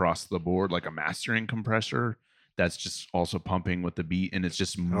compression across the board, like a mastering compressor that's just also pumping with the beat, and it's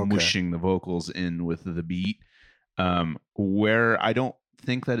just mushing the vocals in with the beat. Where I don't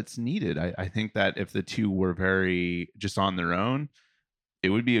think that it's needed. I think that if the two were very just on their own, it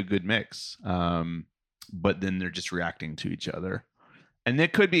would be a good mix. But then they're just reacting to each other. And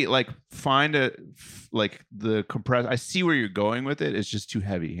it could be like the compress. I see where you're going with it. It's just too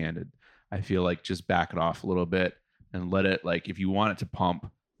heavy handed. I feel like just back it off a little bit and let it, like, if you want it to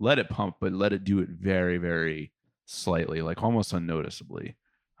pump, let it pump, but let it do it very, very slightly, like almost unnoticeably.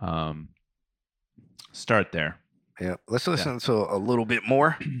 Start there. Yeah. Let's listen to a little bit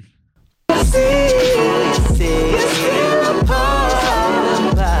more.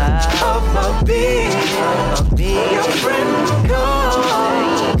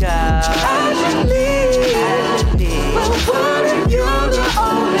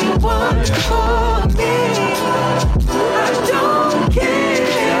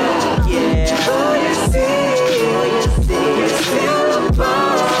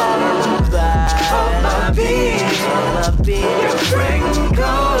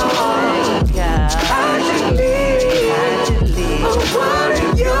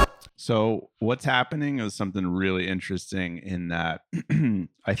 So what's happening is something really interesting in that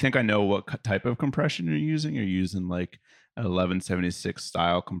I think I know what type of compression you're using. You're using like an 1176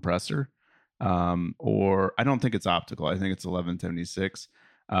 style compressor, or I don't think it's optical. I think it's 1176.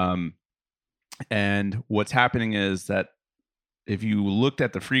 And what's happening is that if you looked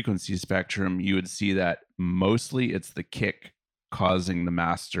at the frequency spectrum, you would see that mostly it's the kick causing the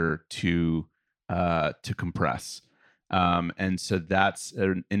master to compress. And so that's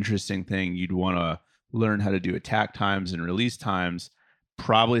an interesting thing. You'd want to learn how to do attack times and release times.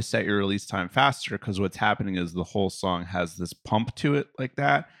 Probably set your release time faster, because what's happening is the whole song has this pump to it like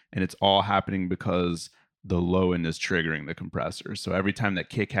that, and it's all happening because the low end is triggering the compressor. So every time that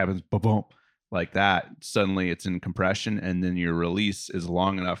kick happens, boom, like that, suddenly it's in compression, and then your release is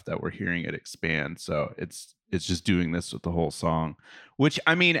long enough that we're hearing it expand. So it's just doing this with the whole song, which,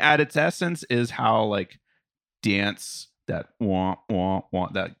 I mean, at its essence is how like dance that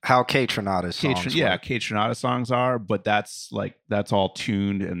that how Kaytranada songs Kaytranada songs are, but that's all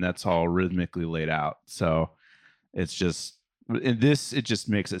tuned and that's all rhythmically laid out. So it's just it just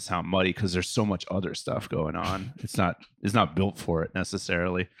makes it sound muddy because there's so much other stuff going on. It's not built for it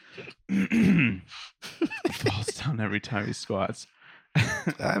necessarily. Falls down every time he squats.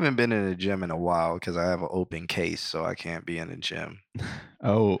 I haven't been in the gym in a while because I have an open case, so I can't be in the gym.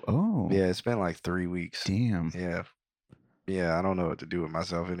 Oh. Yeah, it's been like 3 weeks. Damn. Yeah, I don't know what to do with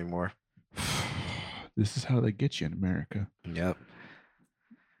myself anymore. This is how they get you in America.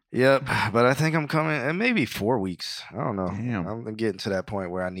 Yep, but I think I'm coming in maybe 4 weeks. I don't know. Damn. I'm getting to that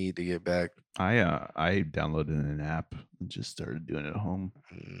point where I need to get back. I downloaded an app and just started doing it at home,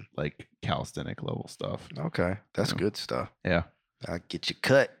 like calisthenic level stuff. Okay, that's good stuff. Yeah. I'll get you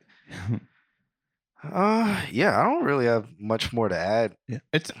cut. Yeah, I don't really have much more to add. Yeah,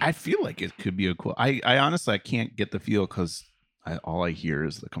 I feel like it could be a cool. I honestly, I can't get the feel because all I hear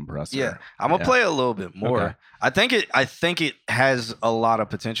is the compressor. Yeah, I'm gonna play a little bit more. Okay. I think it has a lot of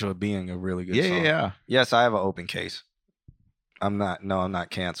potential of being a really good song. Yeah. Yes, I have an open case. I'm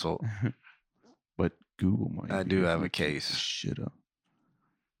not canceled. But Google might. I do have a case. Shit up.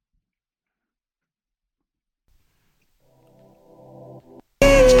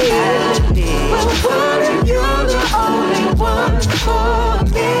 You're the only one for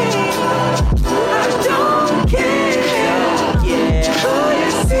me. I don't care. Yeah. Who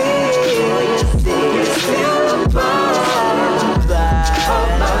you see, you're still a part of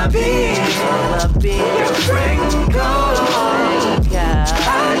my being. Your friend goes.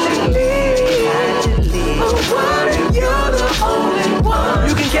 I should leave. But what if you're the only one?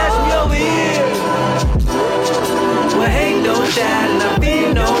 You can catch me over here. Well, ain't no doubt, and I feel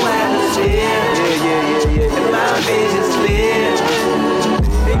no atmosphere. And my vision's clear.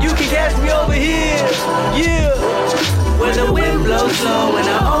 And you can catch me over here, when the wind blows slow and I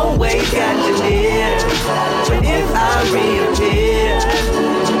always got you near. But if I reappear,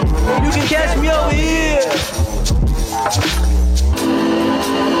 you can catch me over here.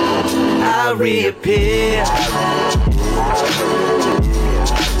 I reappear.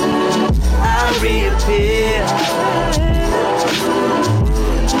 I reappear.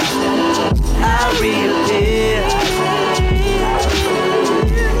 I reappear.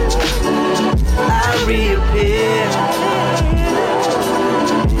 I reappear. I reappear.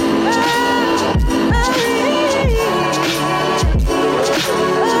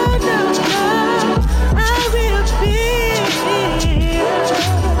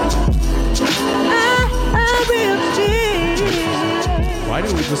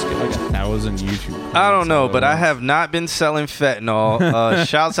 just get like 1,000 YouTube. I don't know, but I have not been selling fentanyl.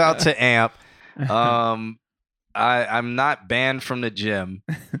 Shouts out to Amp. I'm not banned from the gym.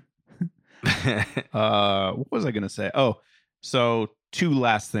 What was I gonna say? Oh, so 2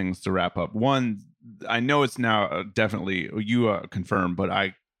 last things to wrap up. One, I know it's now definitely you confirmed, but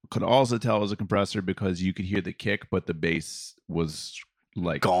I could also tell it was a compressor because you could hear the kick, but the bass was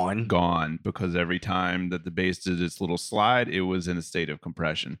like gone because every time that the bass did its little slide, it was in a state of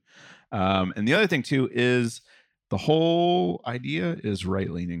compression. And the other thing too is the whole idea is right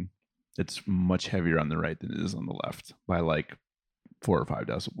leaning. It's much heavier on the right than it is on the left by like 4 or 5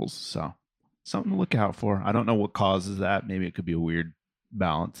 decibels. So something to look out for. I don't know what causes that. Maybe it could be a weird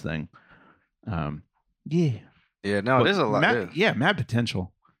balance thing. Yeah. Yeah, no, there's a lot. Mad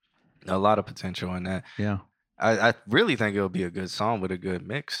potential. A lot of potential in that. Yeah. I really think it'll be a good song with a good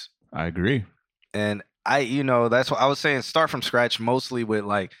mix. I agree. And that's what I was saying. Start from scratch, mostly with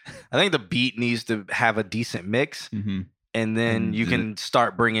like, I think the beat needs to have a decent mix. Mm-hmm. And then you can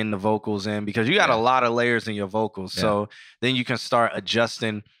start bringing the vocals in because you got a lot of layers in your vocals. Yeah. So then you can start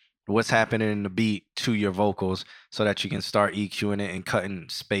adjusting what's happening in the beat to your vocals so that you can start EQing it and cutting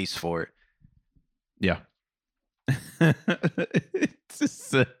space for it. Yeah.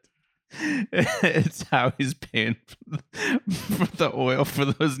 It's how he's paying for the oil for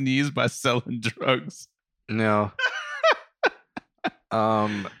those knees by selling drugs. No.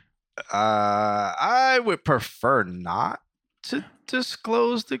 I would prefer not to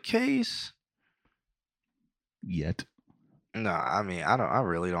disclose the case yet. No, I mean I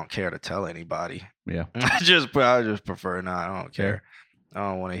really don't care to tell anybody. Yeah. I just prefer not. I don't care. I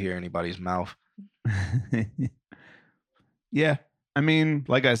don't want to hear anybody's mouth. Yeah. I mean,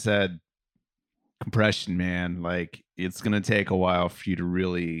 like I said, compression, man, like it's going to take a while for you to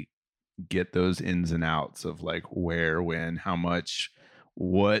really get those ins and outs of like where, when, how much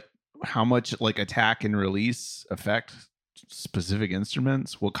like attack and release affect specific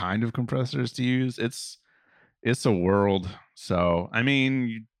instruments, what kind of compressors to use. It's a world. So, I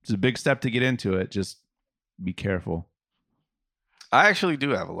mean, it's a big step to get into it. Just be careful. I actually do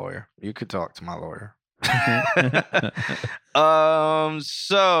have a lawyer. You could talk to my lawyer.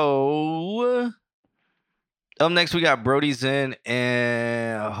 So up next we got Brody Zen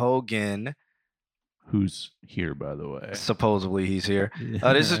and Hogan, who's here, by the way. Supposedly he's here.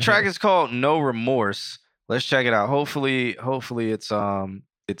 This track is called No Remorse. Let's check it out. Hopefully it's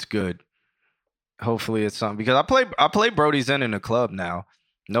good. Hopefully it's something, because I play Brody Zen in the club now.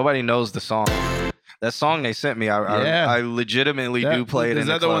 Nobody knows the song. That song they sent me, I legitimately do play it in the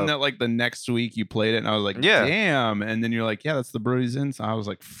club. Is that the one that like the next week you played it and I was like, damn. And then you're like, yeah, that's the Brody Zen song. I was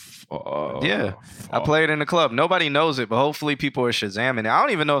like, yeah. I play it in the club. Nobody knows it, but hopefully people are Shazamming it. I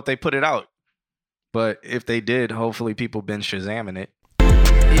don't even know if they put it out. But if they did, hopefully people been Shazamming it.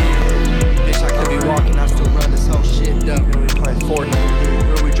 Bitch, I could be walking, I still run this whole shit up. And we play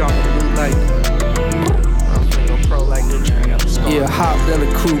Fortnite. Where we dropping the loot like pro like new track. Yeah, hopped in the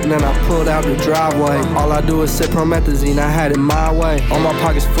coupe, then I pulled out the driveway. All I do is sip promethazine, I had it my way. All my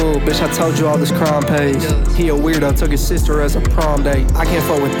pockets full, bitch, I told you all this crime pays. He a weirdo, took his sister as a prom date. I can't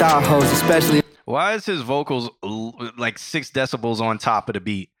fuck with thought hoes, especially. Why is his vocals like 6 decibels on top of the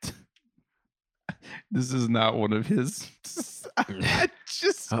beat? This is not one of his.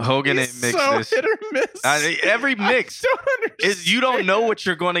 Hogan didn't mix so this. Hit or miss. Every mix is you don't know what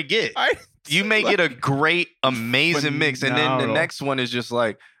you're gonna get. You may get a great, amazing mix, and then the next one is just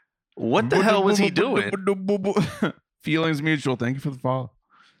like, what the hell was he doing? Feelings mutual. Thank you for the follow.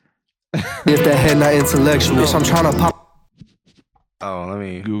 If that head not intellectual, bitch, I'm trying to pop. Oh, let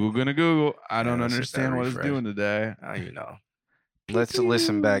me Google. I don't understand what it's doing today. You know. Let's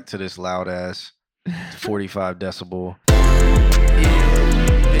listen back to this loud ass 45 decibel.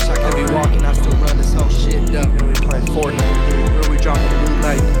 Bitch, I could be walking, I still run this whole shit up. And we play Fortnite. Where we dropping the loot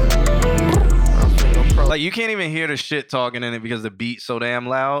like. Like, you can't even hear the shit talking in it because the beat's so damn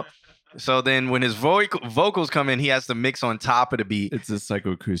loud. So then when his vocals come in, he has to mix on top of the beat. It's a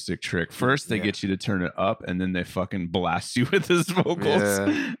psychoacoustic trick. First, they get you to turn it up, and then they fucking blast you with his vocals.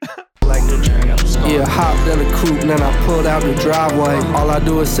 Yeah. Yeah, hopped in the coupe, then I pulled out the driveway. All I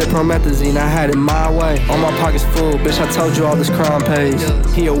do is sip promethazine, I had it my way. All my pockets full, bitch, I told you all this crime pays.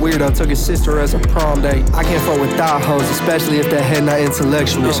 He a weirdo, took his sister as a prom date. I can't fuck with thought hoes, especially if that head not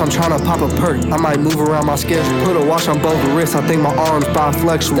intellectual. Bitch, I'm trying to pop a perk, I might move around my schedule. Put a watch on both wrists, I think my arms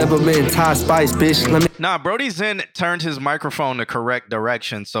biflexial. Never been Thai Spice, bitch. Nah, Brody Zen turned his microphone the correct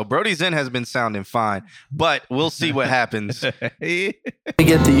direction, so Brody Zen has been sounding fine, but we'll see what happens. Get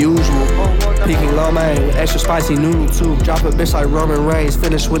the usual. Peking lo mein with extra spicy noodle too. Drop a bitch like Roman Reigns,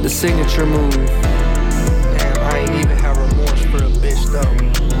 finish with the signature move. Damn, I ain't even have remorse for a bitch though.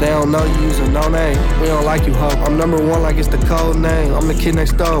 They don't know you using no name. We don't like you, ho. I'm number one like it's the code name. I'm the kid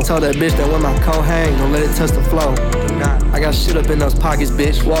next door. Tell that bitch that when my coat hang, don't let it touch the flow. I got shit up in those pockets,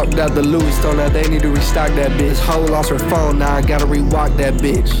 bitch. Walked out the Louis store, now they need to restock that bitch. Hoe lost her phone, now I gotta rewalk that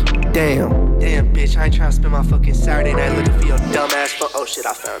bitch. Damn, bitch, I ain't tryna spend my fucking Saturday night looking for your dumb ass phone. Oh shit,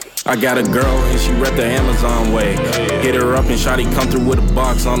 I found it. I got a girl and she rep the Amazon way. Hit her up and shawty come through with a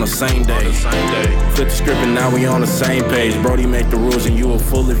box on the same day. Flip the script and now we on the same page. Brody make the rules and you a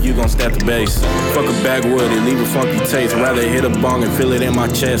fool if you gon' step the bass. Fuck a backwood and leave a funky taste. Rather hit a bong and feel it in my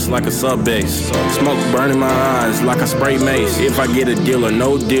chest like a sub bass. Smoke burning my eyes like I spray mace. If I get a deal or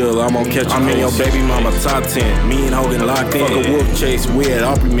no deal, I'm gon' catch you. I'm in your baby mama top 10. Me and Hogan locked in. Fuck a wolf chase, we at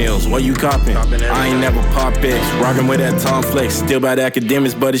Opry Mills. What you copping? I ain't never pop X. Rockin' with that Tom Flex. Still about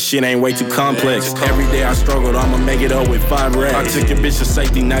academics, but this shit ain't way too complex. Every day I struggled, I'ma make it up with 5 racks. I took your bitch to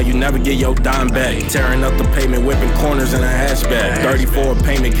safety, now you never get your dime back. Tearing up the pavement, whipping corners in a hatchback. 34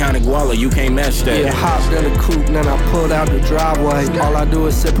 payment, counting guala, you can't match that. Yeah, hopped in the coupe, then I pulled out the driveway. All I do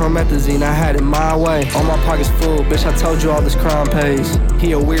is sip promethazine, I had it my way. All my pockets full, bitch, I told you all this crime pays.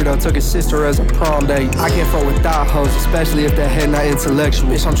 He a weirdo, took his sister as a prom date. I can't fuck with thigh hoes, especially if that head not intellectual.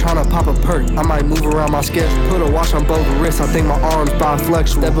 Bitch, I'm tryna pop a perk, I might move around my schedule. Put a watch on both wrists, I think my arms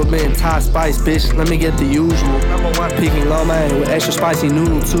bi-flexual. Step up in Thai spice, bitch, let me get the usual. Number one, peking lo mein with extra spicy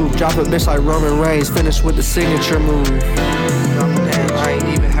noodle too. Drop a bitch like Roman Reigns, finish with the signature move. Damn, I ain't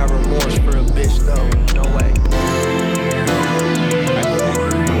even have remorse for a bitch though, no way.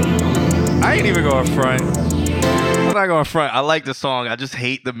 I ain't even going front. I'm not going front. I like the song. I just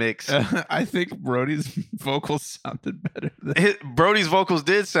hate the mix. I think Brody's vocals sounded better. Brody's vocals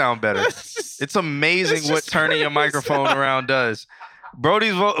did sound better. It's amazing what turning your microphone around does.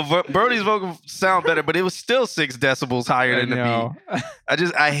 Brody's vocals sound better, but it was still 6 decibels higher than the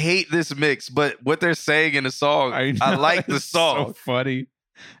beat. I hate this mix, but what they're saying in the song, I like the song. So funny.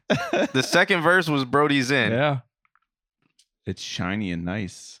 The second verse was Brody's in. Yeah. It's shiny and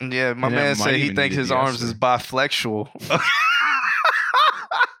nice. Yeah, my man said he thinks his arms is biflexual.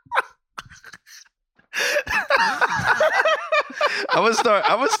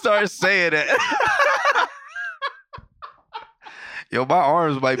 I would start saying it. Yo, my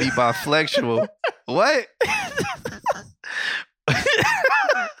arms might be biflexual. What?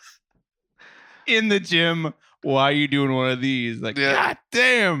 In the gym, why are you doing one of these? Like, God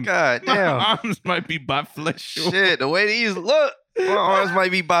damn. My arms might be biflexual. Shit, the way these look, my arms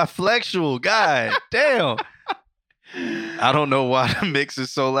might be biflexual. God damn. I don't know why the mix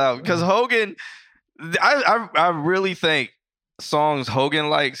is so loud. Because Hogan, I really think songs Hogan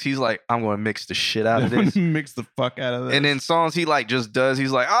likes, he's like, I'm going to mix the shit out of this. Mix the fuck out of this. And then songs he like just does,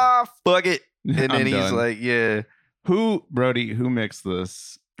 he's like, fuck it. And then he's like, yeah. Brody, who mixed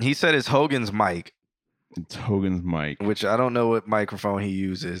this? He said it's Hogan's mic. It's Hogan's mic. Which I don't know what microphone he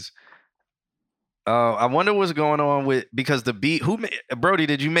uses. I wonder what's going on with, because the beat, Brody,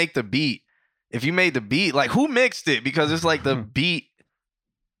 did you make the beat? If you made the beat, like who mixed it? Because it's like the beat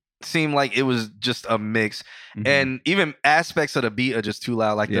seemed like it was just a mix. Mm-hmm. And even aspects of the beat are just too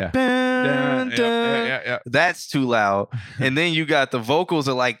loud. Like the dun, dun, that's too loud. And then you got the vocals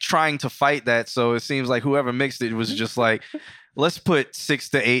are like trying to fight that. So it seems like whoever mixed it was just like, let's put 6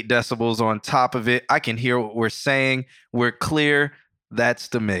 to 8 decibels on top of it. I can hear what we're saying. We're clear. That's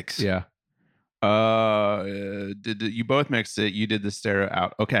the mix. Yeah. Did you both mixed it? You did the stereo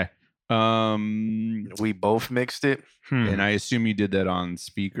out. Okay. We both mixed it. And I assume you did that on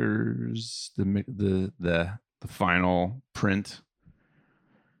speakers, the final print.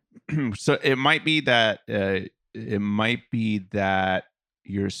 So it might be that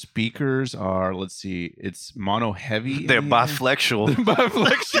your speakers are, let's see, it's mono heavy. They're biflexual. They're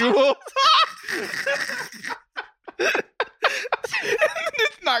biflexual.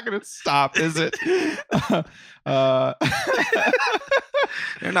 It's not gonna stop, is it? They're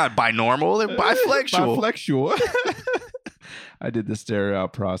not binormal, they're biflexual. Biflexual. I did the stereo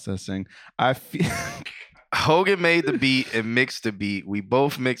out processing. I feel Hogan made the beat and mixed the beat. We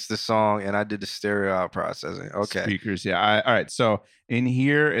both mixed the song, and I did the stereo out processing. Okay. Speakers, yeah. All right. So in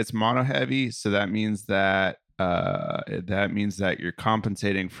here, it's mono heavy. So that means that you're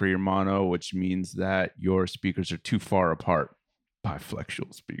compensating for your mono, which means that your speakers are too far apart.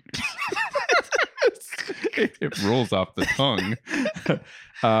 Biflexual speakers. It rolls off the tongue.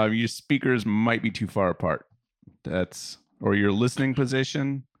 Your speakers might be too far apart. Or your listening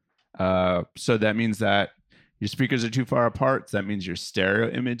position. So that means that your speakers are too far apart. So that means your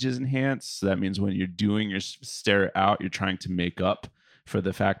stereo image is enhanced. So that means when you're doing your stereo out, you're trying to make up for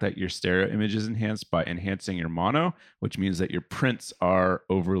the fact that your stereo image is enhanced by enhancing your mono, which means that your prints are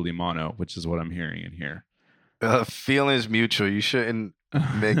overly mono, which is what I'm hearing in here. Feelings mutual. You shouldn't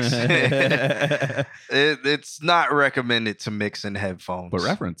mix. It's not recommended to mix in headphones. But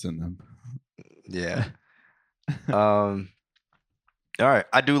referencing them. Yeah. All right.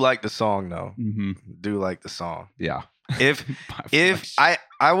 I do like the song though. Mm-hmm. Do like the song. Yeah. If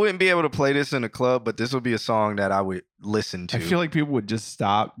I wouldn't be able to play this in a club, but this would be a song that I would listen to. I feel like people would just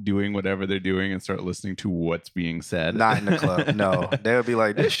stop doing whatever they're doing and start listening to what's being said. Not in the club. No. They would be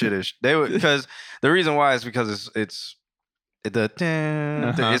like, this shit is they would, because the reason why is because it's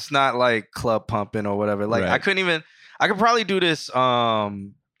it's not like club pumping or whatever. Like Right. I could probably do this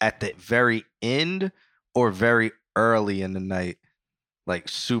at the very end or very early in the night. Like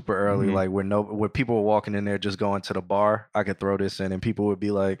super early, Mhm. like where people were walking in there just going to the bar. I could throw this in, and people would be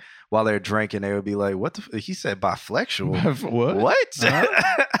like, while they're drinking, they would be like, "What the?" He said bisexual. What?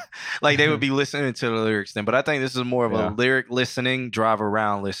 Uh-huh. Like they would be listening to the lyrics then. But I think this is more of a lyric listening, drive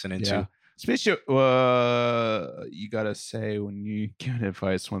around listening to. Especially, you gotta say when you give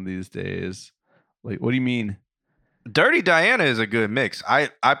advice one of these days. Like, what do you mean? Dirty Diana is a good mix. I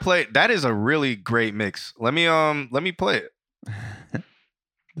play that is a really great mix. Let me play it.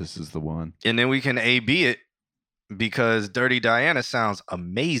 This is the one. And then we can A/B it because Dirty Diana sounds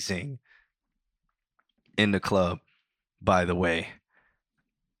amazing in the club, by the way.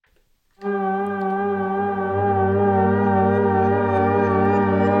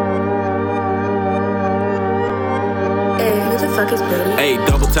 Hey,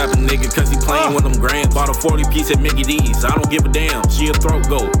 double tap a nigga cause he playing with them grams. Bought a 40 piece at Mickey D's. I don't give a damn. She a throat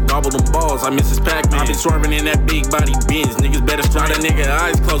goat. Gobble them balls. I miss his Pac-Man. I been swerving in that big body Benz. Niggas better try that nigga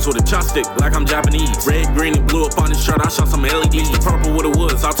eyes closed with a chopstick like I'm Japanese. Red, green, and blue up on his shirt. I shot some LEDs. Purple with the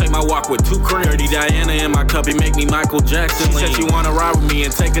woods. I'll take my walk with 2 cream. Dirty Diana in my cup. It make me Michael Jackson. She said she wanna ride with me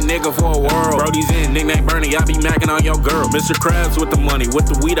and take a nigga for a whirl. Brody's in. Nickname Bernie. I be macking on your girl. Mr. Krabs with the money. With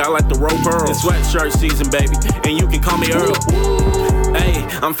the weed, I like the rope pearl. It's sweatshirt season, baby. And you can call me Earl. Hey,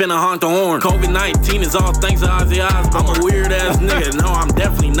 I'm finna honk the horn. COVID-19 is all thanks to Ozzy Osbourne. I'm a weird ass nigga. No, I'm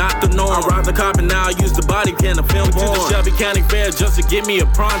definitely not the norm. I robbed the cop and now I use the body can to film porn. To the Shelby County Fair just to get me a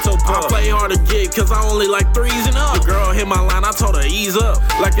pronto pup. I play hard to get cause I only like 3s and up. The girl hit my line, I told her ease up.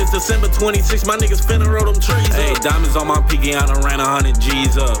 Like it's December 26, my niggas finna roll them trees up. Hey, diamonds on my pinky, I done ran 100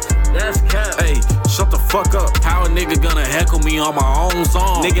 G's up. That's cap. Hey, shut the fuck up. How a nigga gonna heckle me on my own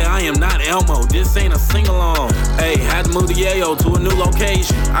song? Nigga, I am not Elmo. This ain't a sing-along. Hey, had to move the yayo to a new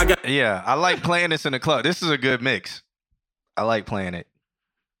location. Yeah, I like playing this in the club. This is a good mix. I like playing it.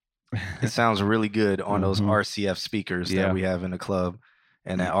 It sounds really good on those RCF speakers that we have in the club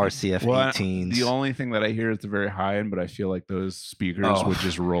and that RCF 18s. The only thing that I hear is the very high end, but I feel like those speakers would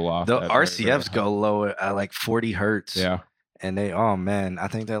just roll off. The RCFs go low at like 40 hertz. Yeah. And they, oh man, I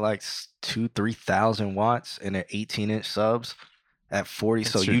think they're like 2,000-3,000 watts and they're 18-inch subs at 40.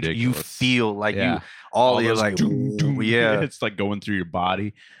 It's so you feel like you all you're like, yeah, it's like going through your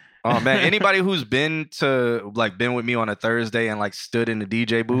body. Oh man, anybody who's been with me on a Thursday and like stood in the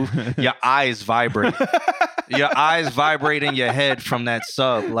DJ booth, your eyes vibrate. Your eyes vibrate in your head from that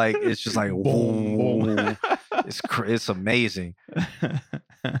sub. Like it's just like whoa. It's amazing.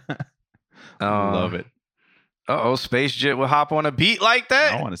 Love it. Space Jet would hop on a beat like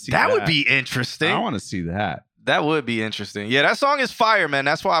that. I want to see that. That would be interesting. I want to see that. That would be interesting. Yeah, that song is fire, man.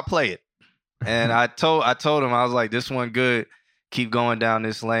 That's why I play it. And I told him, I was like, this one good. Keep going down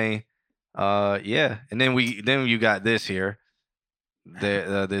this lane. Yeah. And then you got this here.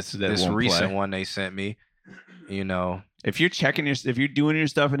 This recent one they sent me. You know, if you're doing your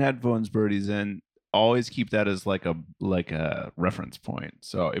stuff in headphones, birdies, then always keep that as like a reference point.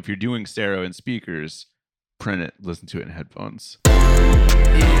 So if you're doing stereo and speakers, print it, listen to it in headphones.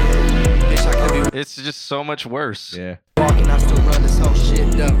 It's just so much worse. Yeah. Walking, I still run this whole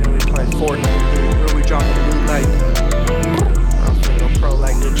shit up. And we play Fortnite. Where we dropping blue light. I'm finna go pro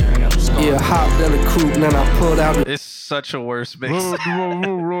like Ninja. I got the scar. Yeah, hopped in the coupe, then I pulled out. It's such a worse mix.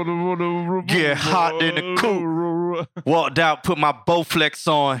 Get hot in the coupe. Walked out, put my Bowflex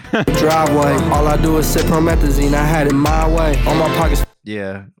on. Driveway. All I do is sip promethazine. I had it my way. On my pockets.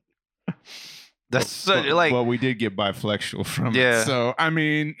 Yeah. That's such like. Well, we did get biflexial from it. So I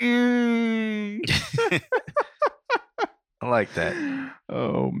mean, I like that.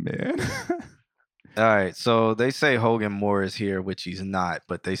 Oh man. All right, so they say Hogan Moore is here, which he's not,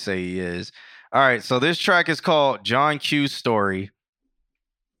 but they say he is. All right, so this track is called John Q's Story.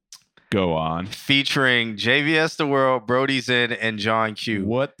 Go on. Featuring JVS The World, Brody's In, and John Q.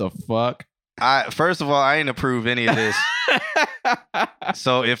 What the fuck? First of all, I ain't approve any of this.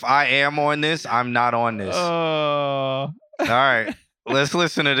 So if I am on this, I'm not on this. All right, let's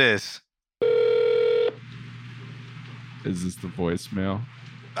listen to this. Is this the voicemail?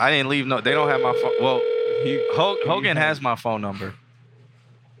 I didn't leave no. They don't have my phone. Well, Hogan has my phone number.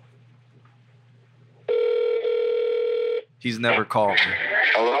 He's never called me.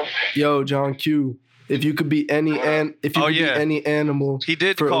 Hello? Yo, John Q. If you could be any be any animal he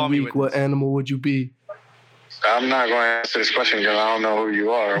did for call a me week, what animal would you be? I'm not going to answer this question because I don't know who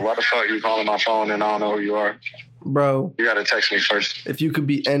you are. Why the fuck you calling my phone and I don't know who you are? Bro. You got to text me first. If you could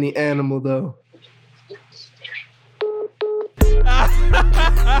be any animal, though.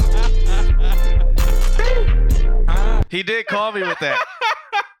 He did call me with that.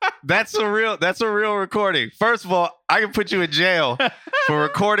 That's a real recording. First of all, I can put you in jail for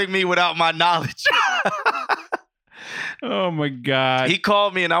recording me without my knowledge. Oh my God. He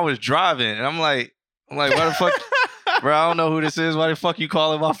called me and I was driving and I'm like, why the fuck? Bro, I don't know who this is. Why the fuck you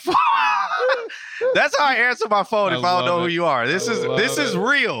calling my phone? That's how I answer my phone if I don't know who you are. This is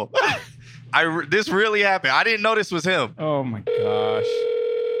real. This really happened. I didn't know this was him. Oh my gosh.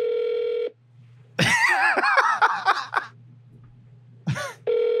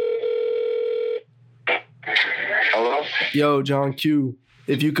 Hello? Yo, John Q.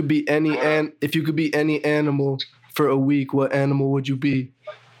 If you could be any animal for a week, what animal would you be?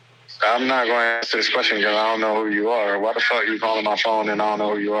 I'm not going to answer this question because I don't know who you are. Why the fuck you calling my phone and I don't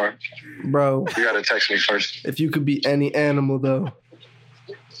know who you are? Bro. You got to text me first. If you could be any animal, though.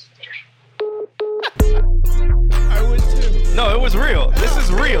 I would too. No, it was real. This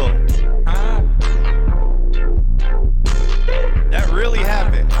is real. That really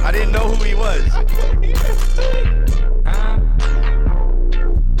happened. I didn't know who he was.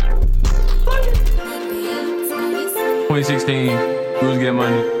 2016, we was getting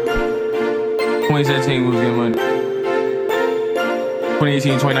money. 2017, we was getting money.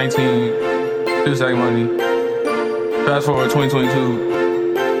 2018, 2019, still stacking money. Fast forward 2022,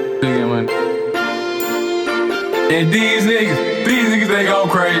 still getting money. And these niggas think I'm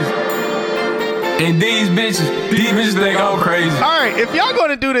crazy. And these bitches think I'm crazy. All right, if y'all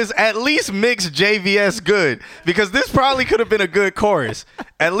gonna do this, at least mix JVS good, because this probably could have been a good chorus.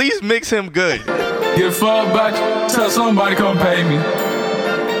 At least mix him good. Get a fuck about you, tell somebody come pay me.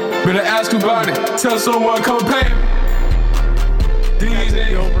 Better ask about it, tell someone come pay me. These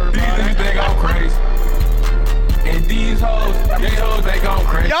niggas think I'm crazy. And these hoes think I'm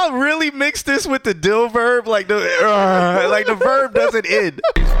crazy. Y'all really mix this with the dill verb, like the verb doesn't end.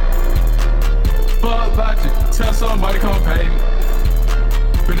 Fuck about you, tell somebody come pay me.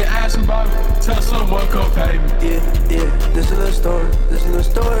 Better ask about it, tell someone come pay me. Yeah, this is a little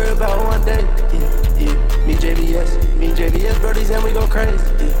story about one day. Yeah, me and JVS, birdies, and we go crazy.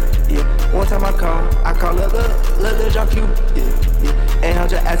 Yeah. One time I call little John Q. Yeah. And I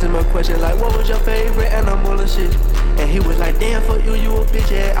just asked him a question like, what was your favorite animal and shit? And he was like, damn, fuck you, you a bitch,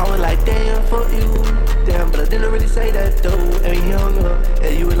 yeah. I was like, damn, fuck you. Damn, but I didn't really say that, though. And he hung up,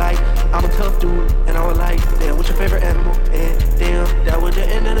 and you was like, I'm a tough dude. And I was like, damn, what's your favorite animal? And damn, that was the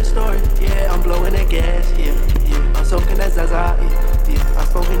end of the story. Yeah, I'm blowing that gas, yeah. I'm soaking that Zaza, yeah. I'm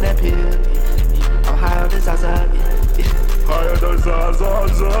smoking that pill, yeah. I'm high on the Zaza, yeah. High on the Zaza,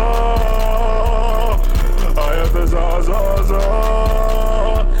 high on the Zaza.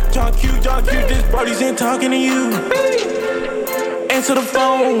 John Q, this buddies ain't talking to you. Answer the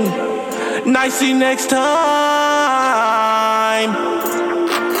phone. Nice, see next time.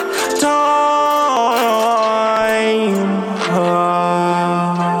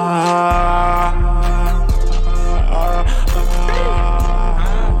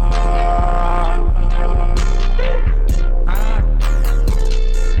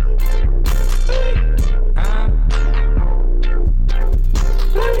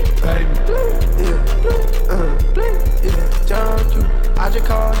 I just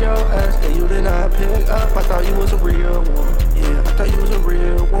called your ass and you did not pick up. I thought you was a real one. Yeah, I thought you was a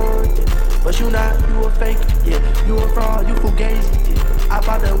real one. Yeah. But you not, you a fake. Yeah, you a fraud, you fugazi. Yeah. I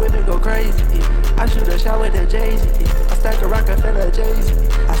bought the whip and go crazy. Yeah. I shoot a shot with the Jay-Z. Yeah. I stack a Rockefeller Jay-Z.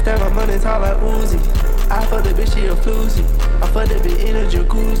 I stack my money tall like Uzi. I fuck the bitch, she a floozy. I fuck the bitch in a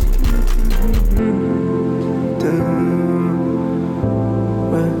jacuzzi.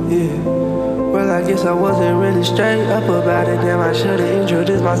 Well, yeah. Well, I guess I wasn't really straight up about it. Damn, I should've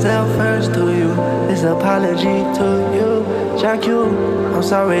introduced myself first to you. This apology to you, John Q. I'm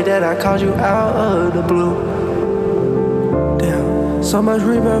sorry that I called you out of the blue. Damn, so much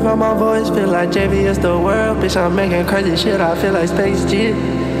reverb on my voice, feel like JVS the world. Bitch, I'm making crazy shit, I feel like Space Jit.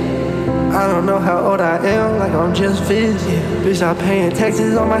 I don't know how old I am, like I'm just 50. Yeah. Bitch, I'm paying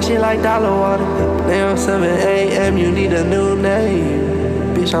taxes on my shit like dollar water. Damn, 7 a.m., you need a new name.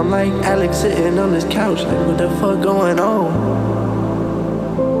 Bitch, I'm like Alex sitting on this couch, like what the fuck going on?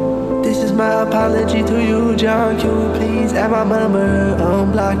 This is my apology to you, John Q. Please add my number,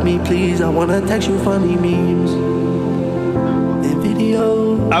 unblock me, please. I wanna text you funny memes and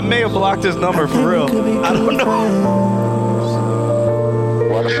videos. I may have blocked his number for real. I don't know.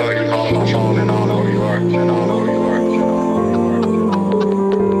 Why the fuck you calling my phone and I don't know who you are? And I don't know who you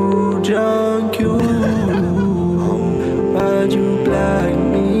are. Drunk you, why'd you block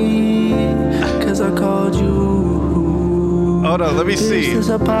me? Cause I called you. Hold on, let me see. This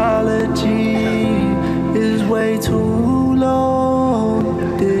apology is way too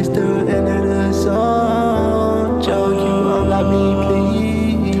long. This the end of the song. Drunk you, unlock me,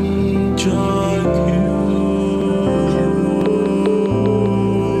 please. Drunk you.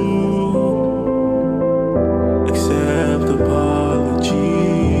 Accept apology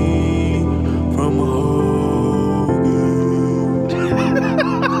from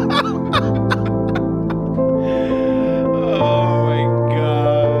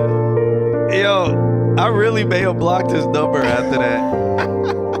I really may have blocked his number after that.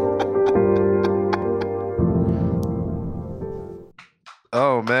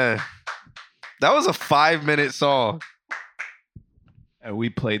 Oh man, that was a 5-minute song. And we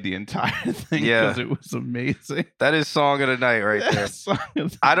played the entire thing Yeah. because it was amazing. That is song of the night right there. Song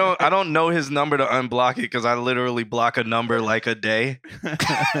of the I don't know his number to unblock it because I literally block a number like a day.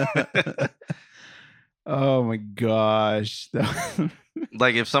 Oh my gosh.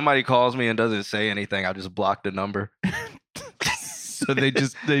 Like if somebody calls me and doesn't say anything, I just block the number. So they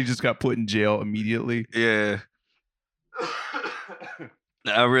just got put in jail immediately. Yeah.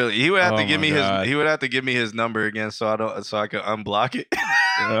 He would have to give me his number again so I could unblock it.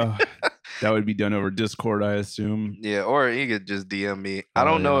 That would be done over Discord, I assume. Yeah, or he could just DM me. I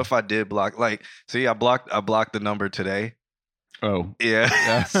don't know if I did block. Like, see, I blocked the number today. Oh.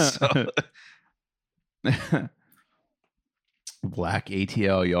 Yeah. So. Black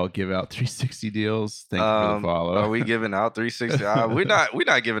ATL, y'all give out 360 deals. Thank you for the follow. Are we giving out 360? We're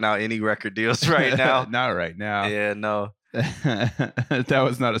not giving out any record deals right now. Not right now. Yeah, no. That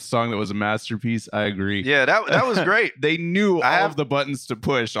was not a song that was a masterpiece. I agree. Yeah, that was great. They knew all of the buttons to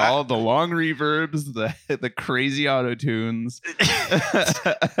push, all of the long reverbs, the crazy auto tunes.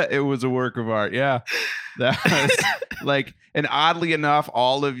 It was a work of art. Yeah, that was like, and oddly enough,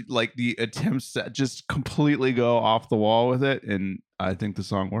 all of like the attempts to just completely go off the wall with it, and I think the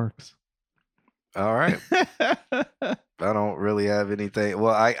song works. All right. I don't really have anything.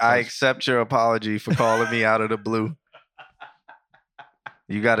 Well, I accept your apology for calling me out of the blue.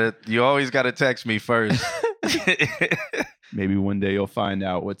 You always gotta text me first. Maybe one day you'll find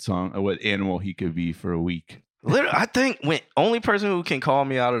out what animal he could be for a week. Literally, I think only person who can call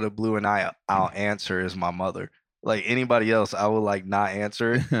me out of the blue and I'll answer is my mother. Like anybody else, I will like not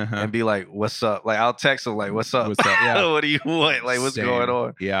answer and be like, "What's up?" Like I'll text them like, "What's up? What's up? Yeah. What do you want? Like what's going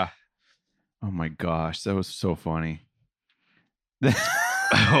on?" Yeah. Oh my gosh, that was so funny.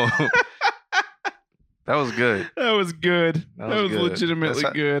 That was good. That was good. That was good. legitimately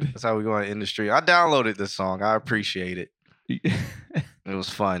good. That's how we go in industry. I downloaded this song. I appreciate it. It was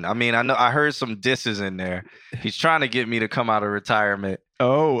fun. I mean, I heard some disses in there. He's trying to get me to come out of retirement.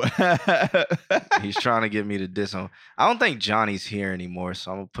 Oh. He's trying to get me to diss him. I don't think Johnny's here anymore,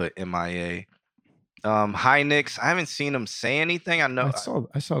 so I'm gonna put MIA. Hi Nix. I haven't seen him say anything. I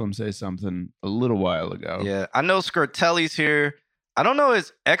saw them say something a little while ago. Yeah. I know Skirtelli's here. I don't know,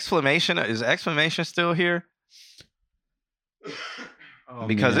 is Exclamation still here? Oh,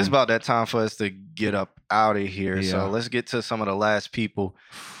 because man. it's about that time for us to get up out of here. Yeah. So let's get to some of the last people.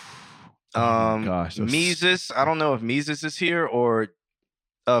 Oh my gosh, Mises. I don't know if Mises is here or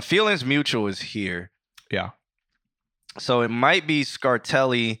Feelings Mutual is here. Yeah. So it might be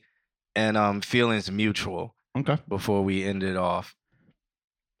Scartelli and Feelings Mutual. Okay. Before we end it off.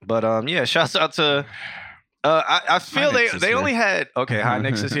 But yeah, shouts out to I feel they only had High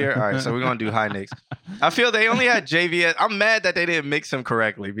Nix is here. All right, so we're gonna do High Nix. I feel they only had JVS. I'm mad that they didn't mix him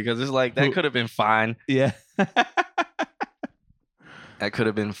correctly because it's like that could have been fine. Yeah. That could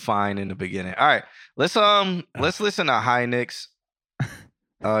have been fine in the beginning. All right, let's listen to High Nix.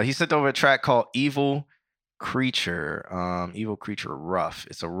 He sent over a track called Evil Creature. Evil Creature Rough.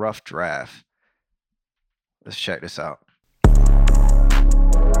 It's a rough draft. Let's check this out.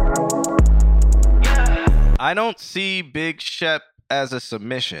 I don't see Big Shep as a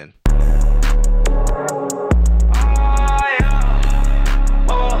submission.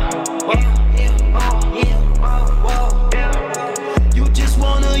 You just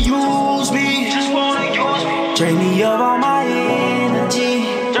wanna use me. Drain me of all my energy.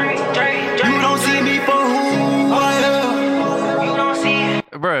 You don't see me for who I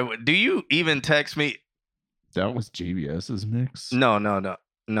am. Bro, do you even text me? That was JVS's mix?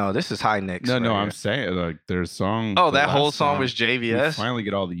 No, this is High Nix. No, right no, here. I'm saying like their song. Oh, that whole song was JVS? We finally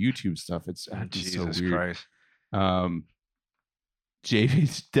get all the YouTube stuff. It's Jesus so weird. Christ.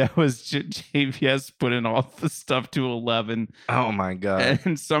 That was JVS put in all the stuff to 11. Oh my god!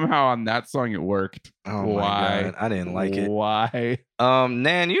 And somehow on that song it worked. Oh Why? my god! I didn't like it. Why?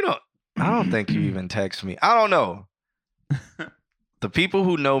 Nan, I don't think you even text me. I don't know. The people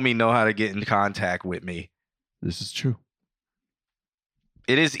who know me know how to get in contact with me. This is true.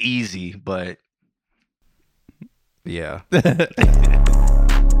 It is easy, but yeah.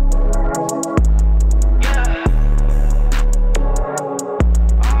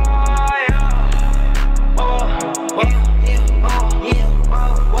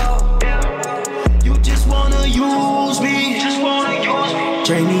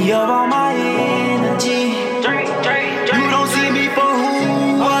 Drain me of all my energy. You don't see me for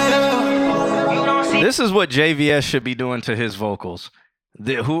who I am. This is what JVS should be doing to his vocals.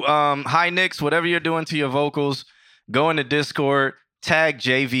 Hi Nix, whatever you're doing to your vocals, go into Discord, tag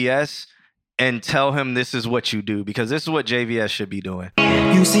JVS, and tell him this is what you do, because this is what JVS should be doing.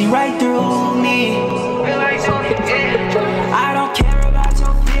 You see right through me. I don't care about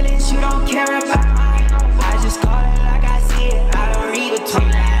your feelings, you don't care about mine. I just call it like I see it. I don't read between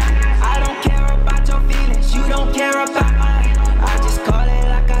lines. I don't care about your feelings, you don't care about mine. I just call it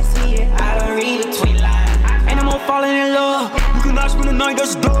like I see it. I don't read between lines. Ain't no more falling in love. You cannot spend the night,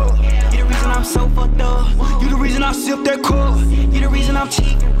 that's a dog. You the reason I'm so fucked up. You the reason I sip that cup. You the reason I'm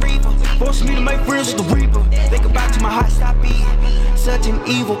cheap and reaper. Force me to make friends with the reaper. Think about you, my heart stop beating. Such an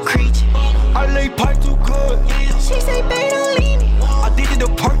evil creature. I lay pipe too good. She say Betadine. Addicted to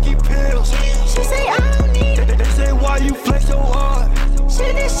perky pills. She say I don't need it. They say why you flex so hard.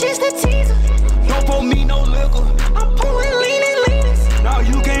 Shit, this just a teaser. Don't pour me no liquor. I'm pouring lean and leaners. Now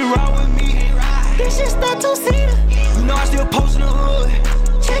you can't ride with me. This just a two-seater. You know I still post in the hood.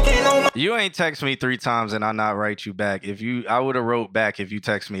 Checking on my. You ain't text me 3 times and I not write you back. I would have wrote back if you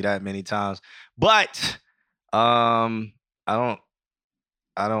text me that many times. But I don't.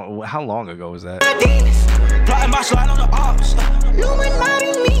 How long ago was that? Plotting my slide on the ops.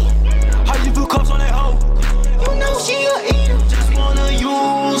 Illuminati me. How you feel cups on that hoe? You know she a eater. Just wanna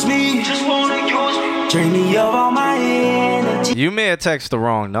use me. Just wanna use me. Drain me of all my energy. You may have texted the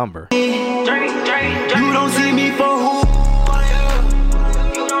wrong number. You don't see me for who I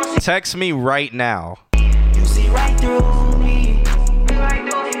am. Text me right now. You see right through me.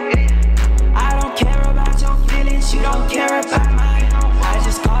 I don't care about your feelings. You don't care about mine. I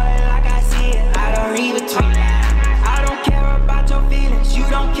just call it like I see it. I don't read between lines. I don't care about your feelings. You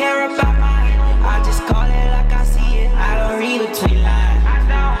don't care about mine. I just call it like I see it. I don't read between lines.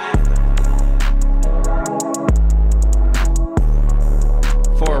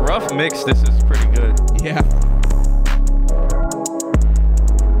 For a rough mix, this is pretty good. Yeah.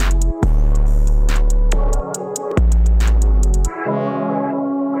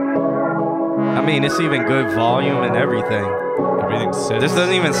 I mean, it's even good volume and everything. Everything sits. This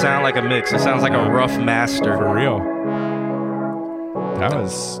doesn't even sound like a mix. It sounds like a rough master. For real. That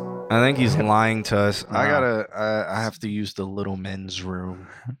was. I think he's lying to us. I have to use the little men's room.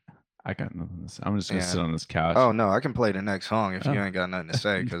 I got nothing to say. I'm just gonna sit on this couch. Oh no, I can play the next song if you ain't got nothing to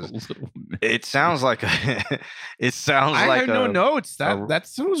say, because it sounds like it sounds I like have no notes. That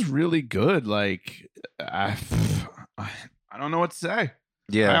was really good. Like I don't know what to say.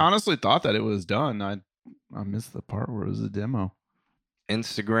 Yeah, I honestly thought that it was done. I missed the part where it was a demo.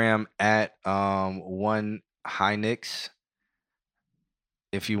 Instagram at one Hynix.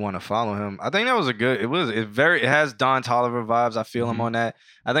 If you want to follow him, I think that was a good. It has Don Toliver vibes. I feel him on that.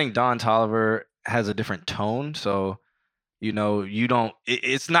 I think Don Toliver has a different tone, so you don't.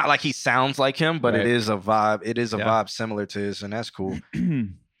 It's not like he sounds like him, but it is a vibe. It is a vibe similar to his, and that's cool.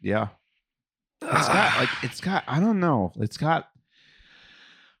 Yeah, it's got. I don't know. It's got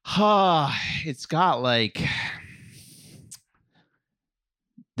like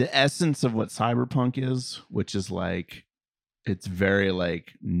the essence of what cyberpunk is, which is like. It's very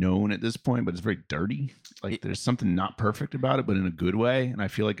like known at this point, but it's very dirty. Like there's something not perfect about it, but in a good way. And I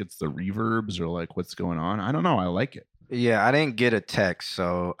feel like it's the reverbs or like what's going on. I don't know. I like it. Yeah, I didn't get a text,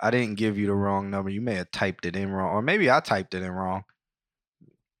 so I didn't give you the wrong number. You may have typed it in wrong, or maybe I typed it in wrong.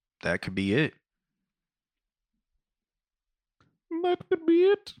 That could be it. That could be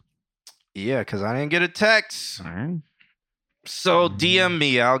it. Yeah, because I didn't get a text. So DM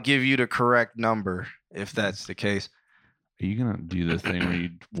me. I'll give you the correct number if that's the case. Are you gonna do this thing where you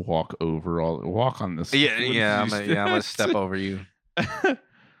walk on this? Yeah, I'm gonna step over you. We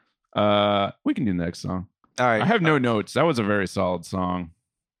can do the next song. All right. I have no notes. That was a very solid song.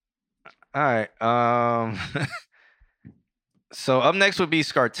 All right. So up next would be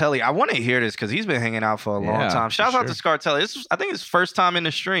Scartelli. I want to hear this because he's been hanging out for a long time. Shouts out to Scartelli. I think it's first time in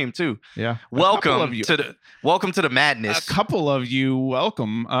the stream too. Yeah. Welcome to the madness. A couple of you,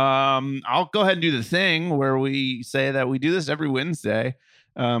 welcome. I'll go ahead and do the thing where we say that we do this every Wednesday.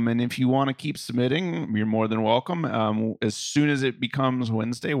 And if you want to keep submitting, you're more than welcome. As soon as it becomes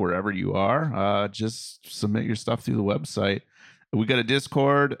Wednesday, wherever you are, just submit your stuff through the website. We got a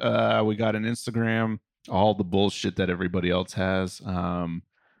Discord. We got an Instagram. All the bullshit that everybody else has. I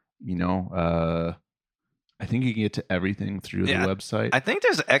think you can get to everything through the website. I think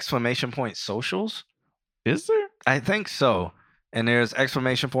there's exclamation point socials. Is there? I think so. And there's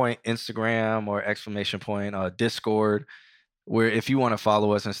exclamation point Instagram or exclamation point Discord, where if you want to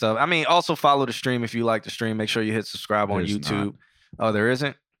follow us and stuff. I mean, also follow the stream if you like the stream. Make sure you hit subscribe on YouTube. Not. Oh, there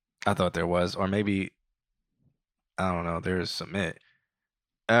isn't? I thought there was. Or maybe, I don't know. There's submit.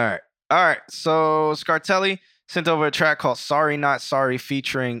 All right. So Scartelli sent over a track called Sorry Not Sorry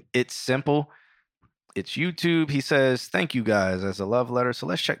featuring It's Simple. It's YouTube. He says, thank you guys as a love letter. So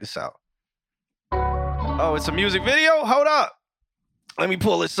let's check this out. Oh, it's a music video? Hold up. Let me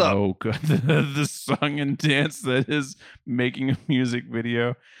pull this up. Oh, good. The song and dance that is making a music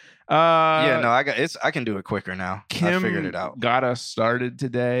video. I can do it quicker now. Kim I figured it out. Got us started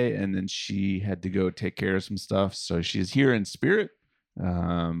today, and then she had to go take care of some stuff. So she's here in spirit.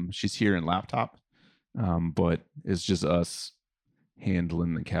 She's here in laptop. But it's just us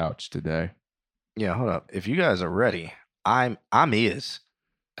handling the couch today. Yeah, hold up. If you guys are ready, I'm is.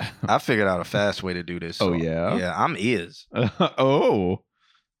 I figured out a fast way to do this. So, yeah? Yeah, I'm is. Oh.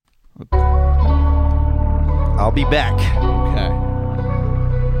 I'll be back. Okay.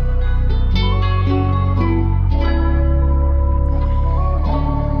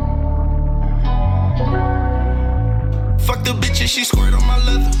 Fuck the bitch and she squirt on my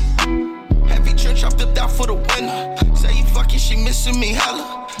leather. Heavy trench, I'm dipped out for the winter. Say you fucking, she missing me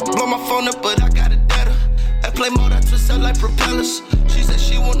hella. Blow my phone up, but I got it better. I play mode, I twist her like propellers. She said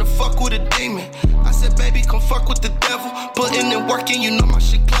she wanna fuck with a demon. I said, baby, come fuck with the devil. Putting in work and you know my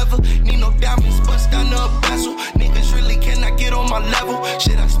shit clever. Need no diamonds, bust down the bezel. Niggas really cannot get on my level.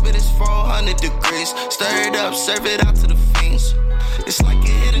 Shit, I spit is 400 degrees. Stir it up, serve it out to the fiends. It's like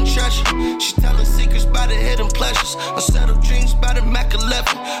a hidden treasure. She telling secrets by the hidden pleasures. Unsettled dreams by the Mac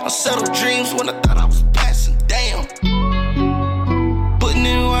 11. Unsettled dreams when I thought I was passing. Damn. Putting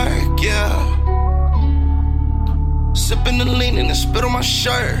in work, yeah. Sipping the lean and spit on my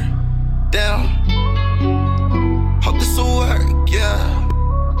shirt. Damn. Hope this will work, yeah.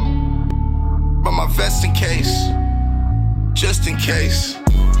 But my vest in case. Just in case.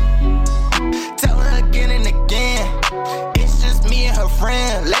 Tell her again and again. It's just me and her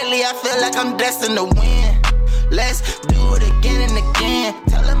friend. Lately I feel like I'm destined to win. Let's do it again and again.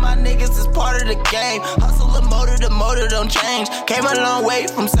 Telling my niggas it's part of the game. Hustle the motor don't change. Came a long way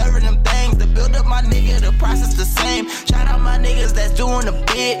from serving them things. To build up my nigga, the process the same. Shout out my niggas that's doing the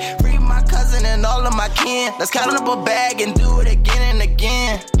bid. Free my cousin and all of my kin. Let's count up a bag and do it again and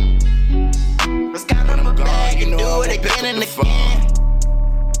again. Let's count up a bag and do it again and again.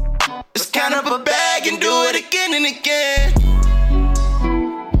 Let's count up a bag and do it again and again.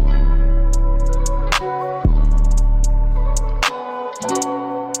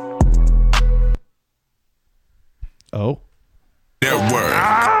 Oh. That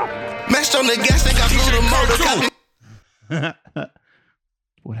word. Meshed on the gas and got through the motor.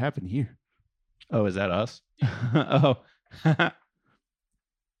 What happened here? Oh, is that us? Oh.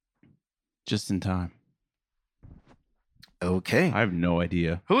 Just in time. Okay. I have no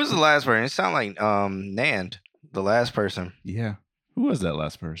idea. Who was the last person? It sounded like Nand, the last person. Yeah. Who was that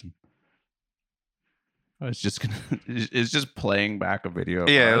last person? It's just playing back a video.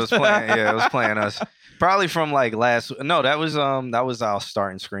 Yeah, it was playing. Yeah, it was playing us. Probably from like last. No, that was our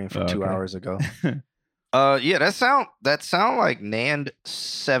starting screen from 2 hours ago. Yeah, that sound like Nand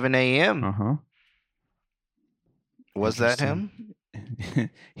 7 a.m. Was that him?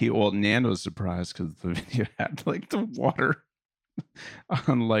 Nand was surprised because the video had like the water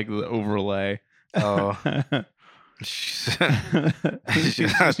on like the overlay. Oh. I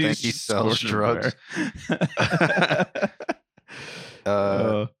think he sells drugs.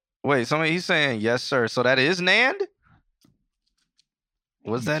 Wait, he's saying yes, sir. So that is Nand?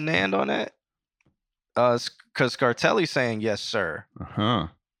 Was that Nand on that? Because Scartelli's saying yes, sir.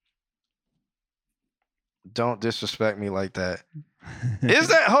 Don't disrespect me like that. Is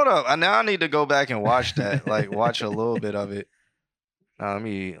that? Hold up. Now I need to go back and watch that. Like watch a little bit of it. Let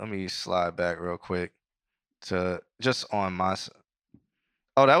me slide back real quick to just on my.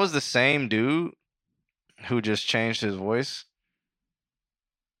 Oh, that was the same dude who just changed his voice.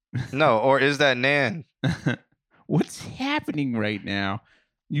 No, or is that Nan? What's happening right now?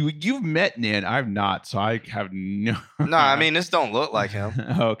 You've met Nan. I've not, so I have no. No, I mean this don't look like him.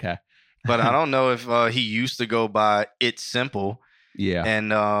 Okay, but I don't know if he used to go by It's Simple. Yeah, and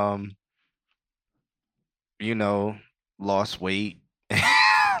lost weight,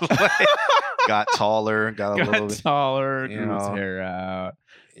 got taller, got a little bit taller, grew his hair out.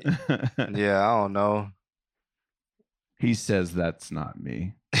 Yeah, I don't know. He says that's not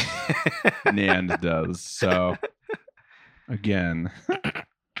me. Nan does. So again, that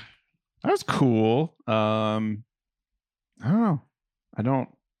was cool. I don't know.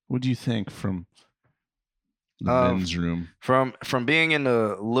 What do you think from the men's room? From being in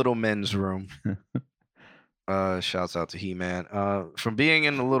the little men's room. Shouts out to He-Man. From being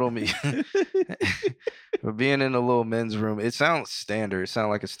in the little men's room, it sounds standard. It sounds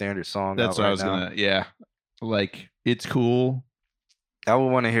like a standard song. That's what I was gonna. Yeah, like it's cool. I would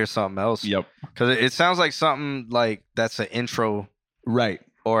want to hear something else. Yep. Because it sounds like something like that's an intro, right,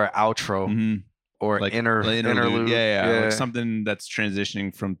 or an outro, or like interlude. Yeah. Like something that's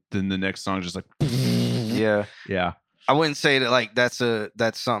transitioning from then the next song, just like yeah. I wouldn't say that like that's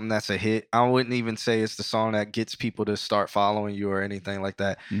something that's a hit. I wouldn't even say it's the song that gets people to start following you or anything like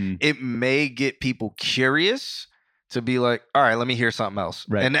that. It may get people curious to be like, all right, let me hear something else.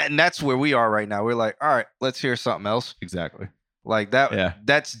 Right. And that's where we are right now. We're like, all right, let's hear something else. Exactly. Like that. Yeah.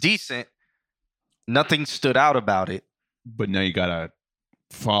 That's decent. Nothing stood out about it. But now you gotta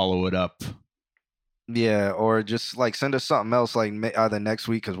follow it up. Yeah, or just like send us something else like either next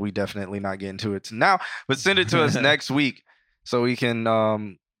week, because we definitely not getting to it now, but send it to us next week so we can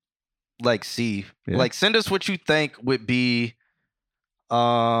like see. Yeah. Like send us what you think would be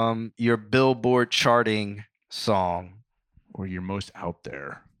your Billboard charting song. Or your most out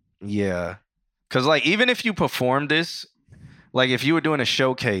there. Yeah. Cause like even if you perform this, like if you were doing a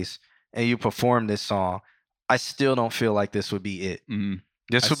showcase and you perform this song, I still don't feel like this would be it.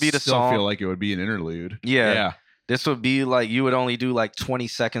 This would be the song. I feel like it would be an interlude. Yeah. This would be like you would only do like 20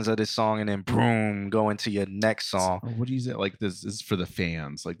 seconds of this song and then boom, go into your next song. What do you say? Like this is for the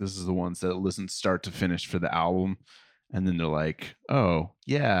fans. Like this is the ones that listen start to finish for the album. And then they're like, oh,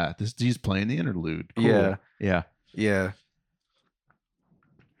 yeah, he's playing the interlude. Cool. Yeah.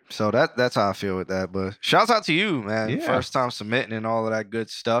 So that's how I feel with that. But shouts out to you, man. Yeah. First time submitting and all of that good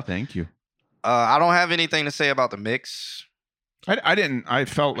stuff. Thank you. I don't have anything to say about the mix. I didn't. I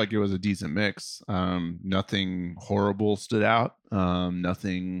felt like it was a decent mix. Nothing horrible stood out.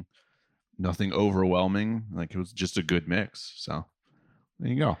 Nothing overwhelming. Like it was just a good mix. So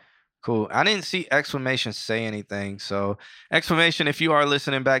there you go. Cool. I didn't see Exclamation say anything. So Exclamation, if you are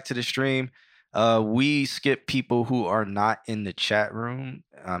listening back to the stream, we skip people who are not in the chat room.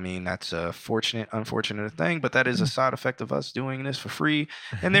 I mean, that's a unfortunate thing, but that is a side effect of us doing this for free.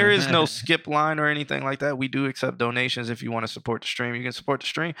 And there is no skip line or anything like that. We do accept donations. If you want to support the stream, you can support the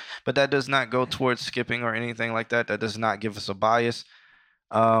stream, but that does not go towards skipping or anything like that. That does not give us a bias.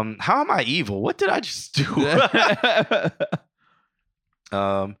 How am I evil? What did I just do?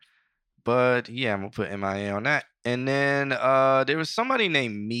 But yeah, I'm gonna put MIA on that. And then there was somebody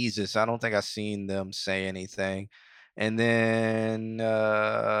named Mises. I don't think I seen them say anything. And then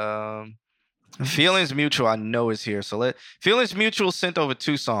Feelings Mutual, I know is here. So Feelings Mutual sent over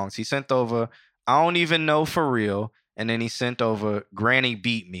 2 songs. He sent over I Don't Even Know For Real, and then he sent over Granny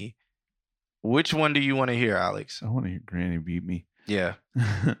Beat Me. Which one do you want to hear, Alex? I want to hear Granny Beat Me. Yeah.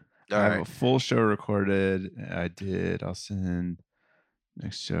 I have a full show recorded. I'll send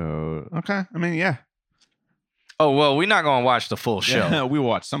next show. Okay. I mean, yeah. Oh, well, we're not going to watch the full show. Yeah, we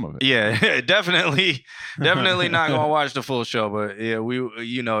watched some of it. Yeah, definitely not going to watch the full show. But yeah,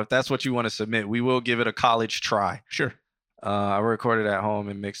 if that's what you want to submit, we will give it a college try. Sure. I recorded at home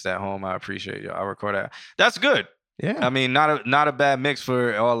and mixed at home. I appreciate you. I recorded. That's good. Yeah. I mean, not a bad mix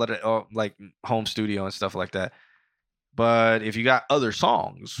for all of the like home studio and stuff like that. But if you got other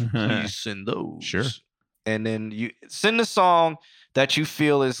songs, please send those. Sure. And then you send the song that you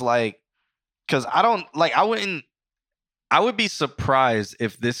feel is like, because I would be surprised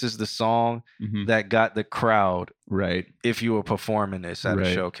if this is the song that got the crowd right if you were performing this at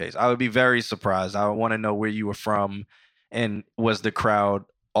a showcase. I would be very surprised. I would want to know where you were from and was the crowd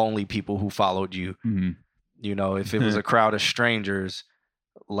only people who followed you. You know, if it was a crowd of strangers,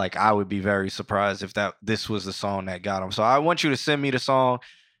 like I would be very surprised if this was the song that got them. So I want you to send me the song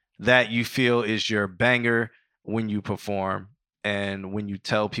that you feel is your banger when you perform and when you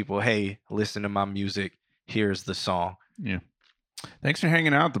tell people, hey, listen to my music, here's the song. Yeah. Thanks for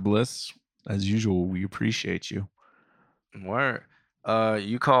hanging out, The Bliss. As usual, we appreciate you. Word.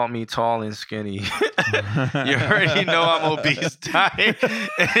 You called me tall and skinny. You already know I'm obese, dying,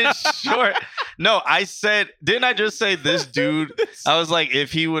 and short. No, I said, didn't I just say this dude? I was like,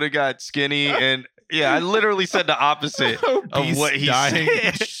 if he would have got skinny and yeah, I literally said the opposite of what he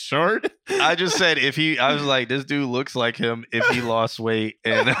said. Short. I just said I was like, this dude looks like him if he lost weight,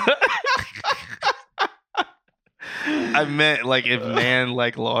 and I meant like if man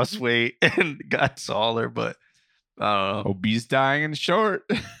like lost weight and got taller, but I don't know. Obese, dying, and short.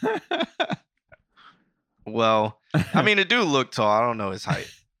 Well, I mean, the dude looked tall. I don't know his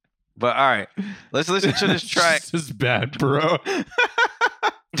height, but all right, let's listen to this track. This is bad, bro.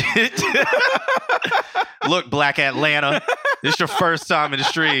 Look, Black Atlanta, this is your first time in the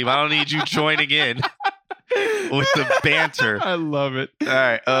stream. I don't need you joining in with the banter. I love it. All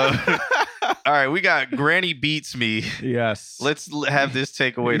right. All right. We got Granny Beats Me. Yes. Let's have this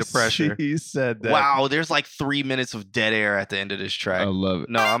take away the pressure. He said that. Wow. There's like 3 minutes of dead air at the end of this track. I love it.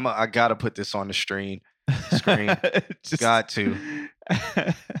 No, I got to put this on the screen. Got to.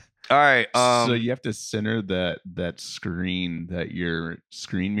 All right. So you have to center that screen that you're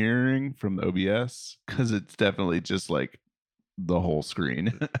screen mirroring from the OBS, because it's definitely just like the whole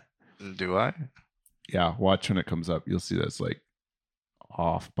screen. Do I? Yeah. Watch when it comes up. You'll see that's like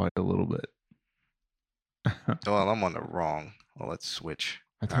off by a little bit. Well, I'm on the wrong. Well, let's switch.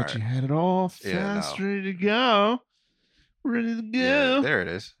 I thought you had it all fast, ready to go. Ready to go. Yeah, there it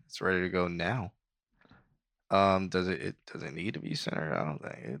is. It's ready to go now. Does it need to be centered? I don't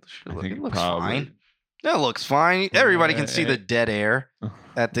think it should. It looks fine. That looks fine. Everybody can see the dead air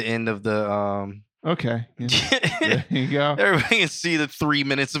at the end of the Okay. There you go. Everybody can see the 3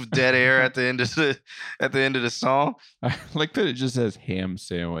 minutes of dead air at the end of the song. I like that it just says ham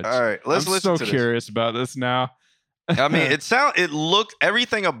sandwich. All right, let's listen to this. I'm so curious about this now. I mean,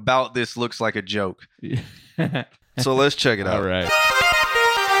 everything about this looks like a joke. So let's check it out. All right.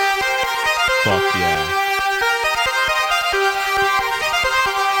 Fuck yeah.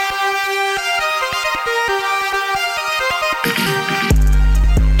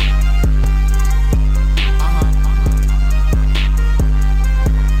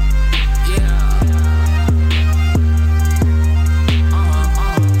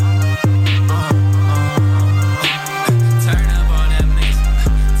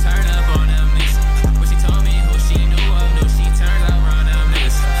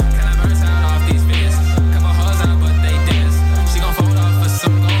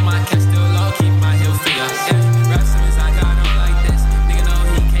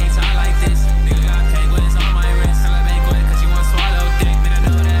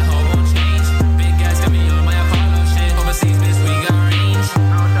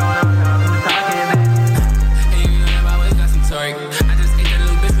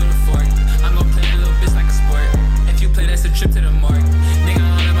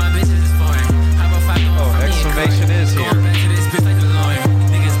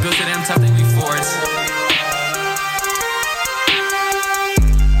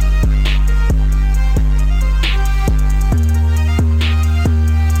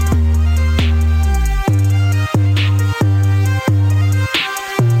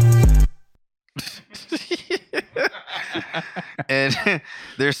 And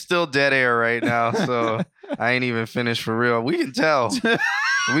there's still dead air right now, so I ain't even finished for real. We can tell.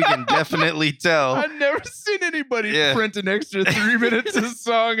 We can definitely tell. I've never seen anybody print an extra 3 minutes of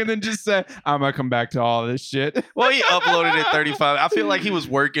song and then just say, I'm going to come back to all this shit. Well, he uploaded it 35. I feel like he was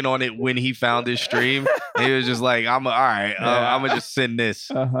working on it when he found his stream. And he was just like, all right, I'm going to just send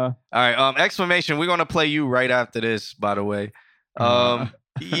this. Uh-huh. All right, exclamation. We're going to play you right after this, by the way.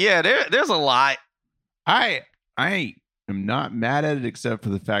 Yeah, there's a lot. I am not mad at it, except for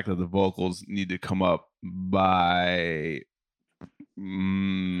the fact that the vocals need to come up by 4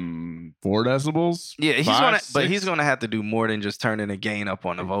 decibels. Yeah, he's gonna have to do more than just turning the gain up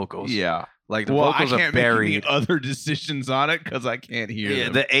on the vocals. Yeah, like the vocals are buried. Make any other decisions on it because I can't hear. Yeah,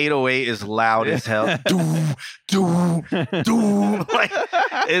 them. The 808 is loud as hell. Like,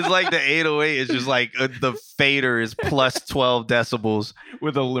 it's like the 808 is just like the fader is plus 12 decibels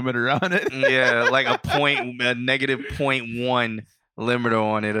with a limiter on it. Yeah, like a negative 0.1 limiter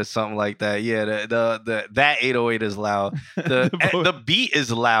on it or something like that. Yeah, that 808 is loud. The beat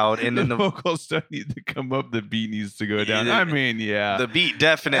is loud, and then the vocals don't need to come up. The beat needs to go down. I mean, yeah, the beat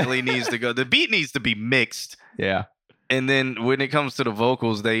definitely needs to go. The beat needs to be mixed. Yeah. And then when it comes to the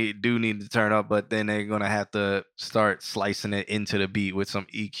vocals, they do need to turn up, but then they're gonna have to start slicing it into the beat with some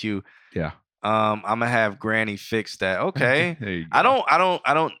EQ. Yeah. I'm gonna have Granny fix that. Okay. There you go. I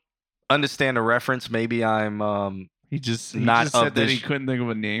don't understand the reference. Maybe I'm He just said this. that he couldn't think of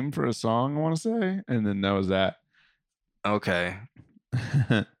a name for a song, I want to say, and then that was that. Okay.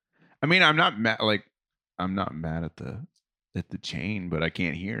 I mean, I'm not mad. Like, I'm not mad at the chain, but I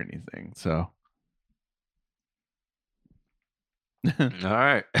can't hear anything. So All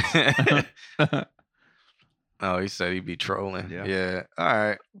right. Oh, he said he'd be trolling. Yeah. All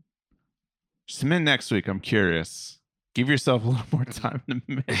right. Submit next week. I'm curious. Give yourself a little more time to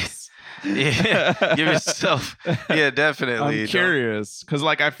mix. Yeah. Give yourself. Yeah, definitely. I'm curious because,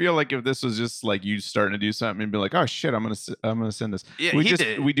 like, I feel like if this was just like you starting to do something and be like, "Oh shit, I'm gonna send this." Yeah, he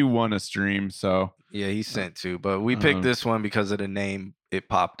did. We do one a stream, so yeah, he sent two, but we picked this one because of the name. It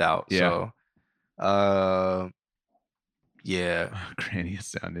popped out. Yeah. So, yeah. Granny a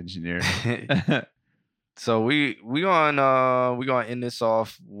sound engineer. So we gonna end this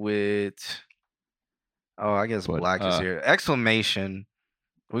off with. Oh, I guess Black is here. Exclamation.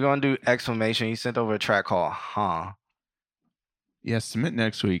 We're gonna do exclamation. He sent over a track called "Huh." Yeah, submit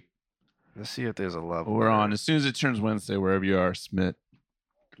next week. Let's see if there's a love letter. We're on as soon as it turns Wednesday, wherever you are. Submit.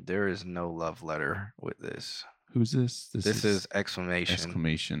 There is no love letter with this. Who's this? This is exclamation.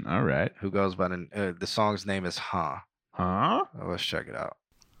 Exclamation. All right. Who goes by the song's name is "Huh." Huh? Let's check it out.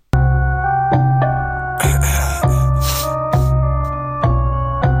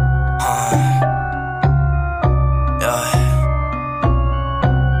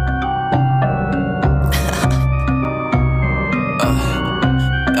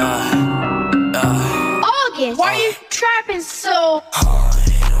 August, why are you trapping so? She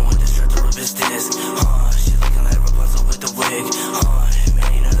looking like Rapunzel with the wig.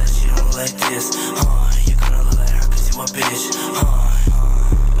 Man, you know that she don't like this. You gonna look like her cause you a bitch.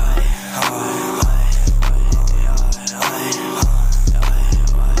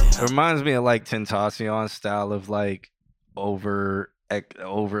 It reminds me of like Tentacion style of like over like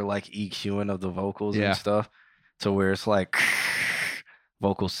EQing of the vocals and stuff, to where it's like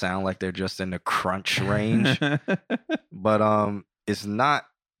vocals sound like they're just in the crunch range. But it's not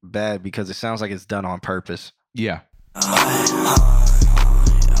bad because it sounds like it's done on purpose. Yeah.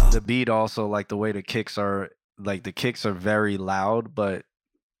 The beat also, like the way the kicks are very loud, but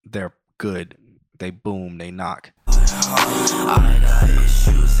they're good. They boom, they knock. I got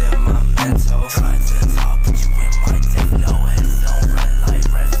issues in my mental. Trying to talk, but you in my techno. Heads on red light,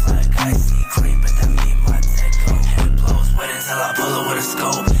 red flag. I see green, but that mean my techno. Head blows wet until I pull it with a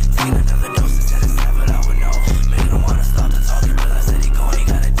scope. Taking another dose instead of 7, I would know. Make him wanna stop the talking, but I said he going. He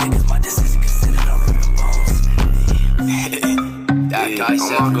got a dick, cause my distance is considered a ripping bones. That guy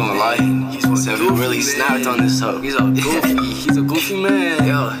said, I'm not gonna lie, he's really snapped on this hook. He's a goofy man.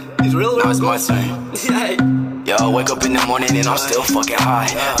 Yo, he's real. Now it's my turn. Yo, wake up in the morning and I'm still fucking high.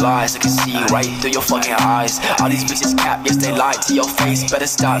 Lies, I can see right through your fucking eyes. All these bitches cap, yes they lie to your face. Better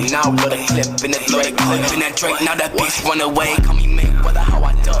stop now, blow the clip in the Drake. Clip in that Drake, now that bitch run away. Call me mate, brother, how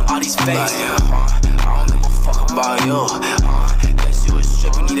I duck all these fakes. I don't give a fuck about you. Guess you a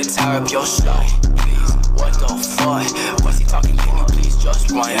strip, you need to tear up your shit. Please, what the fuck? What's he talking? Can you please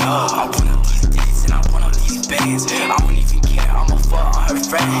just run up? I want up these digits and I want up these bands. I don't even care, I'm a fuck on her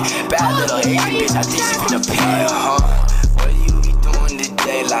friend. Bad little Asian bitch, I think she finna pay. What you be doing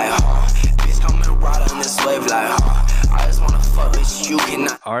today? Like, bitch, I'm gonna ride on this wave. Like, I just wanna fuck, bitch, you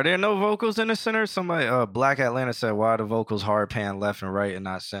cannot. Are there no vocals in the center? Somebody, Black Atlanta said, why are the vocals hard pan left and right and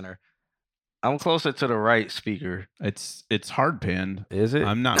not center? I'm closer to the right speaker. It's hard panned. Is it?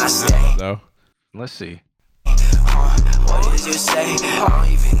 I'm not though. Let's see. What did you say? I don't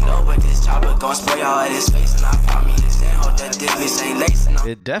even know, but this chopper gon' spray all of his face. And I promise this ain't hope that this ain't lacing.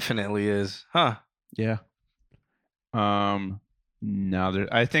 It definitely is. Huh. Yeah. Now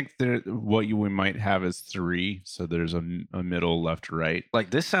I think we might have is 3. So there's a middle, left, right. Like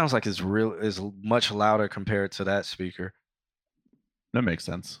this sounds like it's much louder compared to that speaker. That makes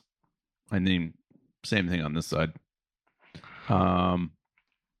sense. I mean, same thing on this side.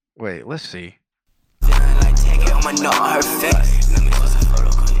 Wait, let's see. I'ma know her face. Let me post a photo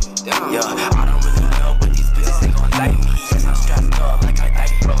quick. Yeah, I don't really know, but these bitches ain't gon' like me. Yes, I'm strapped up like I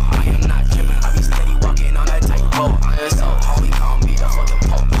bro. I am not tripping, I be steady walking on that tight rope. I am so homie, call me the fucking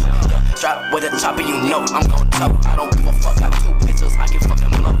pope. Strap with a chopper, you know I'm gon' tow. I don't give a fuck, got 2 pistols, I can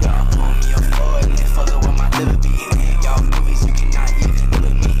fucking blow. Y'all pull me up for it, and then fuck up with my liver beating. Y'all movies, you cannot even look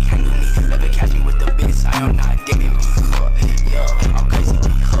at me, handle me. Never catch me with the bitch, I am not digging me. Yeah, I'm crazy.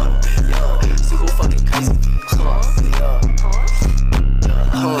 Yeah, super fucking crazy.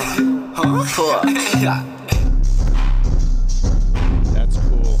 That's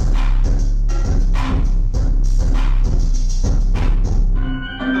cool.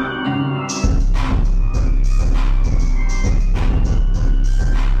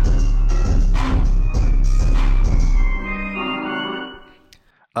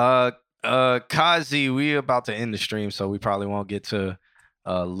 Kazi, we about to end the stream, so we probably won't get to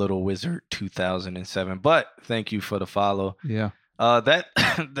Little Wizard 2007. But thank you for the follow. Yeah. That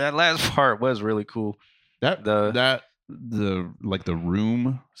last part was really cool. The the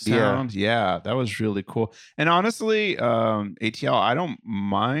room sound. Yeah, that was really cool. And honestly, ATL, I don't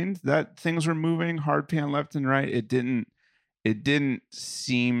mind that things were moving hard pan left and right. It didn't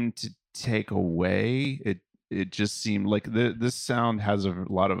seem to take away. It just seemed like this sound has a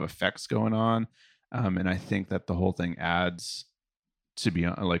lot of effects going on. And I think that the whole thing adds, to be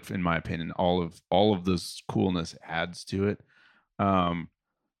like, in my opinion, all of this coolness adds to it.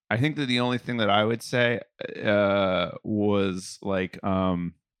 I think that the only thing that I would say was like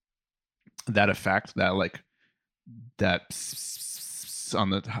that effect, that like that on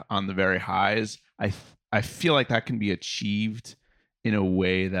the very highs. I feel like that can be achieved in a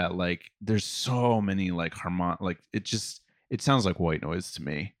way that like there's so many like like it sounds like white noise to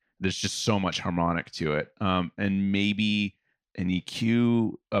me. There's just so much harmonic to it, and maybe an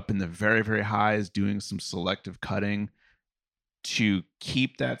EQ up in the very, very highs doing some selective cutting to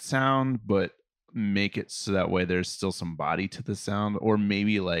keep that sound, but make it so that way there's still some body to the sound. Or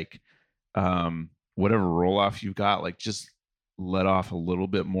maybe like whatever roll off you've got, like just let off a little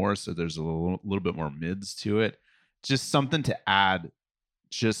bit more so there's a little bit more mids to it. Just something to add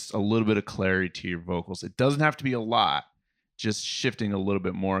just a little bit of clarity to your vocals. It doesn't have to be a lot, just shifting a little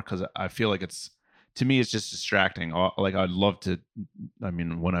bit more, because I feel like to me it's just distracting. Like I'd love to, I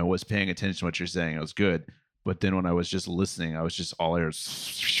mean, when I was paying attention to what you're saying, it was good. But then when I was just listening, I was just all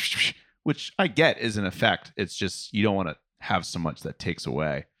ears, which I get is an effect. It's just you don't want to have so much that takes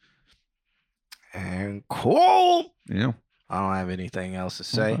away. And cool. Yeah. I don't have anything else to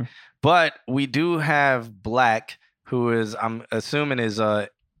say. Okay. But we do have Black, who is, I'm assuming, is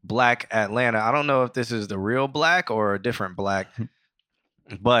Black Atlanta. I don't know if this is the real Black or a different Black.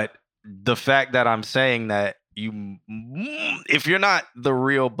 But the fact that I'm saying that if you're not the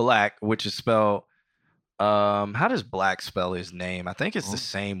real Black, which is spelled, how does Black spell his name? I think it's the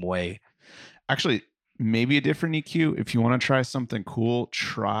same way. Actually, maybe a different EQ. If you want to try something cool,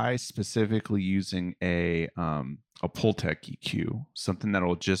 try specifically using a Pultec EQ, something that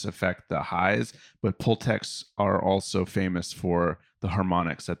will just affect the highs. But Pultecs are also famous for the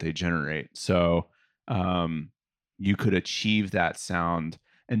harmonics that they generate. So you could achieve that sound.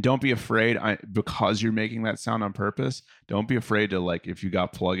 And don't be afraid, because you're making that sound on purpose, don't be afraid to, like, if you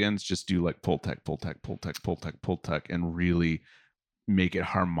got plugins, just do like Pultec, Pultec, Pultec, Pultec, Pultec, and really make it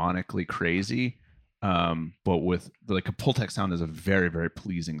harmonically crazy. But with like a Pultec sound is a very, very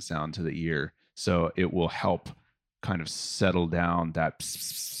pleasing sound to the ear. So it will help kind of settle down that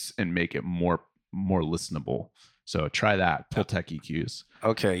and make it more listenable. So try that, Pultec EQs.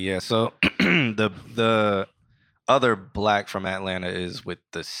 Okay, yeah. So the other Black from Atlanta is with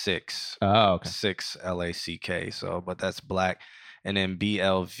the 6. Oh, okay. 6 LACK. So, but that's Black, and then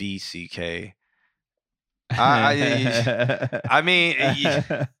BLVCK. I mean,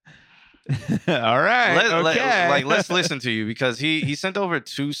 all right. Let's listen to you, because he sent over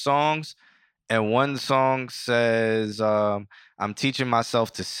 2 songs, and one song says, "I'm teaching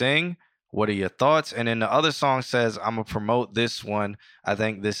myself to sing. What are your thoughts?" And then the other song says, "I'm gonna promote this one. I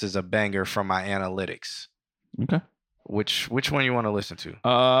think this is a banger from my analytics." Okay. Which one you want to listen to?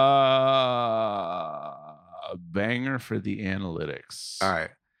 A banger for the analytics. All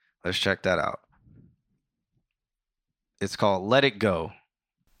right. Let's check that out. It's called Let It Go.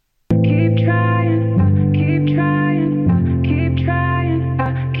 Keep trying, keep trying, keep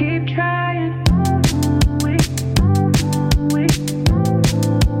trying, keep trying.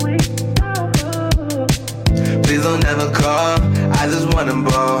 Please don't ever call, I just want them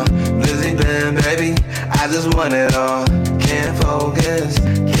ball. Lizzie Band, baby, I just want it all. Can't focus,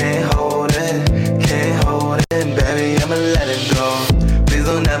 can't hold it, baby, I'ma let it go. Please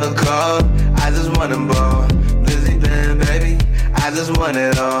don't ever call, I just want them ball. Lizzie Band, baby, I just want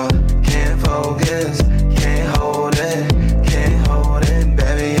it all. Can't focus, can't hold it,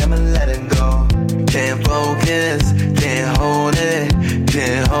 baby, I'ma let it go. Can't focus, can't hold it,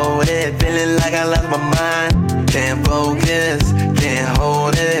 feeling like I lost my mind. Can't focus, can't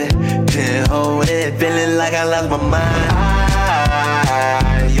hold it, feeling like I lost my mind.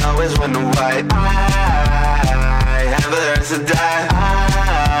 I always wonder why I have the urge to die.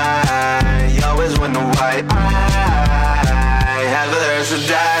 I always wonder why I have the urge to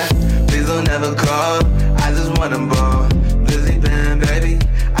die. Please don't ever call, I just want them ball. Lizzie Band, baby.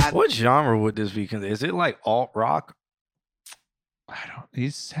 What genre would this be? Is it like alt rock? I don't.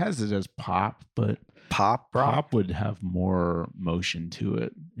 He has it as pop, but pop rock? Pop would have more motion to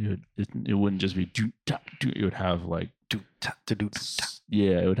it. It wouldn't just be do. It would have like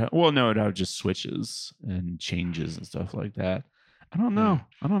yeah. It would have. Well, no, it would have just switches and changes and stuff like that. I don't know.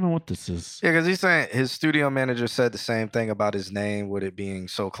 I don't know what this is. Yeah, because he's saying his studio manager said the same thing about his name, with it being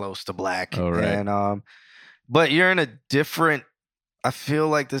so close to Black. Oh, right. And but you're in a different. I feel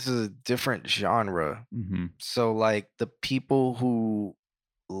like this is a different genre. Mm-hmm. So like the people who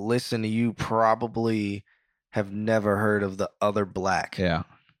listen to you probably have never heard of the other Black. Yeah.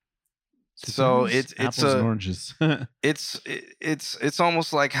 So it's apples and oranges. it's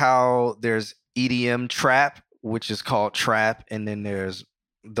almost like how there's EDM trap, which is called trap, and then there's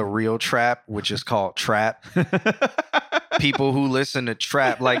the real trap, which is called trap. People who listen to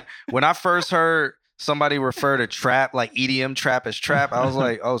trap, like when I first heard somebody refer to trap, like EDM trap as trap, I was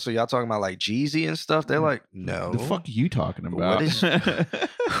like, oh, so y'all talking about like Jeezy and stuff? They're like, no. The fuck are you talking about?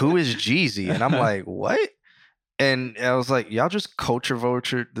 Who is Jeezy? And I'm like, what? And I was like, y'all just culture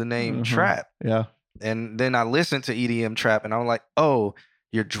vultured the name trap. Yeah. And then I listened to EDM trap and I'm like, oh,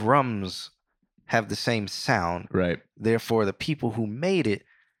 your drums have the same sound. Right. Therefore, the people who made it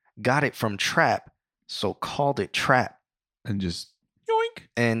got it from trap, so called it trap. And just yoink.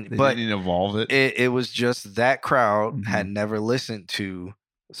 And They but didn't evolve it. It was just that crowd had never listened to.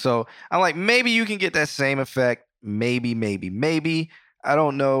 So I'm like, maybe you can get that same effect. Maybe. I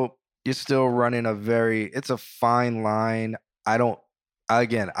don't know. You're still running it's a fine line. I don't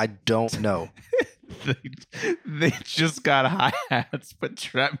know. They just got hi-hats, but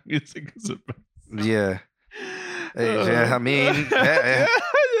trap music is about. Yeah. I mean,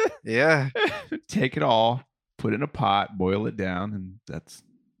 yeah. Take it all, put it in a pot, boil it down, and that's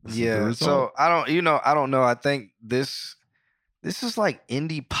the result. So I don't know. I think this is like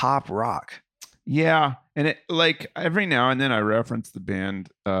indie pop rock. Yeah, and it like every now and then I reference the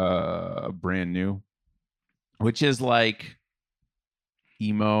band Brand New, which is like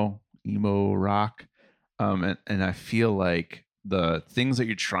emo rock. And I feel like the things that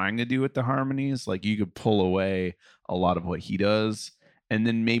you're trying to do with the harmonies, like you could pull away a lot of what he does. And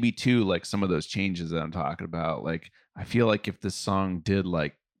then maybe too, like some of those changes that I'm talking about. Like I feel like if this song did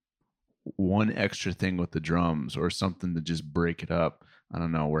like one extra thing with the drums or something to just break it up, I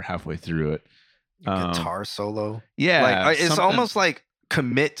don't know, we're halfway through it. Guitar solo. Yeah. Like it's almost like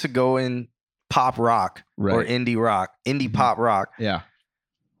commit to going pop rock or indie pop rock. Yeah.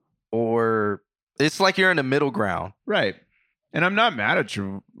 Or it's like you're in the middle ground. Right. And I'm not mad at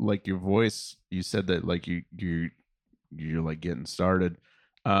your voice. You said that like you're like getting started.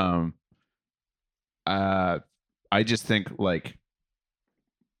 I just think like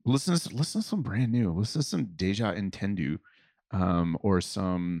listen to some Brand New. Listen to some Deja Intendu, or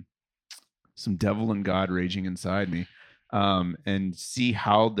some Devil and God Raging Inside Me, and see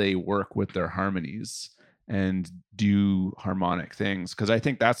how they work with their harmonies and do harmonic things, because I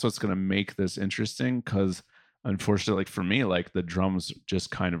think that's what's going to make this interesting. Because unfortunately, like for me, like the drums just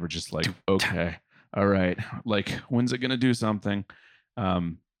kind of are just like, okay, all right, like when's it going to do something?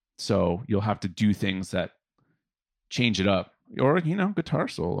 So you'll have to do things that change it up, or guitar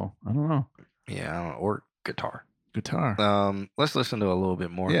solo. I don't know. Yeah, or guitar. Let's listen to a little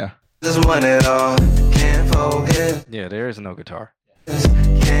bit more. Yeah. Just want it all, can't focus. Yeah, there is no guitar.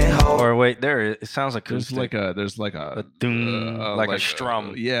 Can't hold. Or wait, there is. It sounds acoustic. There's like a doom, like a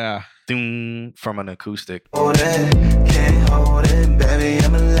strum. Yeah. Doom from an acoustic. Hold it, can't hold it, baby,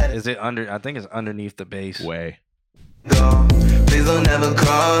 I'ma let it Is it under? I think it's underneath the bass. Way. go. Please don't never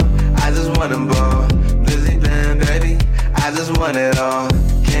call. I just wanna ball. Busy been, baby. I just want it all.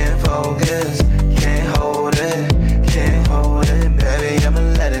 Can't focus, can't hold it, can't hold it, baby. I'ma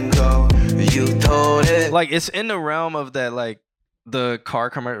let it go. You told it. Like it's in the realm of that, like the car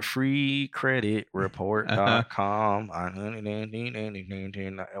commercial, freecreditreport.com,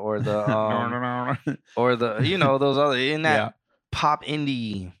 or the those other in that pop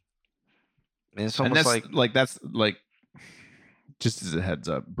indie. And it's almost that's just as a heads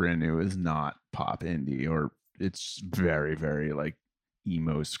up, Brand New is not pop indie, or it's very, very like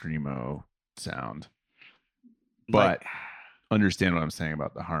emo screamo sound. But understand what I'm saying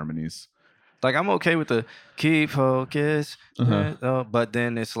about the harmonies. Like I'm okay with the keep focus, but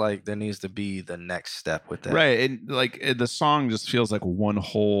then it's like there needs to be the next step with that, right? And like the song just feels like one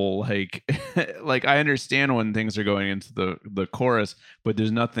whole like like I understand when things are going into the chorus, but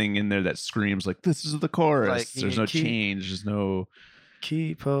there's nothing in there that screams like this is the chorus. Like, there's no change. There's no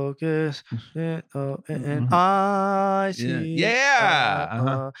keep focus. And I see.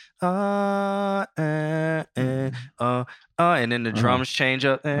 And then the drums change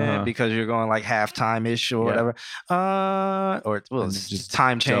up because you're going like halftime ish or whatever. Or it's just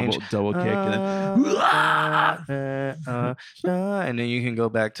time change. Double kick. And then you can go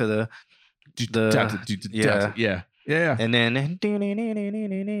back to the And then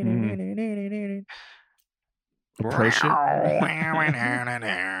approach it.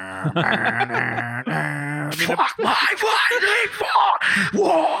 Fuck my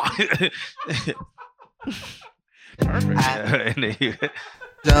Perfect. And then you-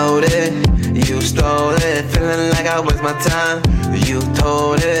 Showed it, you stole it, feeling like I waste my time. You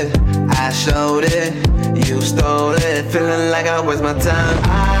told it, I showed it, you stole it, feeling like I waste my time.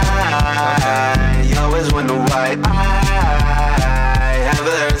 I always wonder why I have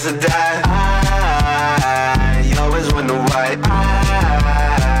the urge to die. I always wonder why I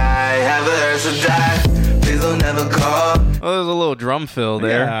have the urge to die. Please don't never call. Oh, there's a little drum fill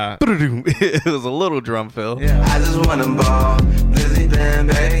there. Yeah. It was a little drum fill. Yeah. I just wanna ball, busy been,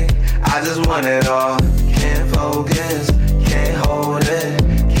 baby. I just want it all. Can't focus, can't hold it,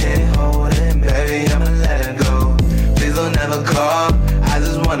 baby. I'ma let it go. Please don't never call. I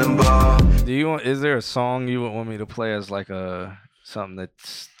just wanna ball. Is there a song you would want me to play as like something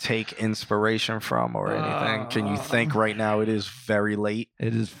that's take inspiration from or anything? Can you think right now? It is very late.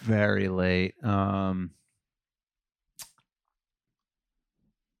 It is very late.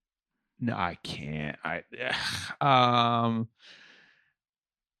 No, I can't.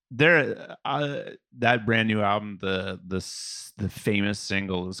 That brand new album, the famous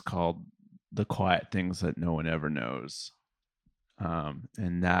single is called "The Quiet Things That No One Ever Knows,"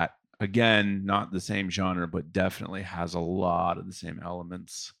 and that again, not the same genre, but definitely has a lot of the same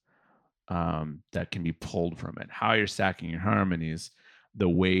elements that can be pulled from it. How you're stacking your harmonies, the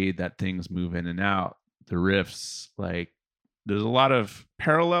way that things move in and out, the riffs, like. There's a lot of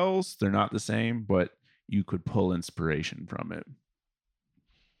parallels. They're not the same, but you could pull inspiration from it.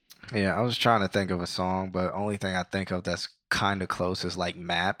 Yeah, I was trying to think of a song, but only thing I think of that's kind of close is like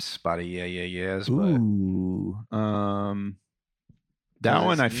Maps by the Yeah Yeah Yeahs. Ooh, that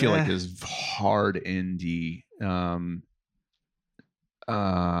one I feel like is hard indie.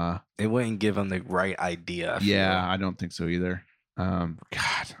 It wouldn't give them the right idea. I don't think so either. God,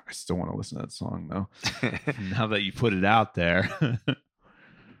 I still want to listen to that song though. Now that you put it out there. All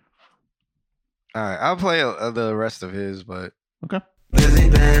right, I'll play the rest of his, but okay.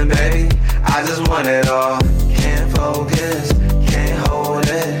 Busy been, baby. I just want it all. Can't focus, can't hold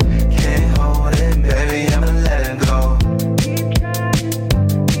it, baby. I'ma let it go.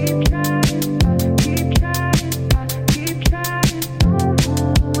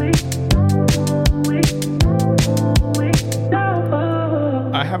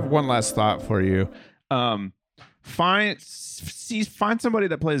 I have one last thought for you. Find somebody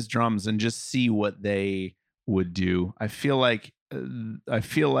that plays drums and just see what they would do. I feel like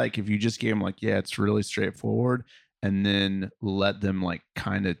if you just gave them like, yeah, it's really straightforward, and then let them like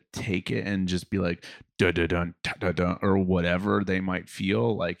kind of take it and just be like da da da da da or whatever they might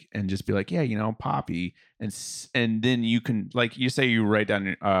feel like, and just be like, yeah, poppy, and then you can, like you say, you write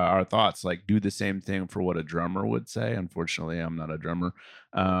down our thoughts, like do the same thing for what a drummer would say. Unfortunately, I'm not a drummer,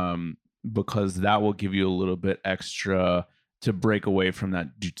 because that will give you a little bit extra to break away from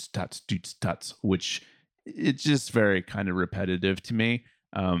that doots tuts, which it's just very kind of repetitive to me.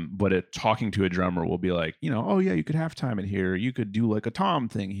 But talking to a drummer will be like, oh yeah, you could have time in here, you could do like a tom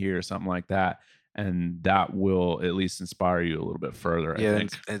thing here or something like that, and that will at least inspire you a little bit further. I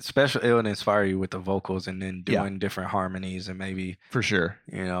think. Especially it would inspire you with the vocals and then doing different harmonies, and maybe for sure,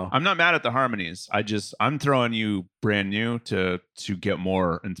 I'm not mad at the harmonies. I'm throwing you brand new to get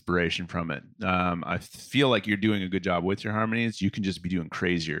more inspiration from it. I feel like you're doing a good job with your harmonies. You can just be doing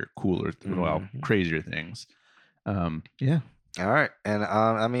crazier, cooler, crazier things. Yeah. All right, and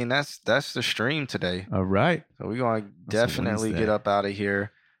I mean that's the stream today. All right, so we're gonna definitely get up out of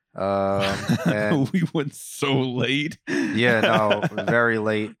here. And we went so late. Yeah, no, very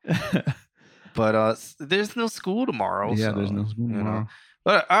late. But there's no school tomorrow. Yeah, so, there's no school tomorrow.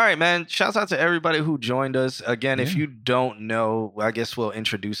 But all right, man. Shouts out to everybody who joined us. Again, if you don't know, I guess we'll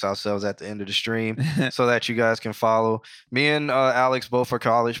introduce ourselves at the end of the stream so that you guys can follow. Me and Alex both are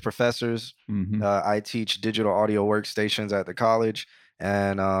college professors. Mm-hmm. I teach digital audio workstations at the college,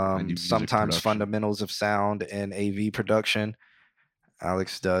 and sometimes fundamentals of sound and AV production.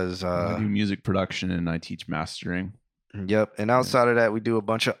 Alex does I do music production, and I teach mastering. Yep. And outside of that, we do a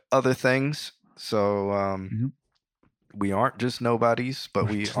bunch of other things. So we aren't just nobodies, but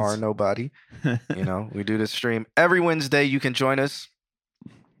we are nobody. We do this stream every Wednesday. You can join us.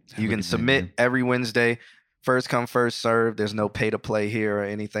 You can submit every Wednesday. First come, first serve. There's no pay to play here or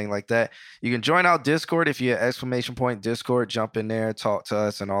anything like that. You can join our Discord if you're at ! Discord. Jump in there, talk to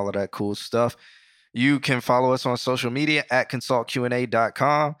us, and all of that cool stuff. You can follow us on social media at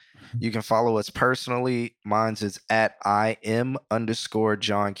consultqa.com. You can follow us personally. Mine's is at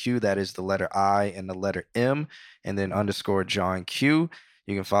 @IM_John Q. That is the letter I and the letter M, and then _John Q.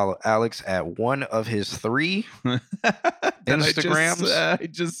 You can follow Alex at one of his 3 Instagrams. I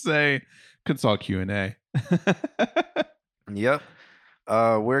just say Consult Q&A. Yep.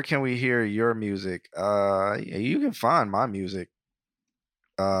 Where can we hear your music? You can find my music.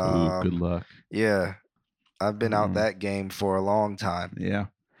 Ooh, good luck. Yeah. I've been out that game for a long time. Yeah.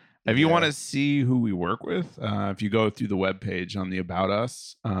 If you want to see who we work with, if you go through the webpage on the About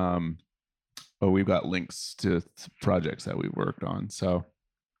Us, we've got links to projects that we worked on. So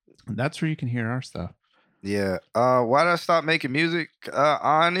that's where you can hear our stuff. Yeah. Why did I stop making music?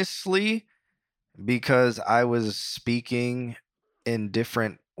 Honestly, because I was speaking in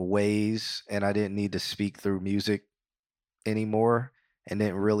different ways and I didn't need to speak through music anymore and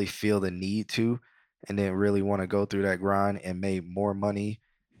didn't really feel the need to and didn't really want to go through that grind and made more money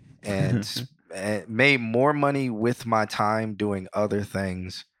and made more money with my time doing other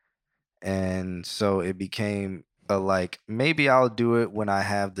things. And so it became maybe I'll do it when I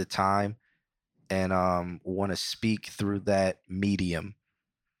have the time and want to speak through that medium.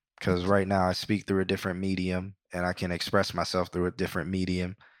 Because right now I speak through a different medium and I can express myself through a different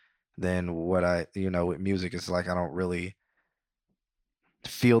medium than what with music. It's like I don't really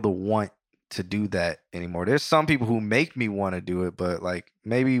feel the want to do that anymore. There's some people who make me want to do it, but like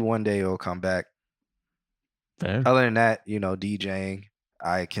maybe one day it'll come back. Fair. Other than that, DJing,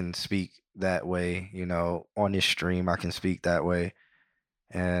 I can speak that way, on this stream, I can speak that way.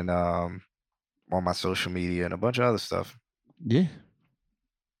 And on my social media and a bunch of other stuff. Yeah.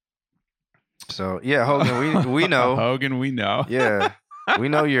 So yeah, Hogan, we know. Hogan, we know. Yeah. We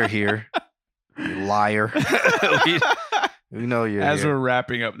know you're here. You liar. We know you're As here. we're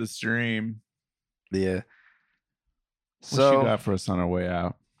wrapping up the stream. Yeah. What you got for us on our way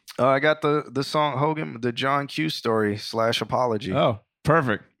out? I got the song Hogan, the John Q story / apology. Oh,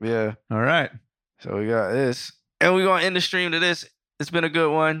 perfect. Yeah. All right. So we got this. And we're going to end the stream to this. It's been a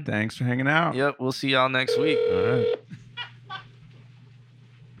good one. Thanks for hanging out. Yep. We'll see y'all next week. All right.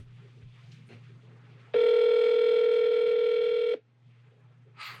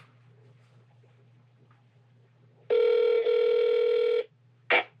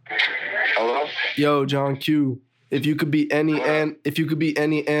 Hello? Yo, John Q. If you could be any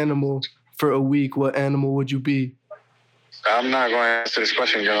animal for a week, what animal would you be? I'm not going to answer this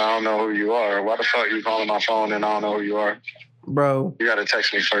question because I don't know who you are. Why the fuck you calling my phone and I don't know who you are? Bro. You got to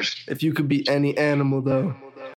text me first. If you could be any animal, though.